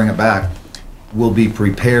 I say bring it back, we'll be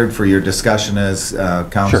prepared for your discussion as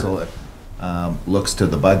council looks to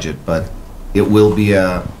the budget, but it will be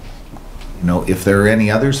a, you know, if there are any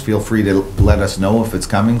others, feel free to let us know if it's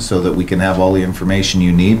coming so that we can have all the information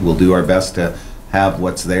you need. We'll do our best to have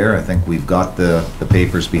what's there. I think we've got the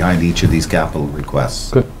papers behind each of these capital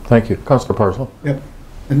requests. Good, thank you. Councillor Parcel. Yep.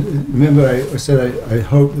 And remember, I said I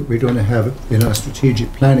hope that we're going to have in our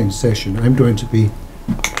strategic planning session, I'm going to be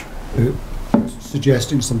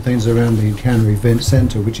suggesting some things around the Encounter Event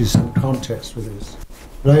Centre, which is some context for this.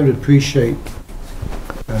 But I would appreciate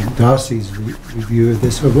Darcy's review of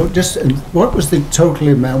this. What was the total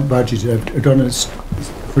amount budgeted?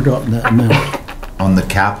 I've forgotten that amount. On the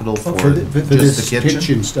capital for, for this just the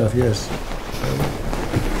kitchen stuff, yes.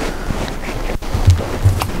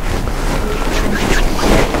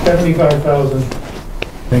 $75,000.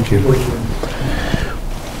 Thank you.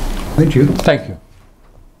 Thank you. Thank you.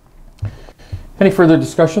 Any further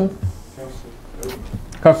discussion?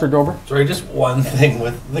 Councillor Dober? Sorry, just one thing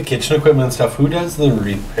with the kitchen equipment and stuff. Who does the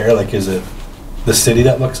repair? Like, is it the city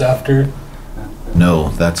that looks after? No,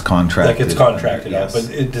 that's contracted. Like, it's contracted out, Yes.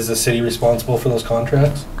 but is the city responsible for those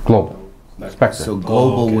contracts? Global. Spectre. So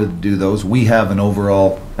Global okay. would do those. We have an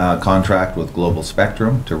overall contract with Global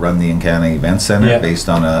Spectrum to run the Encana Event Center Yeah. based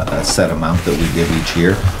on a set amount that we give each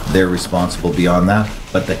year. They're responsible beyond that,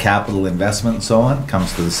 but the capital investment and so on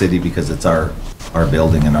comes to the city because it's our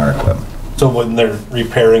building and our equipment. So when they're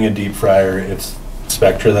repairing a deep fryer, it's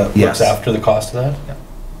Spectre that Yes. looks after the cost of that?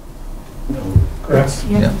 Correct.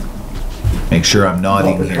 Yeah. Make sure I'm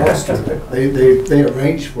nodding The here. cost of it. They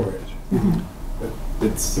arrange for it.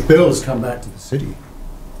 The bills come back to the city.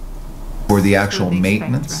 For the actual Big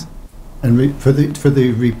maintenance, And for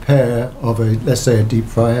the repair of let's say a deep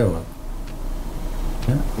fryer.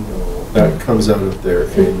 That comes out of their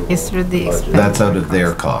annual It's through the budget. expense. that's out of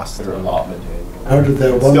their cost, Their allotment annual. Out of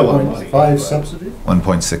their Still on money, 1.5 but- subsidy?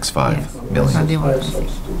 1.65 Yes. million. Not the one. Five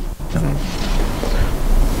subsidy.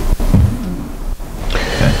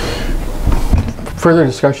 Further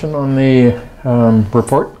discussion on the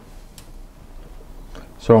report?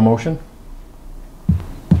 So a motion?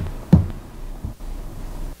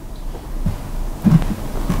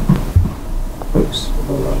 Oops.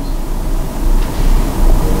 Hold on.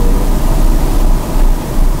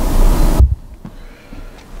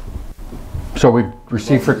 So we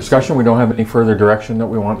received for discussion, we don't have any further direction that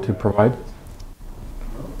we want to provide?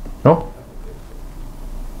 No?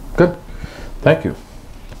 Good, thank you.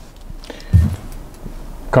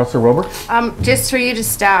 Councillor Wilbur? Just for you to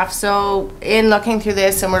staff, so in looking through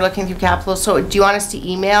this, and we're looking through capital, so do you want us to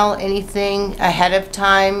email anything ahead of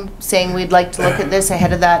time saying we'd like to look at this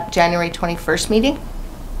ahead of that January 21st meeting?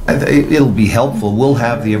 It'll be helpful. We'll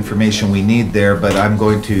have the information we need there, but I'm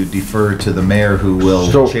going to defer to the mayor who will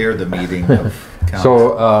So- chair the meeting of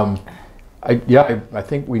council. So, I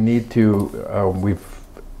think we need to,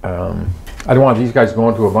 I don't want these guys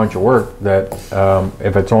going to a bunch of work that,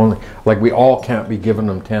 if it's only, like, we all can't be giving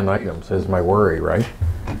them 10 items is my worry, right?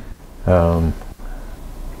 I'm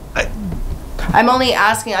only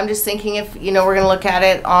asking, I'm just thinking if, you know, we're gonna look at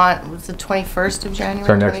it on, what's the 21st of January? It's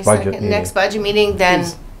our next budget 22nd? meeting. Next budget meeting,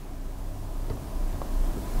 then,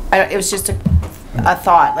 it was just a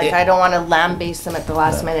thought, like, I don't wanna lambaste them at the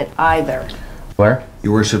last minute either. Blair?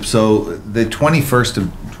 Your worship, so the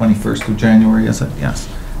 21st of January, is it? Yes.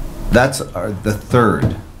 That's the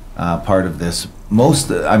third part of this.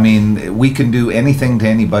 I mean, we can do anything to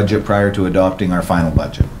any budget prior to adopting our final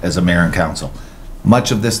budget as a mayor and council.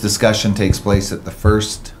 Much of this discussion takes place at the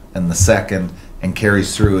first and the second and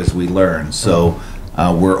carries through as we learn. So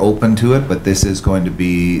we're open to it, but this is going to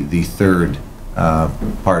be the third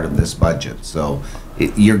part of this budget. So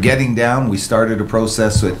you're getting down. We started a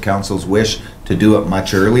process at council's wish to do it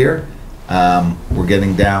much earlier. We're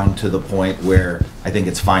getting down to the point where I think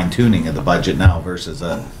it's fine tuning of the budget now versus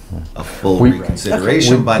a full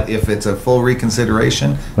reconsideration. But if it's a full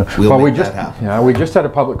reconsideration, we'll make that happen. Yeah, we just had a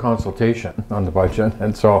public consultation on the budget,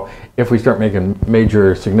 and so if we start making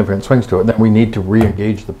major significant swings to it, then we need to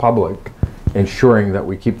re-engage the public, ensuring that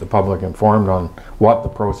we keep the public informed on what the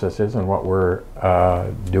process is and what we're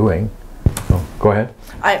doing. So, go ahead.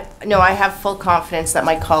 I have full confidence that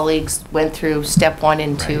my colleagues went through step 1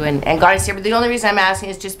 and 2 and got us here. But the only reason I'm asking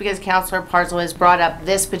is just because Councillor Parzel has brought up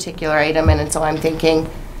this particular item, and so I'm thinking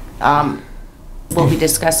we'll be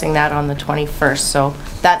discussing that on the 21st. So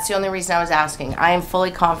that's the only reason I was asking. I am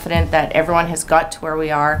fully confident that everyone has got to where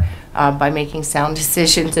we are by making sound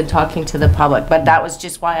decisions and talking to the public. But that was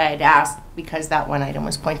just why I'd asked, because that one item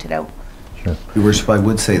was pointed out. Sure. Your Worship, I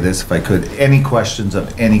would say this, if I could, any questions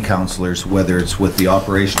of any councillors, whether it's with the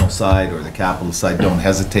operational side or the capital side, don't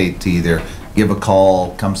hesitate to either give a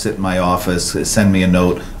call, come sit in my office, send me a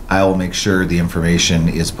note. I will make sure the information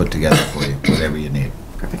is put together for you, whatever you need.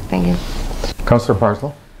 Perfect, thank you. Councillor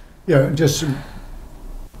Parslow? Yeah, just,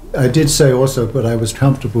 I did say also, but I was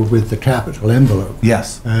comfortable with the capital envelope.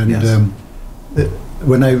 Yes. And yes.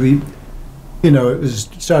 When I it was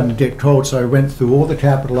starting to get cold, so I went through all the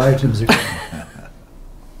capital items again.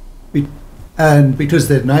 And because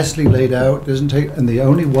they're nicely laid out, doesn't take, and the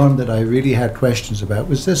only one that I really had questions about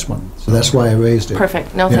was this one. So that's why I raised it.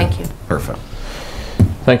 Perfect. No, thank you. Perfect.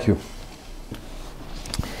 Thank you.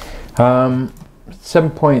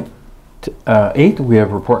 7.8, we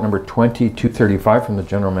have report number 2235 from the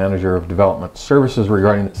General Manager of Development Services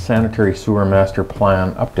regarding the sanitary sewer master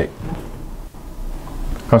plan update.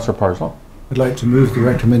 Councillor Parslow. I'd like to move the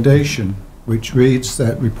recommendation, which reads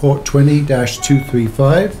that report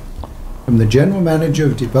 20-235 from the General Manager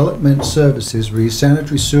of Development Services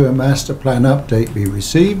sanitary sewer master plan update be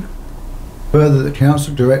received. Further, the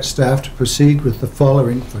Council directs staff to proceed with the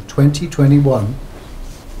following for 2021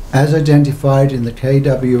 as identified in the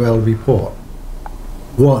KWL report.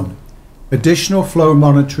 1. Additional flow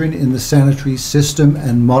monitoring in the sanitary system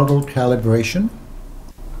and model calibration.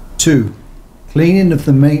 2. Cleaning of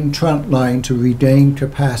the main trunk line to regain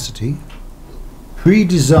capacity.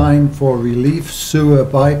 Pre-design for relief sewer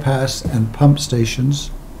bypass and pump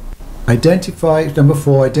stations. Number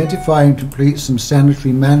 4, identify and complete some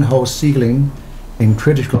sanitary manhole sealing in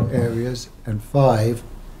critical areas. And 5,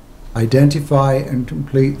 identify and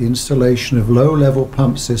complete the installation of low-level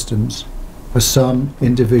pump systems for some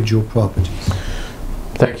individual properties.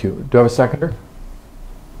 Thank you. Do I have a seconder?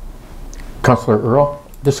 Councillor Earl,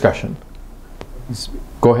 discussion.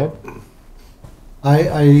 Go ahead.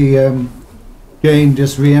 Again,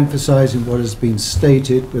 just re-emphasizing what has been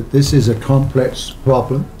stated, but this is a complex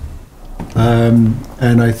problem.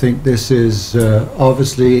 And I think this is,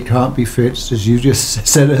 obviously it can't be fixed, as you just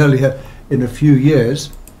said earlier, in a few years.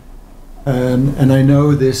 And I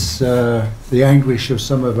know this, the anguish of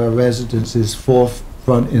some of our residents is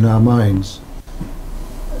forefront in our minds.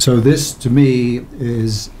 So this, to me,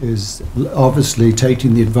 is obviously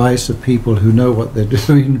taking the advice of people who know what they're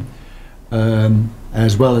doing,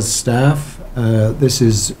 as well as staff. This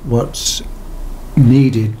is what's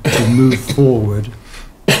needed to move forward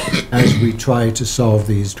as we try to solve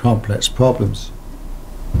these complex problems.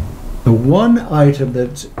 The one item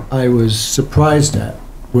that I was surprised at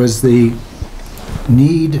was the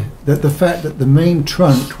fact that the main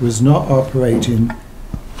trunk was not operating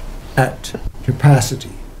at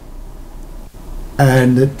capacity,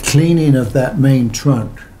 and that cleaning of that main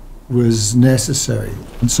trunk was necessary.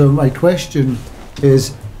 And so my question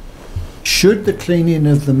is, should the cleaning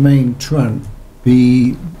of the main trunk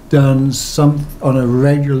be done on a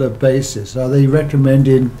regular basis? Are they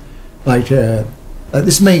recommending, like,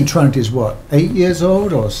 this main trunk is what, 8 years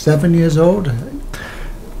old or 7 years old?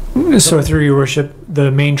 So through your worship,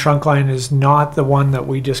 the main trunk line is not the one that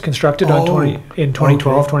we just constructed in 2012, okay.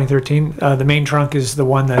 2013. The main trunk is the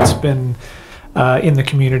one that's been in the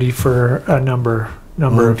community for a number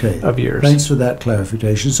of years. Thanks for that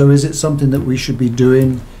clarification. So is it something that we should be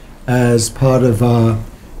doing as part of our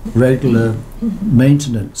regular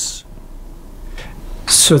maintenance?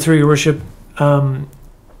 So through your worship,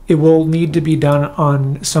 it will need to be done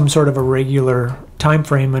on some sort of a regular time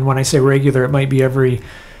frame. And when I say regular, it might be every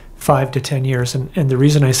 5 to 10 years. And the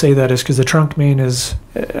reason I say that is because the trunk main is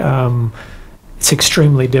it's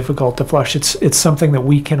extremely difficult to flush. It's something that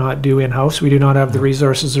we cannot do in-house. We do not have the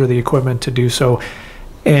resources or the equipment to do so.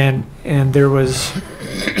 And there was,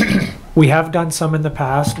 we have done some in the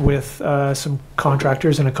past with some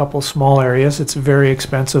contractors in a couple small areas. It's very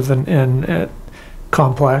expensive, and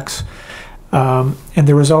complex. And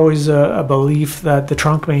there was always a belief that the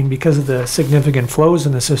trunk main, because of the significant flows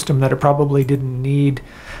in the system, that it probably didn't need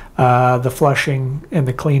the flushing and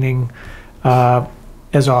the cleaning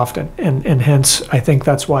as often. And hence, I think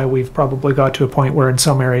that's why we've probably got to a point where in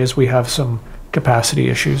some areas we have some capacity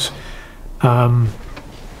issues.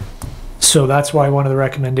 So that's why one of the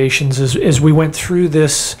recommendations is we went through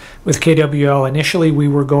this with KWL. Initially, we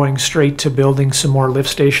were going straight to building some more lift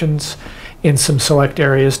stations in some select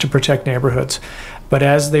areas to protect neighborhoods. But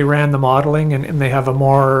as they ran the modeling, and they have a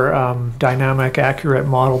more dynamic, accurate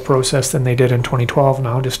model process than they did in 2012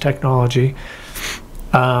 now, just technology,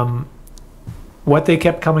 what they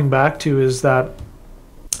kept coming back to is that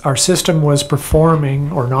our system was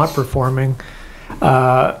performing or not performing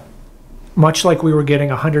much like we were getting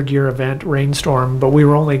a 100-year event rainstorm, but we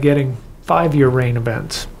were only getting 5-year rain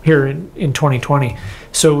events here in 2020.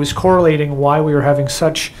 So it was correlating why we were having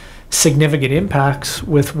such significant impacts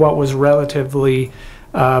with what was relatively,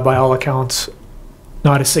 by all accounts,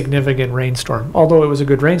 not a significant rainstorm. Although it was a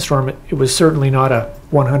good rainstorm, it was certainly not a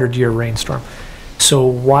 100-year rainstorm. So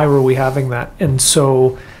why were we having that? And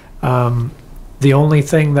so the only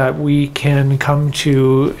thing that we can come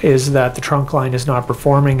to is that the trunk line is not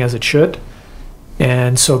performing as it should.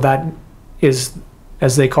 And so that is,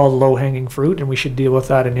 as they call, low-hanging fruit, and we should deal with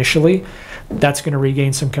that initially. That's going to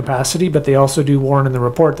regain some capacity, but they also do warn in the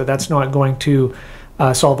report that that's not going to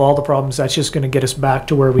solve all the problems. That's just going to get us back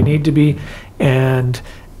to where we need to be. And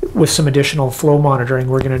with some additional flow monitoring,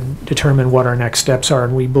 we're going to determine what our next steps are.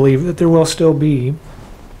 And we believe that there will still be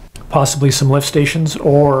possibly some lift stations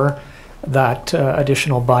or that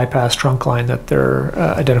additional bypass trunk line that they're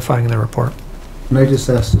identifying in the report. Can I just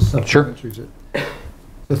ask a supplementary? Sure.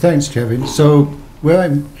 So thanks, Kevin. So where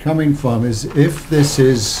I'm coming from is, if this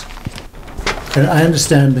is, and I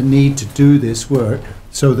understand the need to do this work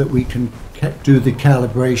so that we can do the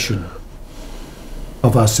calibration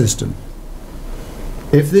of our system.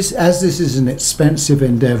 If this, as this is an expensive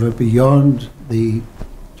endeavor beyond the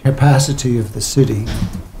capacity of the city,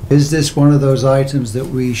 is this one of those items that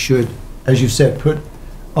we should, as you said, put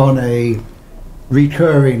on a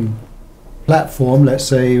recurring platform, let's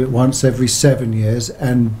say once every 7 years,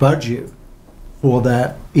 and budget for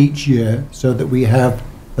that each year so that we have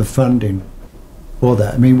the funding for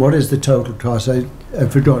that? I mean, what is the total cost?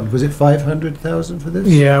 I've forgotten. Was it 500,000 for this?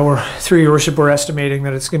 Yeah, through your worship, we're estimating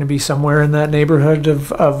that it's going to be somewhere in that neighborhood of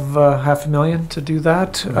 $500,000 to do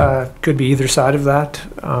that. Could be either side of that.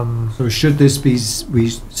 So should this be, we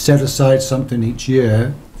set aside something each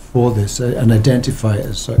year for this and identify it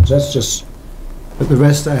as such? That's just, but the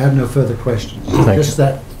rest I have no further questions. Just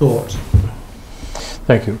that thought.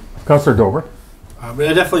 Thank you. Councillor Dover. I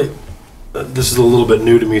definitely, this is a little bit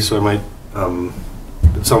new to me, so I might,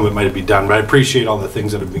 some of it might be done, but I appreciate all the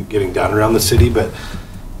things that have been getting done around the city. But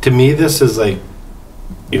to me, this is like,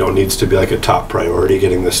 you know, needs to be like a top priority,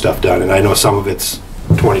 getting this stuff done. And I know some of it's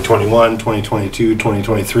 2021, 2022,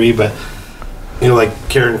 2023, but you know, like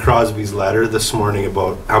Karen Crosby's letter this morning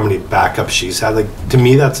about how many backups she's had, like, to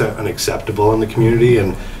me that's unacceptable in the community.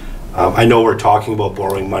 And I know we're talking about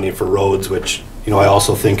borrowing money for roads, which, you know, I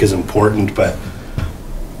also think is important, but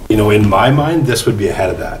you know, in my mind, this would be ahead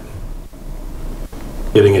of that.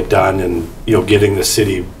 Getting it done and, you know, getting the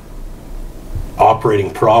city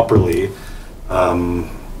operating properly.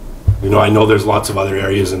 You know, I know there's lots of other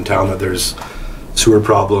areas in town that there's sewer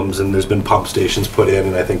problems and there's been pump stations put in,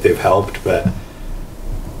 and I think they've helped, but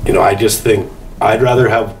you know, I just think I'd rather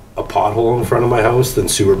have a pothole in front of my house than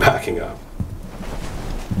sewer backing up.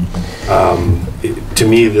 To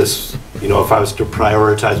me, this, you know, if I was to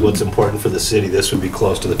prioritize what's important for the city, this would be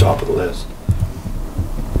close to the top of the list.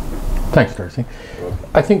 Thanks, Darcy.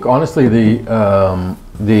 I think honestly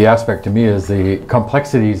the aspect to me is the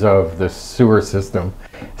complexities of the sewer system,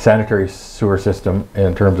 sanitary sewer system,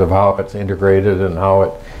 in terms of how it's integrated and how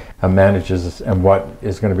it manages and what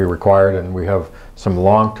is going to be required. And we have some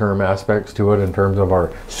long-term aspects to it in terms of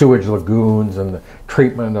our sewage lagoons and the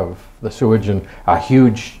treatment of the sewage, and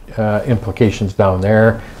huge implications down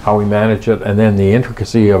there, how we manage it, and then the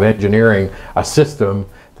intricacy of engineering a system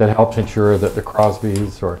that helps ensure that the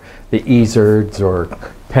Crosbys or the Ezards or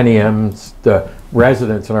Penny M's, the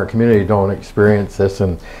residents in our community, don't experience this.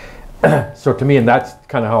 And so to me, and that's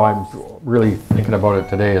kind of how I'm really thinking about it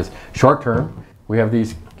today, is short term, we have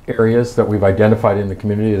these areas that we've identified in the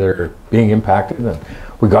community that are being impacted, and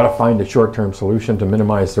we got to find a short-term solution to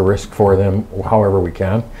minimize the risk for them however we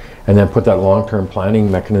can, and then put that long-term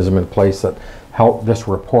planning mechanism in place that this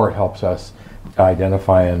report helps us to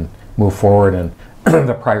identify and move forward, and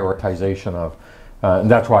the prioritization of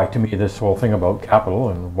and that's why, to me, this whole thing about capital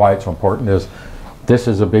and why it's so important is this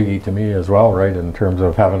is a biggie to me as well, right, in terms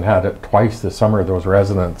of having had it twice this summer, those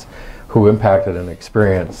residents who impacted an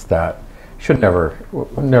experience that should never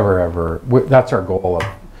ever, that's our goal of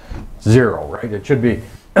zero, right? It should be,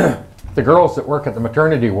 the girls that work at the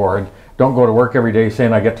maternity ward don't go to work every day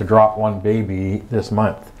saying I get to drop one baby this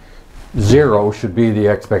month. Zero should be the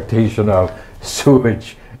expectation of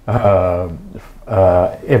sewage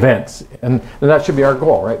events, and that should be our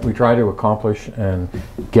goal, right? We try to accomplish and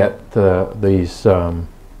get these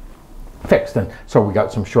fixed, and so we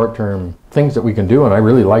got some short-term things that we can do, and I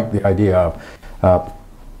really like the idea of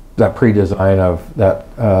that pre-design of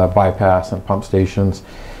that bypass and pump stations,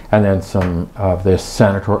 and then some of this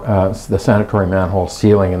the sanitary manhole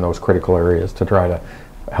sealing in those critical areas to try to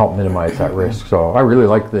help minimize that risk. So I really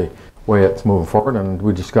like the way it's moving forward, and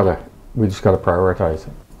we just gotta prioritize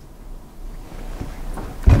it.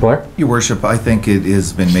 Blair? Your Worship, I think it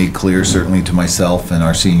has been made clear, certainly to myself and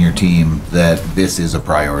our senior team, that this is a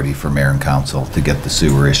priority for Mayor and Council to get the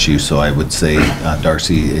sewer issue. So I would say,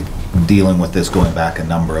 Darcy, dealing with this going back a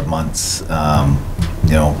number of months,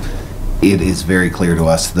 you know, it is very clear to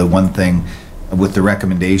us. The one thing with the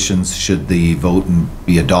recommendations, should the vote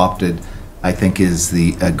be adopted, I think is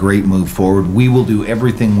a great move forward. We will do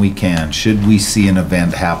everything we can, should we see an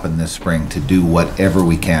event happen this spring, to do whatever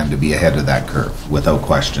we can to be ahead of that curve, without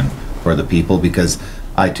question, for the people, because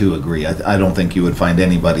I too agree. I don't think you would find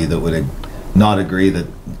anybody that would not agree that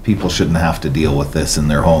people shouldn't have to deal with this in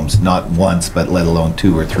their homes, not once, but let alone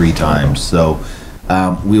 2 or 3 times. So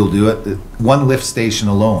we'll do it. One lift station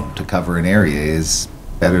alone to cover an area is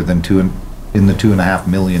better than in the $2.5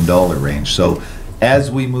 million range. So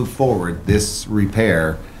as we move forward, this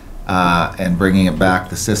repair and bringing it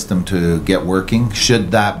back, the system to get working,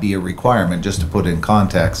 should that be a requirement, just to put in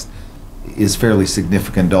context, is fairly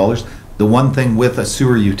significant dollars. The one thing with a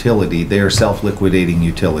sewer utility, they are self-liquidating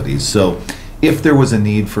utilities. So if there was a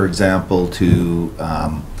need, for example, to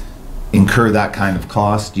incur that kind of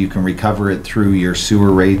cost, you can recover it through your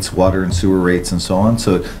sewer rates, water and sewer rates and so on.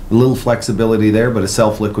 So a little flexibility there, but a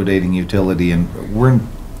self-liquidating utility, and we're in,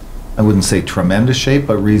 I wouldn't say tremendous shape,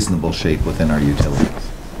 but reasonable shape within our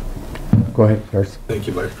utilities. Go ahead, Darcy. Thank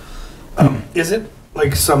you, Blair. Is it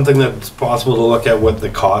like something that's possible to look at what the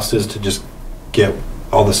cost is to just get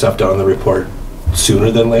all the stuff done on the report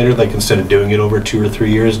sooner than later? Like, instead of doing it over 2 or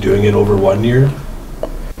 3 years, doing it over 1 year?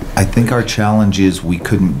 I think our challenge is we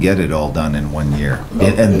couldn't get it all done in 1 year. And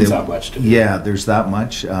there's that much to do. Yeah, there's that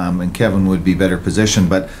much, and Kevin would be better positioned,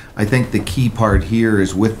 but I think the key part here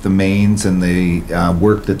is with the mains and the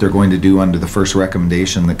work that they're going to do under the first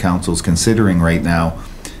recommendation the council's considering right now.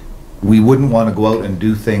 We wouldn't want to go out and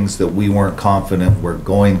do things that we weren't confident were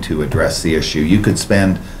going to address the issue. You could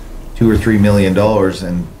spend $2 or $3 million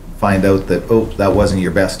and find out that, oh, that wasn't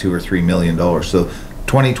your best $2 or $3 million. So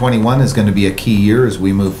 2021 is going to be a key year as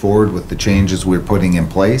we move forward with the changes we're putting in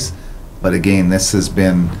place. But again, this has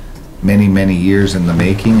been many, many years in the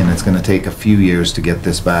making, and it's going to take a few years to get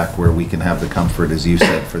this back where we can have the comfort, as you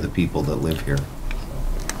said, for the people that live here.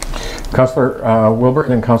 Councillor Wilbert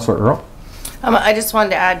and Councillor Earl. I just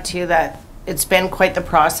wanted to add too that it's been quite the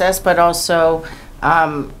process, but also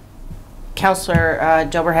Councillor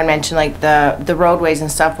Jober had mentioned like the roadways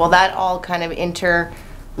and stuff. Well, that all kind of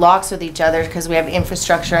interlocks with each other because we have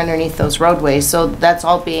infrastructure underneath those roadways. So that's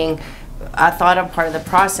all being thought of part of the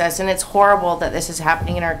process, and it's horrible that this is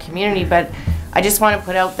happening in our community, but I just want to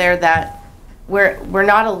put out there that we're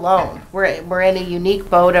not alone. We're in a unique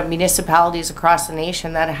boat of municipalities across the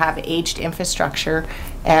nation that have aged infrastructure,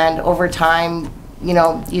 and over time, you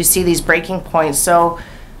know, you see these breaking points. So,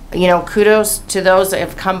 you know, kudos to those that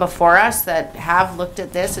have come before us that have looked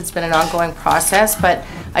at this. It's been an ongoing process, but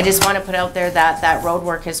I just want to put out there that that road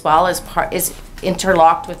work as well is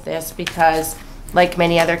interlocked with this, because like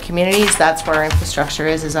many other communities, that's where our infrastructure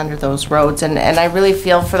is under those roads. And I really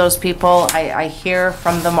feel for those people. I hear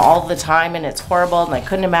from them all the time, and it's horrible, and I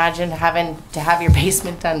couldn't imagine having to have your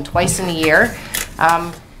basement done twice in a year.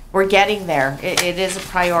 We're getting there. It is a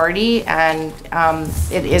priority, and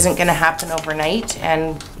it isn't going to happen overnight.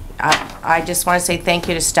 And I just want to say thank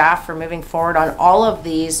you to staff for moving forward on all of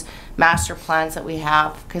these master plans that we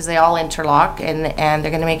have, because they all interlock, and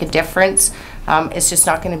they're going to make a difference. It's just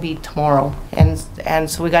not going to be tomorrow, and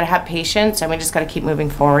so we got to have patience, and we just got to keep moving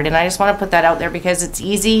forward. And I just want to put that out there, because it's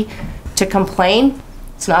easy to complain.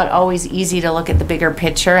 It's not always easy to look at the bigger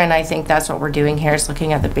picture, and I think that's what we're doing here, is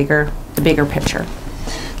looking at the bigger picture.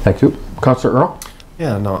 Thank you. Councillor Earl?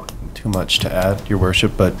 Yeah, not too much to add, Your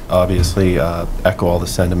Worship, but obviously echo all the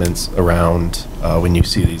sentiments around when you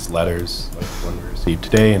see these letters, like one we received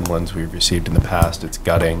today and ones we've received in the past. It's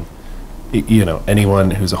gutting. You know,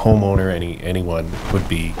 anyone who's a homeowner, anyone would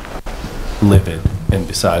be livid and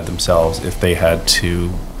beside themselves if they had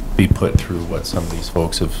to be put through what some of these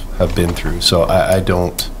folks have been through. So I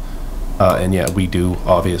don't, and yeah, we do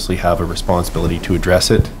obviously have a responsibility to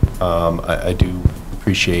address it. I do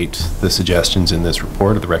appreciate the suggestions in this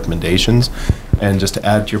report, or the recommendations. And just to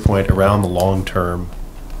add to your point around the long-term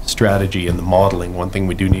strategy and the modeling, one thing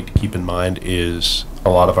we do need to keep in mind is a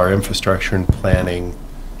lot of our infrastructure and planning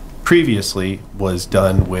previously was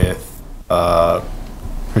done with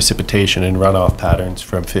precipitation and runoff patterns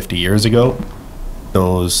from 50 years ago.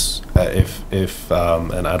 Those,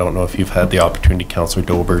 and I don't know if you've had the opportunity, Councillor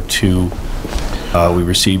Dober, to, we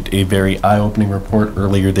received a very eye-opening report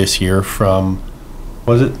earlier this year from,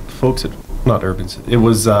 was it folks at, not Urban, it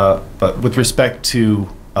was, but with respect to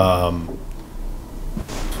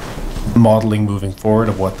modeling moving forward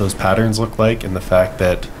of what those patterns look like, and the fact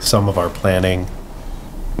that some of our planning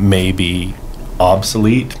may be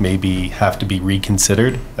obsolete, maybe have to be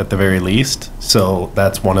reconsidered at the very least. So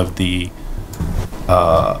that's one of the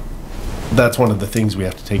things we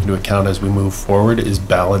have to take into account as we move forward, is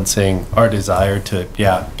balancing our desire to,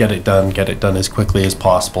 get it done as quickly as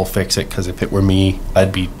possible, fix it, because if it were me,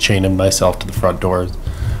 I'd be chaining myself to the front doors.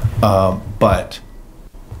 But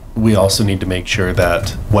we also need to make sure that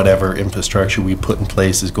whatever infrastructure we put in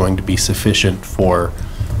place is going to be sufficient for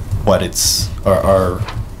what our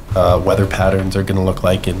weather patterns are going to look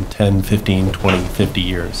like in 10, 15, 20, 50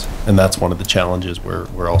 years. And that's one of the challenges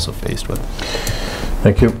we're also faced with.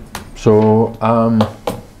 Thank you. So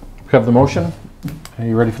we have the motion. Are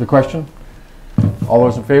you ready for the question? All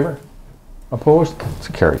those in favor? Opposed? It's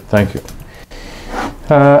carried. Thank you.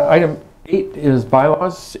 Item 8 is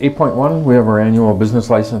bylaws. 8.1, we have our annual business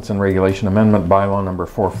license and regulation amendment bylaw number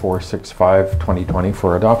 4465 2020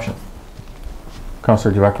 for adoption.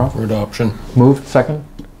 Councillor Duvakov? For adoption. Moved. Second.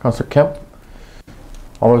 Councillor Kemp?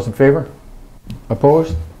 All those in favor?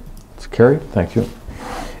 Opposed? It's carried. Thank you.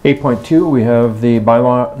 8.2, we have the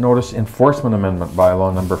bylaw notice enforcement amendment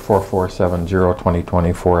bylaw number 4470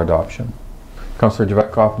 2020 for adoption. Councillor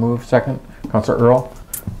Duvakov moved. Second. Councillor Earl?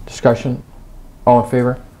 Discussion? All in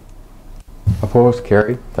favor? Opposed?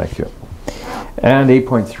 Carried. Thank you. And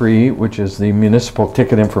 8.3, which is the municipal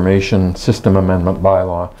ticket information system amendment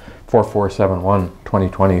bylaw 4471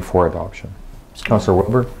 2020 for adoption. Councillor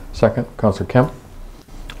Wilbur, second. Councillor Kemp?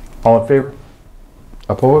 All in favor?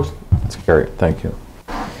 Opposed? It's carried. Thank you.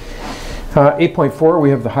 8.4, we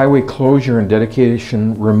have the highway closure and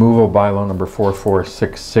dedication removal bylaw number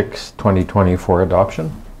 4466 2020 for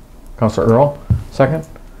adoption. Councillor Earl, second.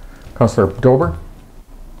 Councillor Dober?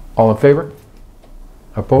 All in favor?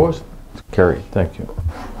 Opposed? It's carried. Thank you.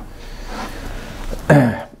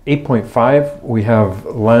 8.5, we have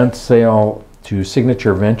land sale to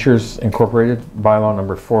Signature Ventures Incorporated bylaw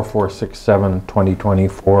number 4467 2020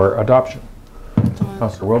 for adoption.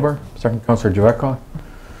 Councillor Wilbur, second. Councillor Duvakov?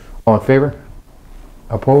 All in favor?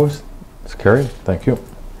 Opposed? It's carried. Thank you.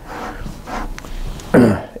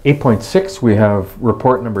 8.6, we have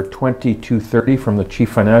report number 2230 from the Chief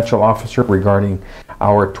Financial Officer regarding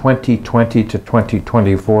our 2020 to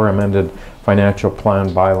 2024 amended financial plan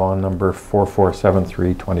bylaw number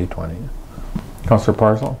 4473 2020. Councillor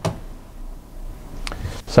Parslow?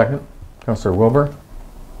 Second. Councillor Wilbur?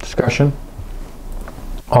 Discussion?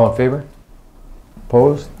 All in favor?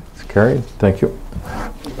 Opposed? It's carried. Thank you.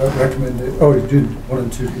 Recommended. Oh, you did 1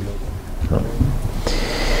 and 2.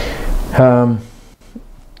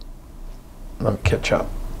 Let me catch up.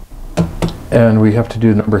 And we have to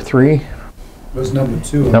do number 3. It was number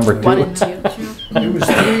 2. Number 2. 1 and 2. It was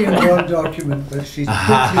 3 in one document, but she's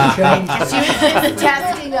quickly changed it. She was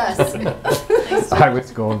testing us. I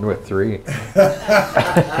was going with 3.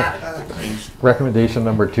 Recommendation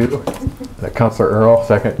number 2. Councillor Earl,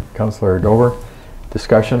 second. Councillor Dover.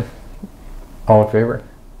 Discussion? All in favor?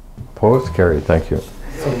 Opposed? Carried. Thank you.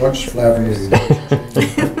 So much Flavia.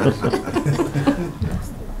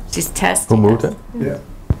 She's testing. Who moved it? Yeah.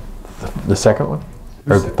 The second one?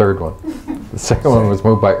 Or the third one? The second one was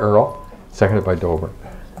moved by Earl, seconded by Dover.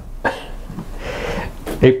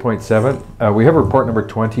 8.7, we have report number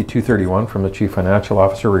 2231 from the Chief Financial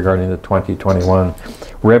Officer regarding the 2021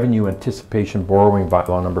 Revenue Anticipation Borrowing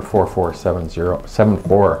Bylaw number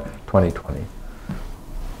 4474 2020.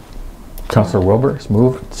 Councillor Wilbur is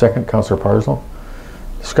moved. Second. Councillor Parslow.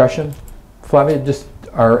 Discussion? Flavia, just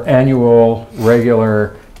our annual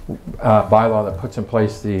regular bylaw that puts in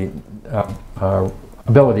place the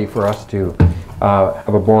ability for us to have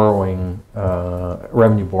a borrowing,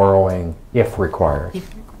 revenue borrowing if required.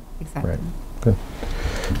 Exactly. Right. Good.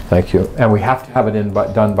 Thank you. And we have to have it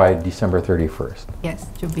done by December 31st. Yes,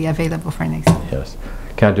 to be available for next year. Yes.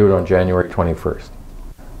 Can't do it on January 21st.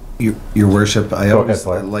 Your Worship, I Go always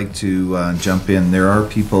ahead, Blair. like to jump in. There are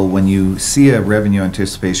people, when you see a revenue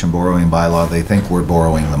anticipation borrowing bylaw, they think we're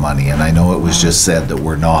borrowing the money, and I know it was just said that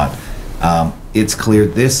we're not. It's clear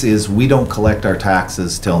we don't collect our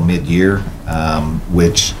taxes till mid-year,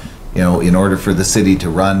 which, you know, in order for the city to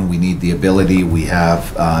run, we need the ability, we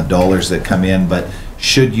have dollars that come in, but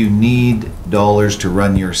should you need dollars to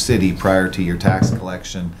run your city prior to your tax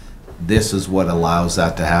collection, this is what allows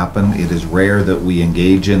that to happen. It is rare that we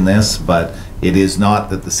engage in this, but it is not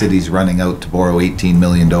that the city's running out to borrow $18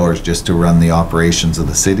 million just to run the operations of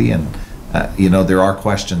the city. And, you know, there are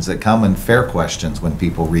questions that come, and fair questions when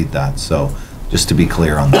people read that. So just to be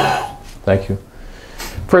clear on that. Thank you.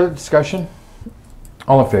 Further discussion?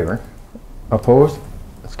 All in favor? Opposed?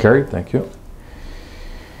 That's carried. Thank you.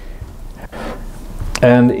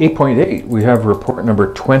 And 8.8, we have report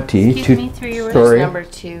number 20. Excuse me, through your Sorry. Number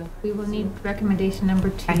 2. We will need recommendation number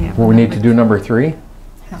 2. Well, we need to do number 3.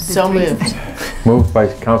 So moved. Moved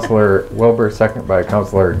by Councillor Wilbur, second by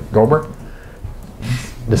Councillor Gober.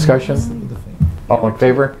 Discussion? All in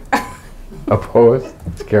favor? Opposed?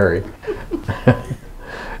 It's carried.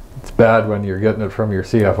 It's bad when you're getting it from your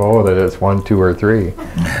CFO that it's 1, 2, or 3.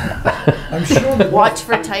 I'm sure. Watch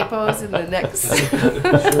for typos in the next.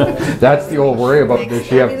 That's the old worry about, does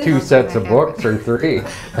she have 2 sets of books or 3?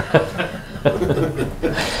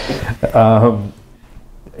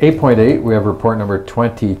 8.8, we have report number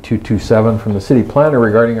 20227 from the city planner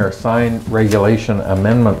regarding our sign regulation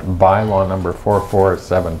amendment bylaw number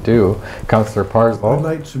 4472. Councillor I'd Parslow.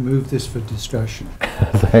 like to move this for discussion.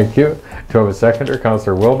 Thank you. Do I have a seconder?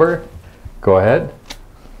 Councillor Wilbur. Go ahead.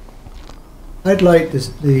 I'd like the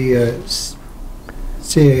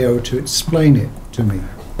CAO to explain it to me.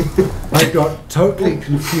 I got totally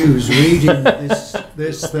confused reading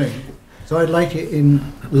this thing. So I'd like it in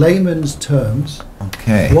layman's terms.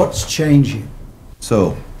 Okay. What's changing?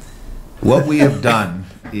 So, what we have done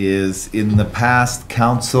is, in the past,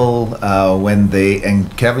 council, when they,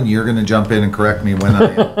 and Kevin, you're going to jump in and correct me when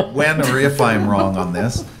or if I'm wrong on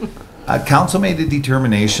this. Council made a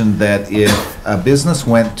determination that if a business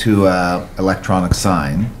went to an electronic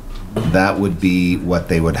sign, that would be what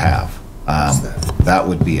they would have. That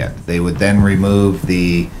would be it. They would then remove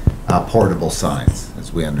the portable signs,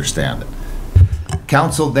 as we understand it.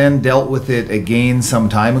 Council then dealt with it again some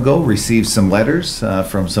time ago, received some letters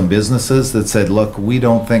from some businesses that said, look, we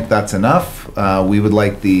don't think that's enough. We would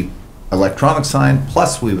like the electronic sign,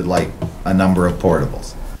 plus we would like a number of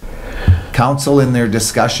portables. Council, in their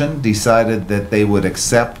discussion, decided that they would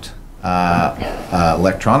accept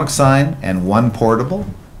electronic sign and 1 portable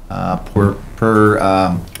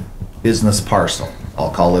per business parcel.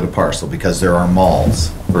 I'll call it a parcel because there are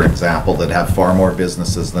malls, for example, that have far more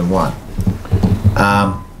businesses than 1.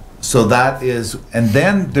 So that is, and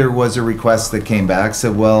then there was a request that came back,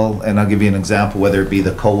 said, well, and I'll give you an example, whether it be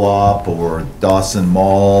the co-op or Dawson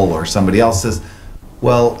Mall or somebody else says,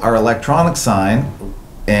 well, our electronic sign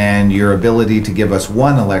and your ability to give us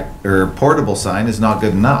 1 portable sign is not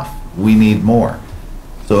good enough. We need more.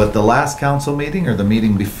 So at the last council meeting or the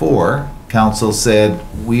meeting before, council said,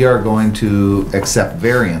 we are going to accept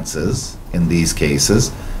variances in these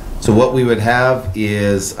cases. So what we would have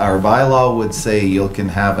is, our bylaw would say you can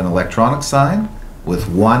have an electronic sign with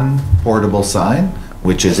 1 portable sign,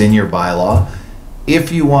 which is in your bylaw.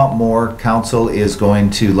 If you want more, council is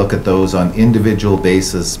going to look at those on individual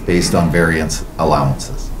basis based on variance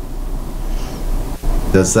allowances.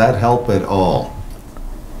 Does that help at all?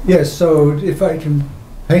 Yes, so if I can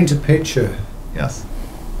paint a picture. Yes.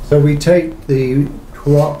 So we take the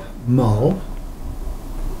Co-op Mall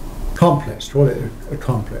complex, call it a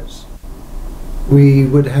complex. They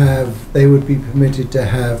would be permitted to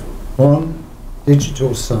have 1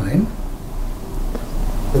 digital sign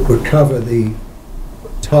that would cover the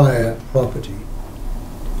entire property.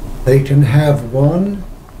 They can have 1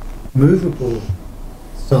 movable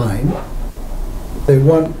sign. They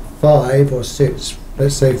want 5 or 6,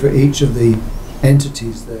 let's say, for each of the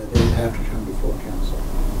entities there. They would have to come before council.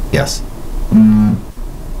 Yes.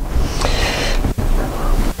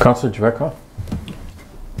 Councillor Javetkov.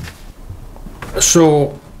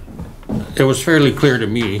 So, it was fairly clear to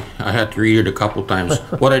me, I had to read it a couple times.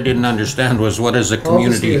 What I didn't understand was, what is a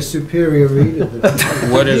community? Obviously a superior reader.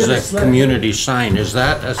 What is a community sign? Is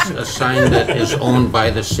that a sign that is owned by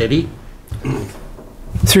the city?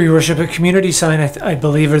 Through your worship, a community sign, I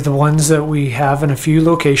believe, are the ones that we have in a few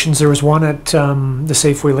locations. There was one at the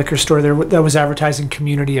Safeway liquor store there that was advertising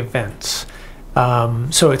community events.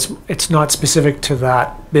 So it's not specific to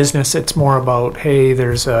that business. It's more about, hey,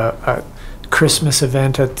 there's a Christmas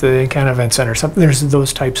event at the Encana Event Center. Something. There's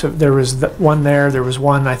those types of. There was one there. There was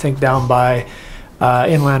one, I think, down by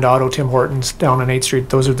Inland Auto, Tim Hortons down on 8th Street.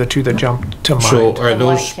 Those are the two that jump to mind. So are And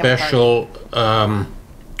those White Camp Park. special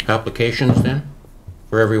applications then,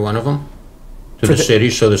 for every one of them? To For the the- city,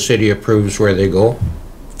 so the city approves where they go?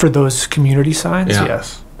 For those community signs, Yeah.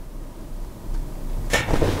 yes.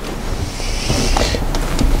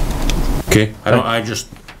 Okay, I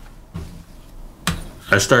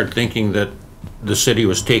started thinking that the city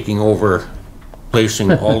was taking over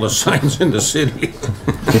placing all the signs in the city.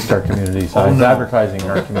 Just our community signs, no. advertising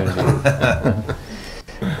our community.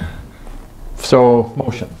 So,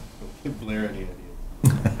 motion. Give Blair any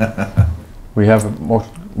idea. We have a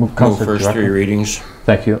motion. Move Councillor first three Director. readings.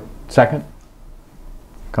 Thank you. Second?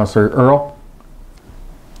 Councillor Earl?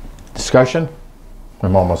 Discussion?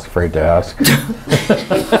 I'm almost afraid to ask.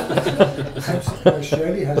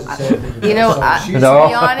 Shirley has to say anything You know, about it. to She's- No,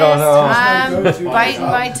 be honest, no. I'm Go to biting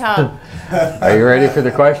my tongue. Are you ready for the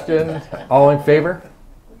question? All in favor?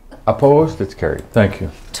 Opposed? It's carried. Thank you.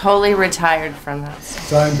 Totally retired from that.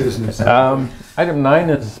 Sign business. Item 9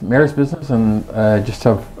 is mayor's business, and I just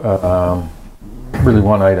have really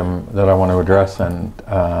one item that I want to address, and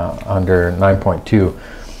under 9.2,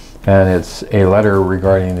 and it's a letter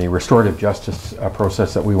regarding the restorative justice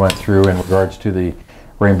process that we went through in regards to the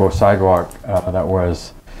Rainbow Sidewalk that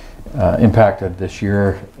was impacted this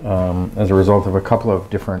year as a result of a couple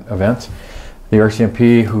of different events. The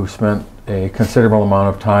RCMP, who spent a considerable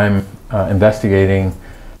amount of time investigating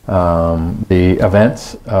the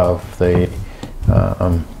events of the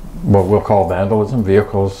what we'll call vandalism,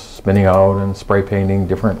 vehicles spinning out and spray painting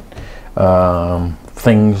different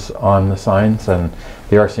things on the signs, and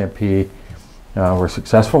the RCMP were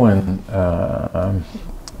successful in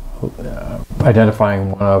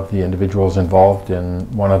identifying one of the individuals involved in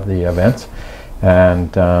one of the events,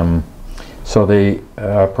 and so they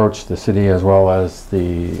approached the city as well as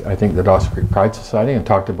I think the Dawson Creek Pride Society, and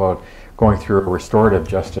talked about going through a restorative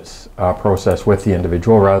justice process with the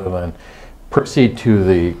individual rather than proceed to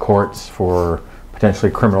the courts for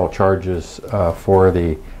potentially criminal charges for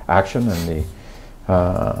the action. And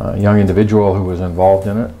the young individual who was involved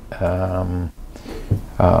in it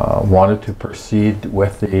wanted to proceed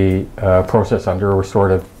with the process under a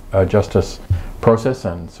restorative justice process,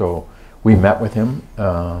 and so we met with him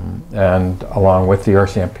and along with the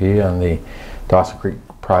RCMP and the Dawson Creek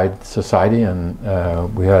Pride Society, and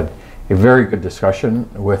we had a very good discussion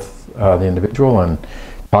with the individual and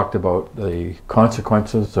talked about the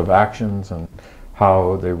consequences of actions and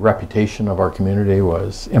how the reputation of our community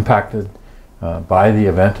was impacted by the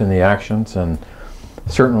event and the actions. And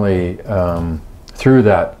certainly through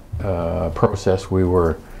that process we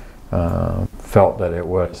were felt that it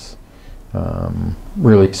was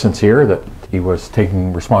really sincere, that he was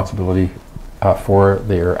taking responsibility for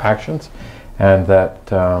their actions, and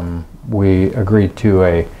that we agreed to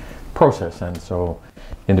a process. And so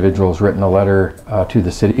individuals written a letter to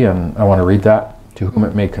the city, and I want to read that. To whom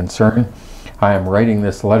it may concern, I am writing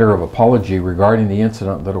this letter of apology regarding the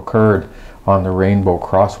incident that occurred on the Rainbow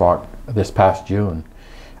Crosswalk this past June.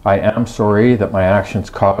 I am sorry that my actions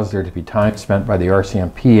caused there to be time spent by the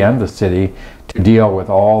RCMP and the city to deal with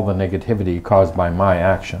all the negativity caused by my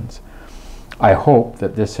actions. I hope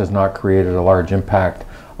that this has not created a large impact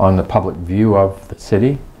on the public view of the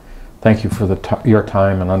city. Thank you for your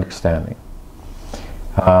time and understanding.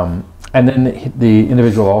 And then the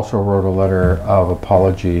individual also wrote a letter of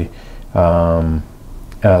apology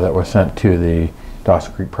that was sent to the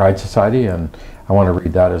Dawson Creek Pride Society, and I want to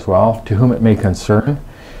read that as well. To whom it may concern,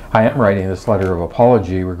 I am writing this letter of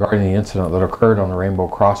apology regarding the incident that occurred on the Rainbow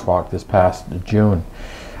Crosswalk this past June.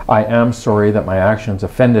 I am sorry that my actions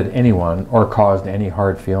offended anyone or caused any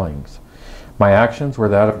hard feelings. My actions were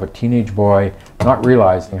that of a teenage boy not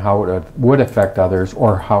realizing how it would affect others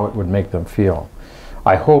or how it would make them feel.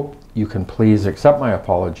 I hope you can please accept my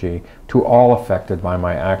apology to all affected by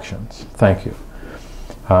my actions. Thank you.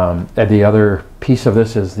 And the other piece of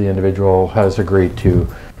this is the individual has agreed to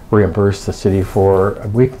reimburse the city for,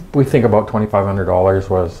 we think about $2,500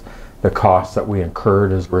 was the cost that we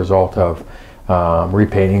incurred as a result of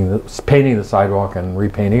painting the sidewalk and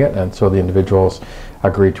repainting it, and so the individuals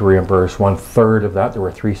agreed to reimburse 1/3 of that. There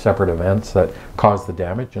were 3 separate events that caused the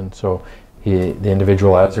damage, and so the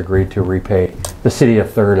individual has agreed to repay the city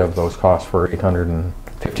 1/3 of those costs for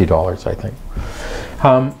 $850, I think.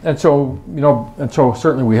 And so, you know, and so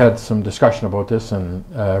certainly we had some discussion about this, and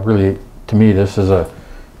really, to me, this is a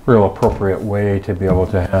real appropriate way to be able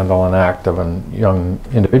to handle an act of a young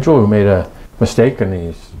individual who made a mistake, and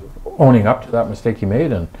he's owning up to that mistake he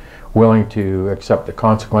made and willing to accept the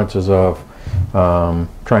consequences of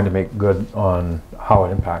trying to make good on how it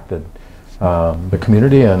impacted the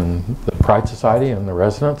community and the Pride Society and the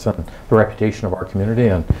residents and the reputation of our community.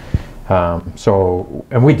 And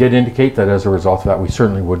and we did indicate that as a result of that, we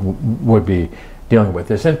certainly would be dealing with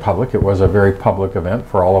this in public. It was a very public event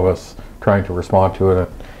for all of us trying to respond to it.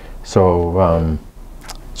 So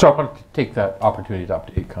I wanted to take that opportunity to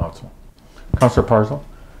update Council. Councillor Parslow?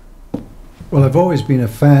 Well, I've always been a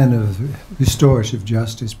fan of restorative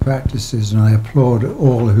justice practices, and I applaud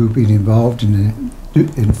all who've been involved in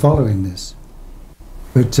following this.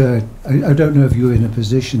 But I don't know if you're in a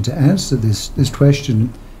position to answer this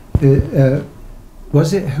question.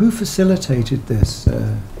 Who facilitated this?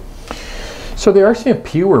 So the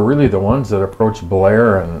RCMP were really the ones that approached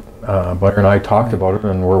Blair, and Blair and I talked about it,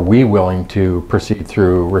 and were we willing to proceed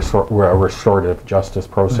through a restorative justice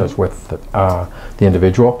process with the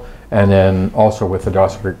individual, and then also with the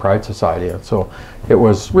Dawson Creek Pride Society. And so it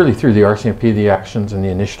was really through the RCMP, the actions and the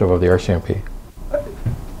initiative of the RCMP.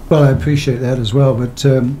 Well, I appreciate that as well, but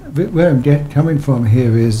where I'm coming from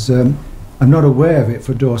here is I'm not aware of it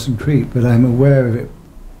for Dawson Creek, but I'm aware of it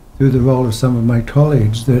through the role of some of my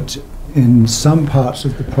colleagues that in some parts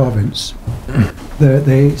of the province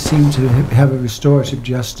they seem to have a restorative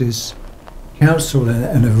justice council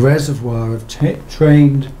and a reservoir of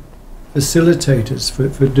trained facilitators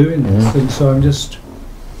for doing this. And so I'm just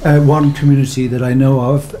one community that I know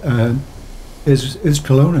of is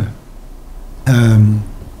Kelowna.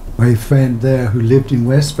 My friend there who lived in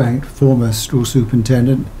Westbank, former school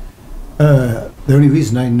superintendent, the only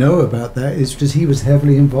reason I know about that is because he was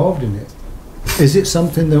heavily involved in it. Is it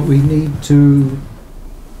something that we need to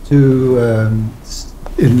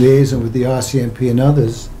in liaison with the RCMP and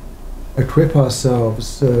others, equip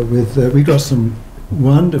ourselves with? We've got some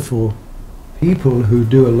wonderful people who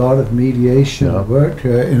do a lot of mediation work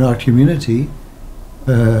in our community,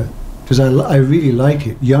 because I really like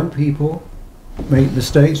it. Young people make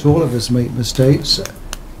mistakes, all of us make mistakes,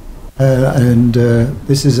 and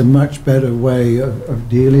this is a much better way of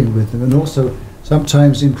dealing with them, and also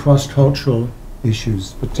sometimes in cross-cultural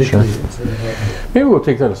issues, particularly. Sure. Maybe we'll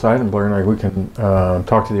take that aside, and Blair and we can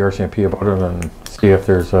talk to the RCMP about it and see if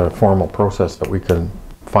there's a formal process that we can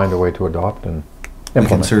find a way to adopt and implement. We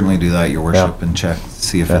can certainly do that, Your Worship, and check,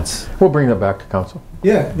 see if it's... We'll bring that back to Council.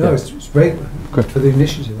 Yeah, no, it's great. Good for the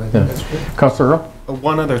initiative. I think that's great. Councillor Earl?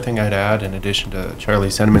 One other thing I'd add, in addition to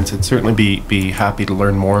Charlie's sentiments, I'd certainly be happy to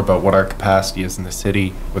learn more about what our capacity is in the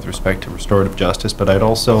city with respect to restorative justice, but I'd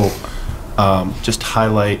also just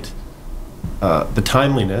highlight the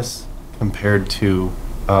timeliness compared to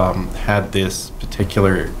had this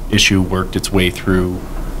particular issue worked its way through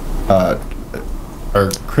our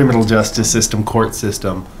criminal justice system, court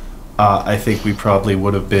system. I think we probably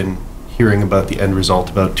would have been hearing about the end result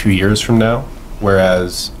about 2 years from now,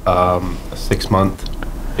 whereas a 6-month,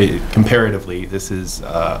 comparatively, this is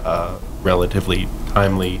a relatively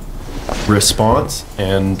timely response.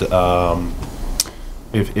 And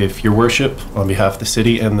if Your Worship, on behalf of the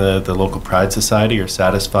city and the local Pride Society, are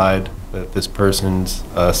satisfied that this person's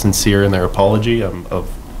sincere in their apology, I'm of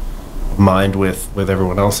mind with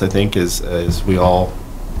everyone else, I think, as we all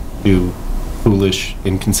do foolish,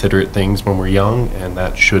 inconsiderate things when we're young, and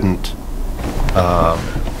that shouldn't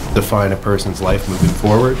define a person's life moving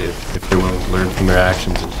forward if they're willing to learn from their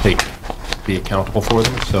actions and be accountable for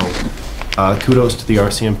them. So kudos to the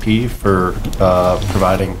RCMP for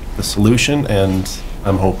providing the solution, and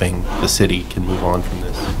I'm hoping the city can move on from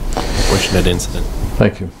this unfortunate incident.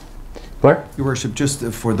 Thank you. Blair? Your Worship, just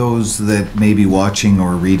for those that may be watching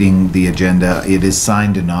or reading the agenda, it is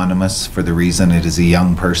signed anonymous for the reason it is a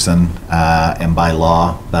young person, and by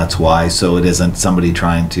law, that's why. So it isn't somebody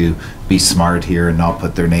trying to be smart here and not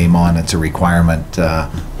put their name on. It's a requirement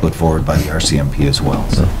put forward by the RCMP as well.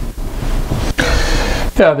 So.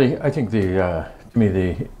 Yeah, I think to me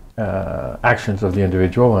the actions of the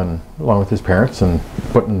individual, and along with his parents, and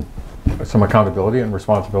putting some accountability and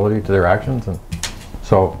responsibility to their actions, and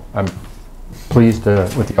so I'm pleased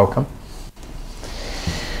with the outcome.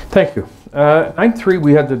 Thank you. 9.3,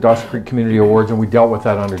 we had the Dawson Creek Community Awards, and we dealt with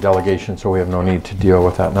that under delegation, so we have no need to deal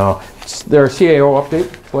with that now. There CAO update,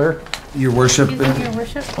 Blair? Your Worship. Your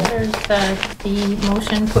Worship, there's the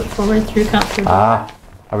motion put forward through Councillor. I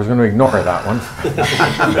was going to ignore that one.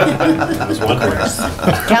 That was one word.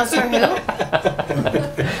 Councillor who?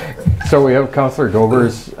 So we have Councillor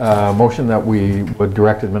Dover's motion that we would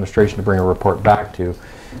direct administration to bring a report back to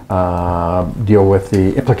deal with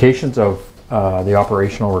the implications of the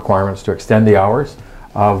operational requirements to extend the hours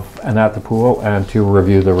of and at the pool, and to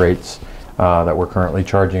review the rates that we're currently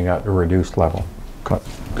charging at a reduced level.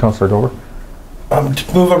 Councillor Dover? To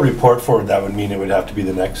move a report forward, that would mean it would have to be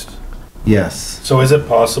the next. Yes. So is it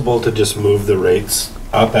possible to just move the rates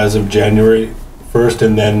up as of January first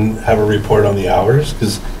and then have a report on the hours?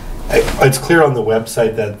 Because it's clear on the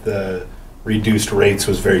website that the reduced rates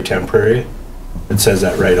was very temporary. It says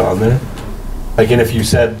that right on there. Like, and if you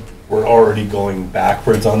said we're already going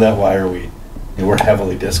backwards on that, why are we? We're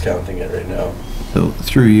heavily discounting it right now. So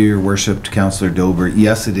through you, your worship, to Councillor Dober,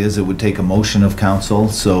 yes, it is. It would take a motion of council.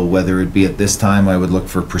 So whether it be at this time, I would look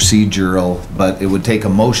for procedural, but it would take a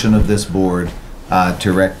motion of this board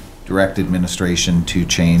to direct administration to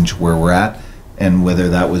change where we're at. And whether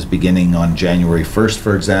that was beginning on January 1st,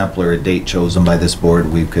 for example, or a date chosen by this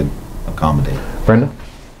board, we could accommodate. Brenda?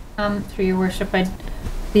 Through your worship,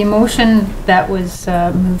 the motion that was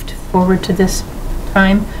moved forward to this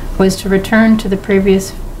time was to return to the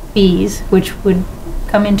previous fees, which would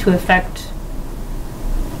come into effect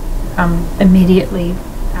immediately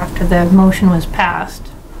after the motion was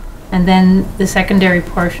passed. And then the secondary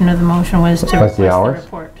portion of the motion was to request the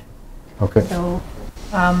report. Okay. So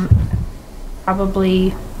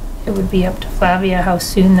probably it would be up to Flavia how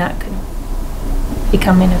soon that could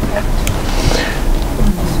become in effect.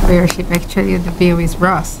 Worship, actually the bill is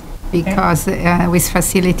Ross, because with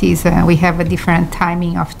facilities we have a different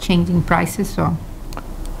timing of changing prices, so.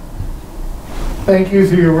 Thank you,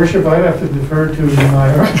 through your worship. I'd have to defer to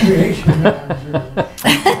my recreation manager.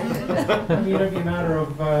 I mean, it'd be a matter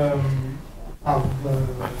of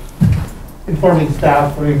informing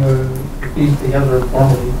staff, putting the fees together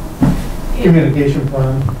formally, communication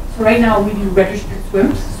plan. So right now we do registered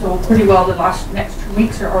swims, so pretty well the next 2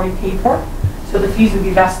 weeks are already paid for. So the fees would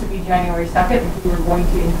be best to be January 2nd if we were going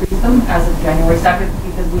to increase them as of January 2nd,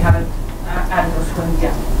 because we haven't added those swims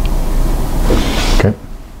yet. Okay.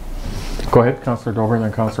 Go ahead, Councillor Dober, and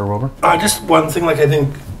then Councillor Wilbur. Just one thing, like I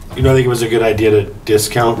think it was a good idea to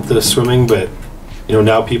discount the swimming, but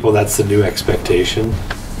now people, that's the new expectation.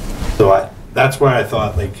 So that's why I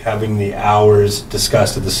thought like having the hours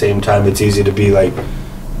discussed at the same time, it's easy to be like,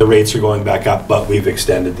 the rates are going back up, but we've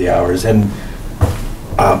extended the hours. And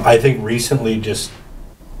I think recently, just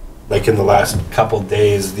like in the last couple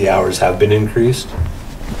days, the hours have been increased.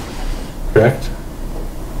 Correct?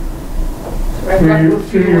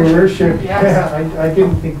 To your worship, yes. I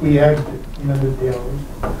didn't think we had amended the hours.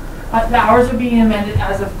 The hours are being amended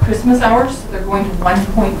as of Christmas hours. So they're going to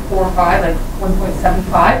 1.45, like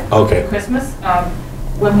 1.75 okay. For Christmas.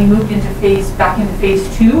 When we moved back into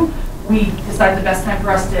phase 2, we decided the best time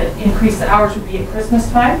for us to increase the hours would be at Christmas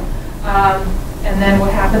time. And then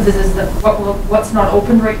what happens is that what's not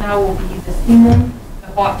open right now will be the steam room, the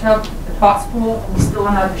hot tub, the tot pool, and we still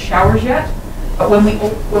don't have the showers yet. But when we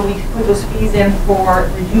put those fees in for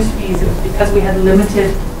reduced fees, it was because we had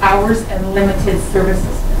limited hours and limited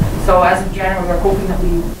services. So as of January, we're hoping that we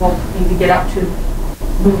will need to get up to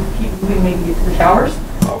keep moving, maybe get to the showers.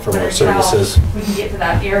 For more services. We can get to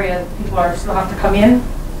that area. People still have to come in,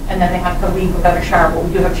 and then they have to leave without a shower. But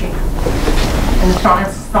we do have change. And the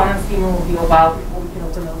sauna and steam room will be a while before we can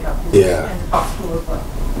open those up. Yeah. And the top school as well.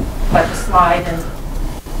 But the slide and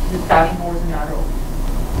the diving boards and that are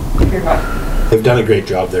They've done a great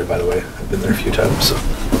job there, by the way. I've been there a few times, so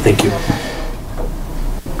thank you.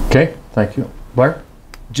 Okay, thank you. Blair?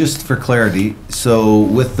 Just for clarity, so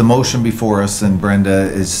with the motion before us, and Brenda,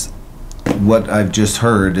 is what I've just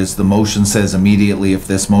heard is the motion says immediately if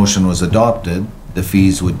this motion was adopted, the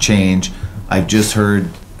fees would change. I've just heard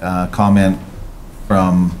comment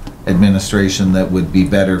from administration that would be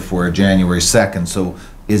better for January 2nd. So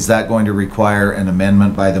is that going to require an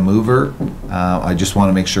amendment by the mover? I just want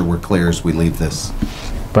to make sure we're clear as we leave this.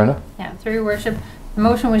 Brenda? Yeah, through your worship. The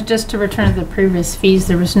motion was just to return to the previous fees.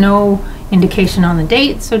 There was no indication on the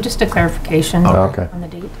date, so just a clarification on the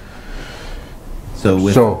date. So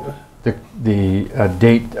the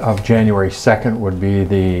date of January 2nd would be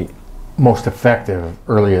the most effective,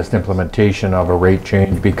 earliest implementation of a rate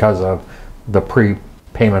change because of the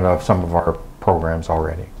prepayment of some of our programs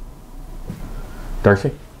already.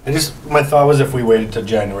 Darcy? My thought was if we waited till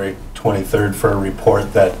January 23rd for a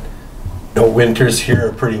report that winters here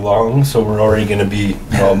are pretty long, so we're already going to be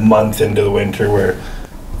a month into the winter where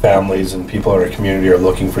families and people in our community are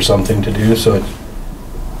looking for something to do. So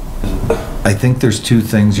I think there's two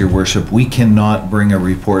things, Your Worship. We cannot bring a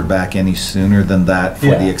report back any sooner than that for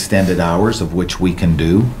the extended hours, of which we can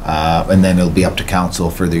do, and then it'll be up to council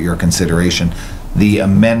for your consideration. The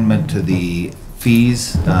amendment to the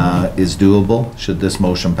fees is doable should this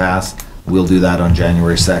motion pass. We'll do that on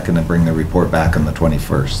January 2nd and bring the report back on the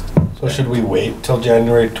 21st. So should we wait till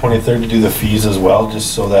January 23rd to do the fees as well,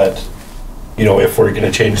 just so that, if we're going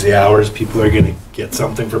to change the hours, people are going to get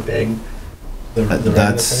something for paying the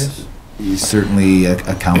That's certainly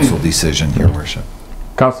a council decision, Your Worship.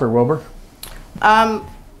 Councillor Wilbur?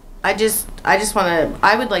 I just want to,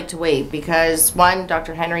 I would like to wait because one,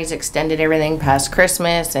 Dr. Henry's extended everything past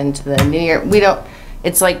Christmas and to the New Year.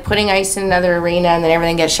 It's like putting ice in another arena and then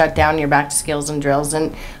everything gets shut down and you're back to skills and drills.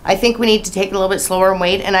 And I think we need to take it a little bit slower and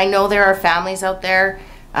wait. And I know there are families out there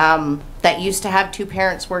that used to have 2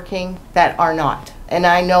 parents working that are not. And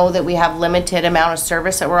I know that we have limited amount of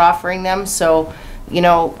service that we're offering them. So, you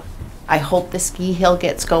know, I hope the ski hill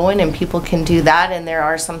gets going and people can do that, and there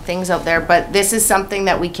are some things out there, but this is something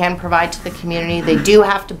that we can provide to the community. They do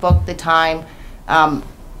have to book the time.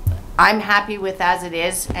 I'm happy with as it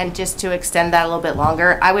is, and just to extend that a little bit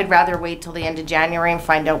longer, I would rather wait till the end of January and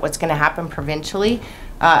find out what's going to happen provincially.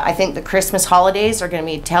 I think the Christmas holidays are going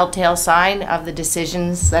to be a telltale sign of the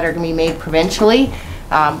decisions that are going to be made provincially,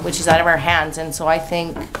 which is out of our hands, and so I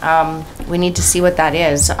think we need to see what that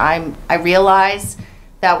is. I realize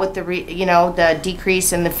that with the the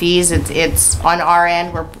decrease in the fees, it's on our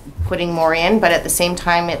end, we're putting more in, but at the same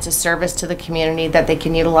time, it's a service to the community that they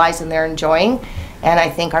can utilize and they're enjoying, and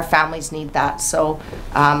I think our families need that. So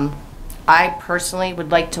I personally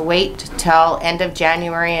would like to wait till end of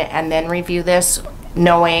January and then review this,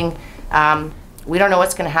 knowing we don't know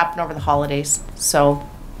what's going to happen over the holidays. So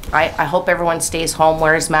I hope everyone stays home,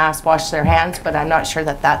 wears masks, washes their hands, but I'm not sure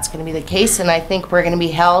that that's going to be the case, and I think we're going to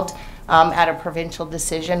be held at a provincial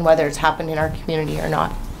decision, whether it's happened in our community or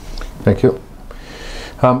not. Thank you.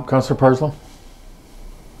 Councillor Parslow?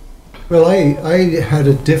 Well, I had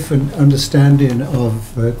a different understanding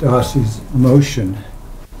of Darcy's motion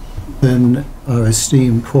than our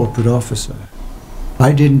esteemed corporate officer.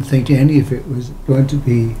 I didn't think any of it was going to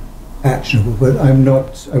be actionable, but I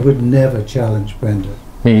would never challenge Brenda.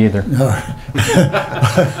 Me either. No.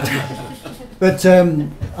 But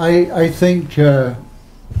I think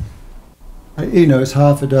it's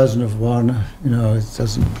half a dozen of one, it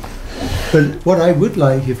doesn't. But what I would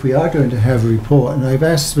like, if we are going to have a report, and I've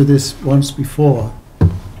asked for this once before,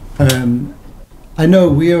 I know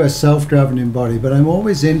we are a self-governing body, but I'm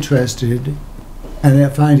always interested, and I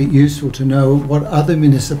find it useful to know what other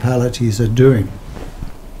municipalities are doing.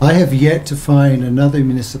 I have yet to find another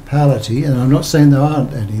municipality, and I'm not saying there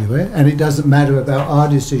aren't anywhere, and it doesn't matter about our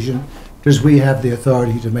decision, because we have the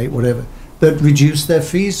authority to make whatever, that reduce their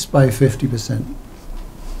fees by 50%.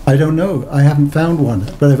 I don't know. I haven't found one,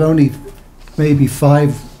 but I've only maybe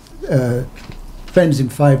 5 friends in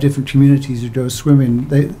 5 different communities who go swimming.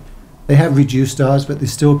 They have reduced ours, but they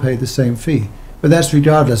still pay the same fee. But that's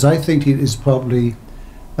regardless. I think it is probably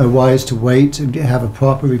wise to wait and have a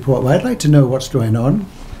proper report. Well, I'd like to know what's going on,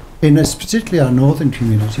 in particularly our northern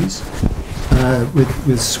communities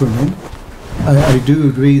with swimming. I do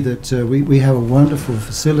agree that we have a wonderful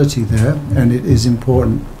facility there, and it is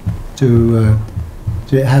important to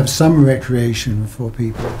have some recreation for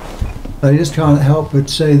people. I just can't help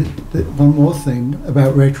but say that one more thing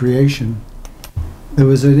about recreation. There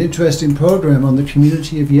was an interesting program on the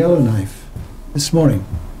community of Yellowknife this morning.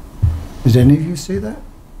 Did any of you see that?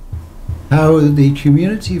 How the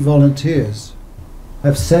community volunteers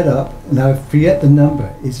have set up, and I forget the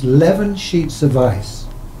number, it's 11 sheets of ice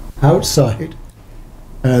outside.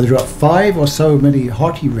 They've got 5 or so many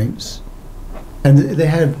hockey rinks, and they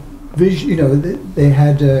had they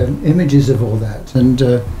had images of all that, and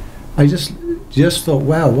I just thought,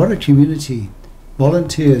 wow, what a community!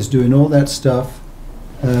 Volunteers doing all that stuff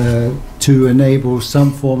to enable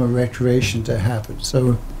some form of recreation to happen.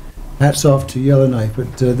 So hats off to Yellowknife.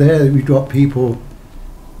 But there we've got people,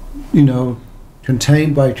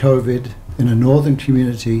 contained by COVID in a northern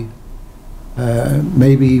community.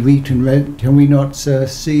 Maybe we can we not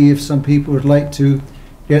see if some people would like to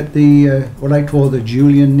get the what I call the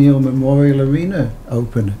Julian Neal Memorial Arena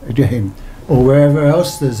open again, or wherever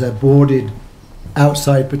else there's a boarded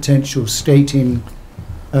outside potential skating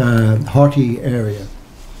hockey area.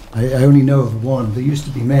 I only know of one. There used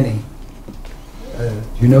to be many. Do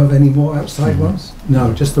you know of any more outside ones?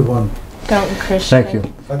 No, just the one. Christian. Thank you.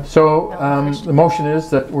 So the motion is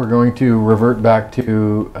that we're going to revert back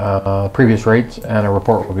to previous rates, and a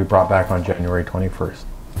report will be brought back on January 21st.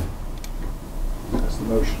 That's the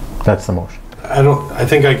motion. That's the motion. I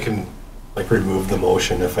think I can remove the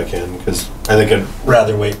motion if I can, because I think I'd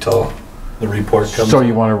rather wait till the report comes. So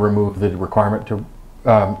you want to remove the requirement to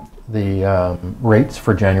the rates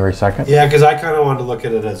for January 2nd? Yeah, because I kind of wanted to look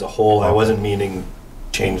at it as a whole. I wasn't meaning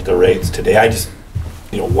change the rates today. I just,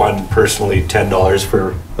 one personally, $10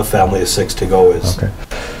 for a family of 6 to go is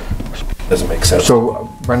doesn't make sense. So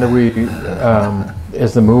Brenda, we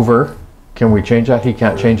as the mover, can we change that? He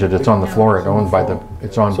can't change it. It's on the floor. It's owned by the.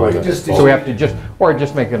 So we have to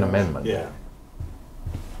just make an amendment. Yeah.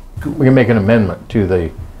 We can make an amendment to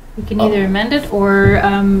the. We can either amend it, or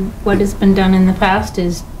what has been done in the past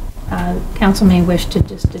is council may wish to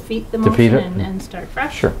just defeat the Defeat motion it? and start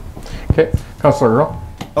fresh. Sure. Okay, Councillor Earl?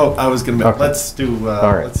 Oh, I was gonna, Okay. let's do,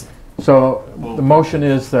 All right. let's, So the motion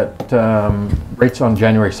is that rates on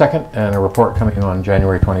January 2nd and a report coming on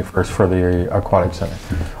January 21st for the Aquatic Center.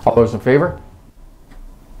 All those in favor?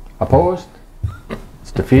 Opposed?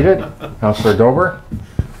 It's defeated. Councillor Dober?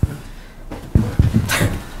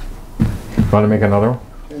 Want to make another one?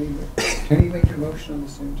 Can you make a motion on the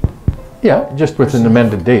same time? Yeah, just with an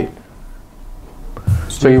amended date.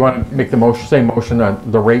 So you want to make the motion, same motion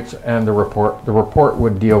on the rates and the report. The report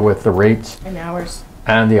would deal with the rates And hours.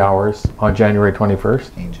 and the hours on January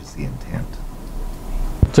 21st. Changes the intent.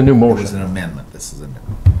 It's a new It was an motion. amendment, this is a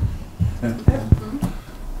new.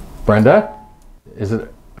 Brenda, is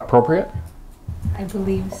it appropriate? I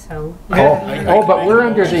believe so. Oh, but we're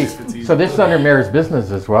under the, so this is under mayor's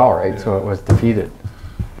business as well, right? So it was defeated.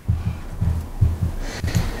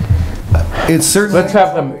 It's certainly.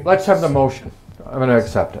 Let's have the motion. I'm going to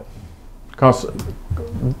accept it.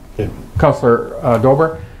 Councillor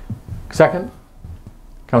Dober, second.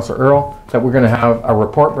 Councillor Earl, that we're going to have a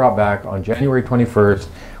report brought back on January 21st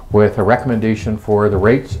with a recommendation for the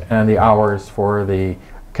rates and the hours for the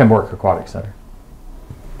Kenmore Aquatic Center.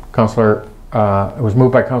 Councillor, it was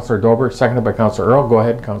moved by Councillor Dober, seconded by Councillor Earl. Go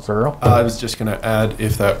ahead, Councillor Earl. I was just gonna add,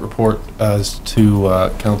 if that report, as to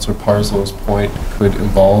Councillor Parslow's point, could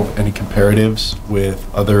involve any comparatives with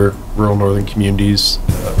other rural northern communities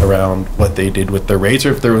around what they did with their rates,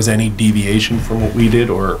 or if there was any deviation from what we did,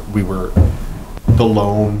 or we were the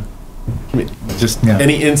lone, just Yeah.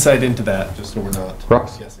 any insight into that, just so we're not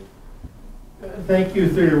Ross? guessing. Thank you,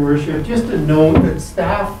 through your worship. Just a note that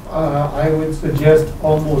staff, I would suggest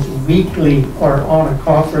almost weekly are on a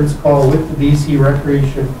conference call with the BC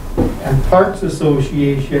Recreation and Parks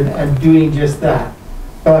Association and doing just that.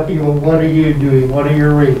 Talking about what are you doing, what are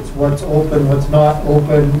your rates, what's open, what's not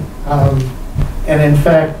open. And in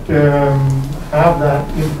fact, have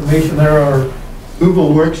that information. There are Google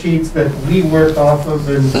worksheets that we work off of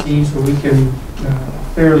and see, so we can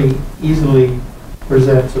fairly easily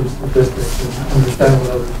present some statistics and understand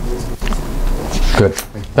what other communities. Good,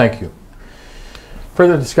 thank you.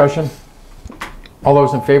 Further discussion? All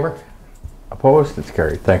those in favor? Opposed? It's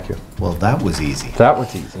carried, thank you. Well, that was easy. That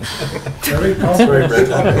was easy. Very complicated.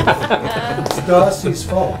 It's Darcy's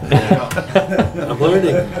fault. I'm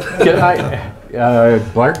learning. Can I,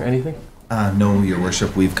 Blair, anything? No, your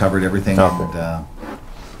worship, we've covered everything, Okay. and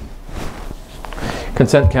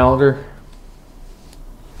Consent calendar.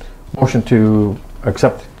 Motion to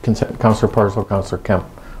accept consent, Councillor Parslow, Councillor Kemp.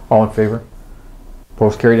 All in favor?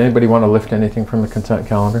 Opposed, carried. Anybody want to lift anything from the consent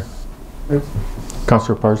calendar?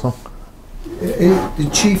 Councillor Parslow? The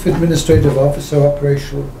Chief Administrative Officer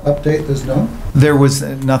operational update, there's none? there was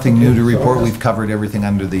nothing new to Okay, so report. that's- We've covered everything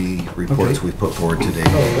under the reports Okay. we've put forward today.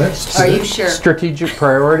 Oh, that's. Are you sure? Strategic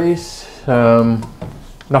priorities,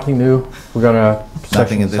 nothing new. We're gonna.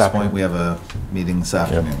 Nothing at this point. We have a meeting this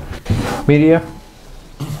afternoon. Media.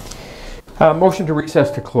 Motion to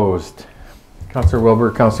recess to closed. Councillor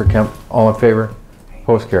Wilbur, Councillor Kemp, all in favor?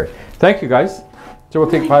 Opposed, carried. Thank you, guys. So we'll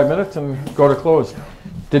take 5 minutes and go to closed.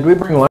 Did we bring lunch?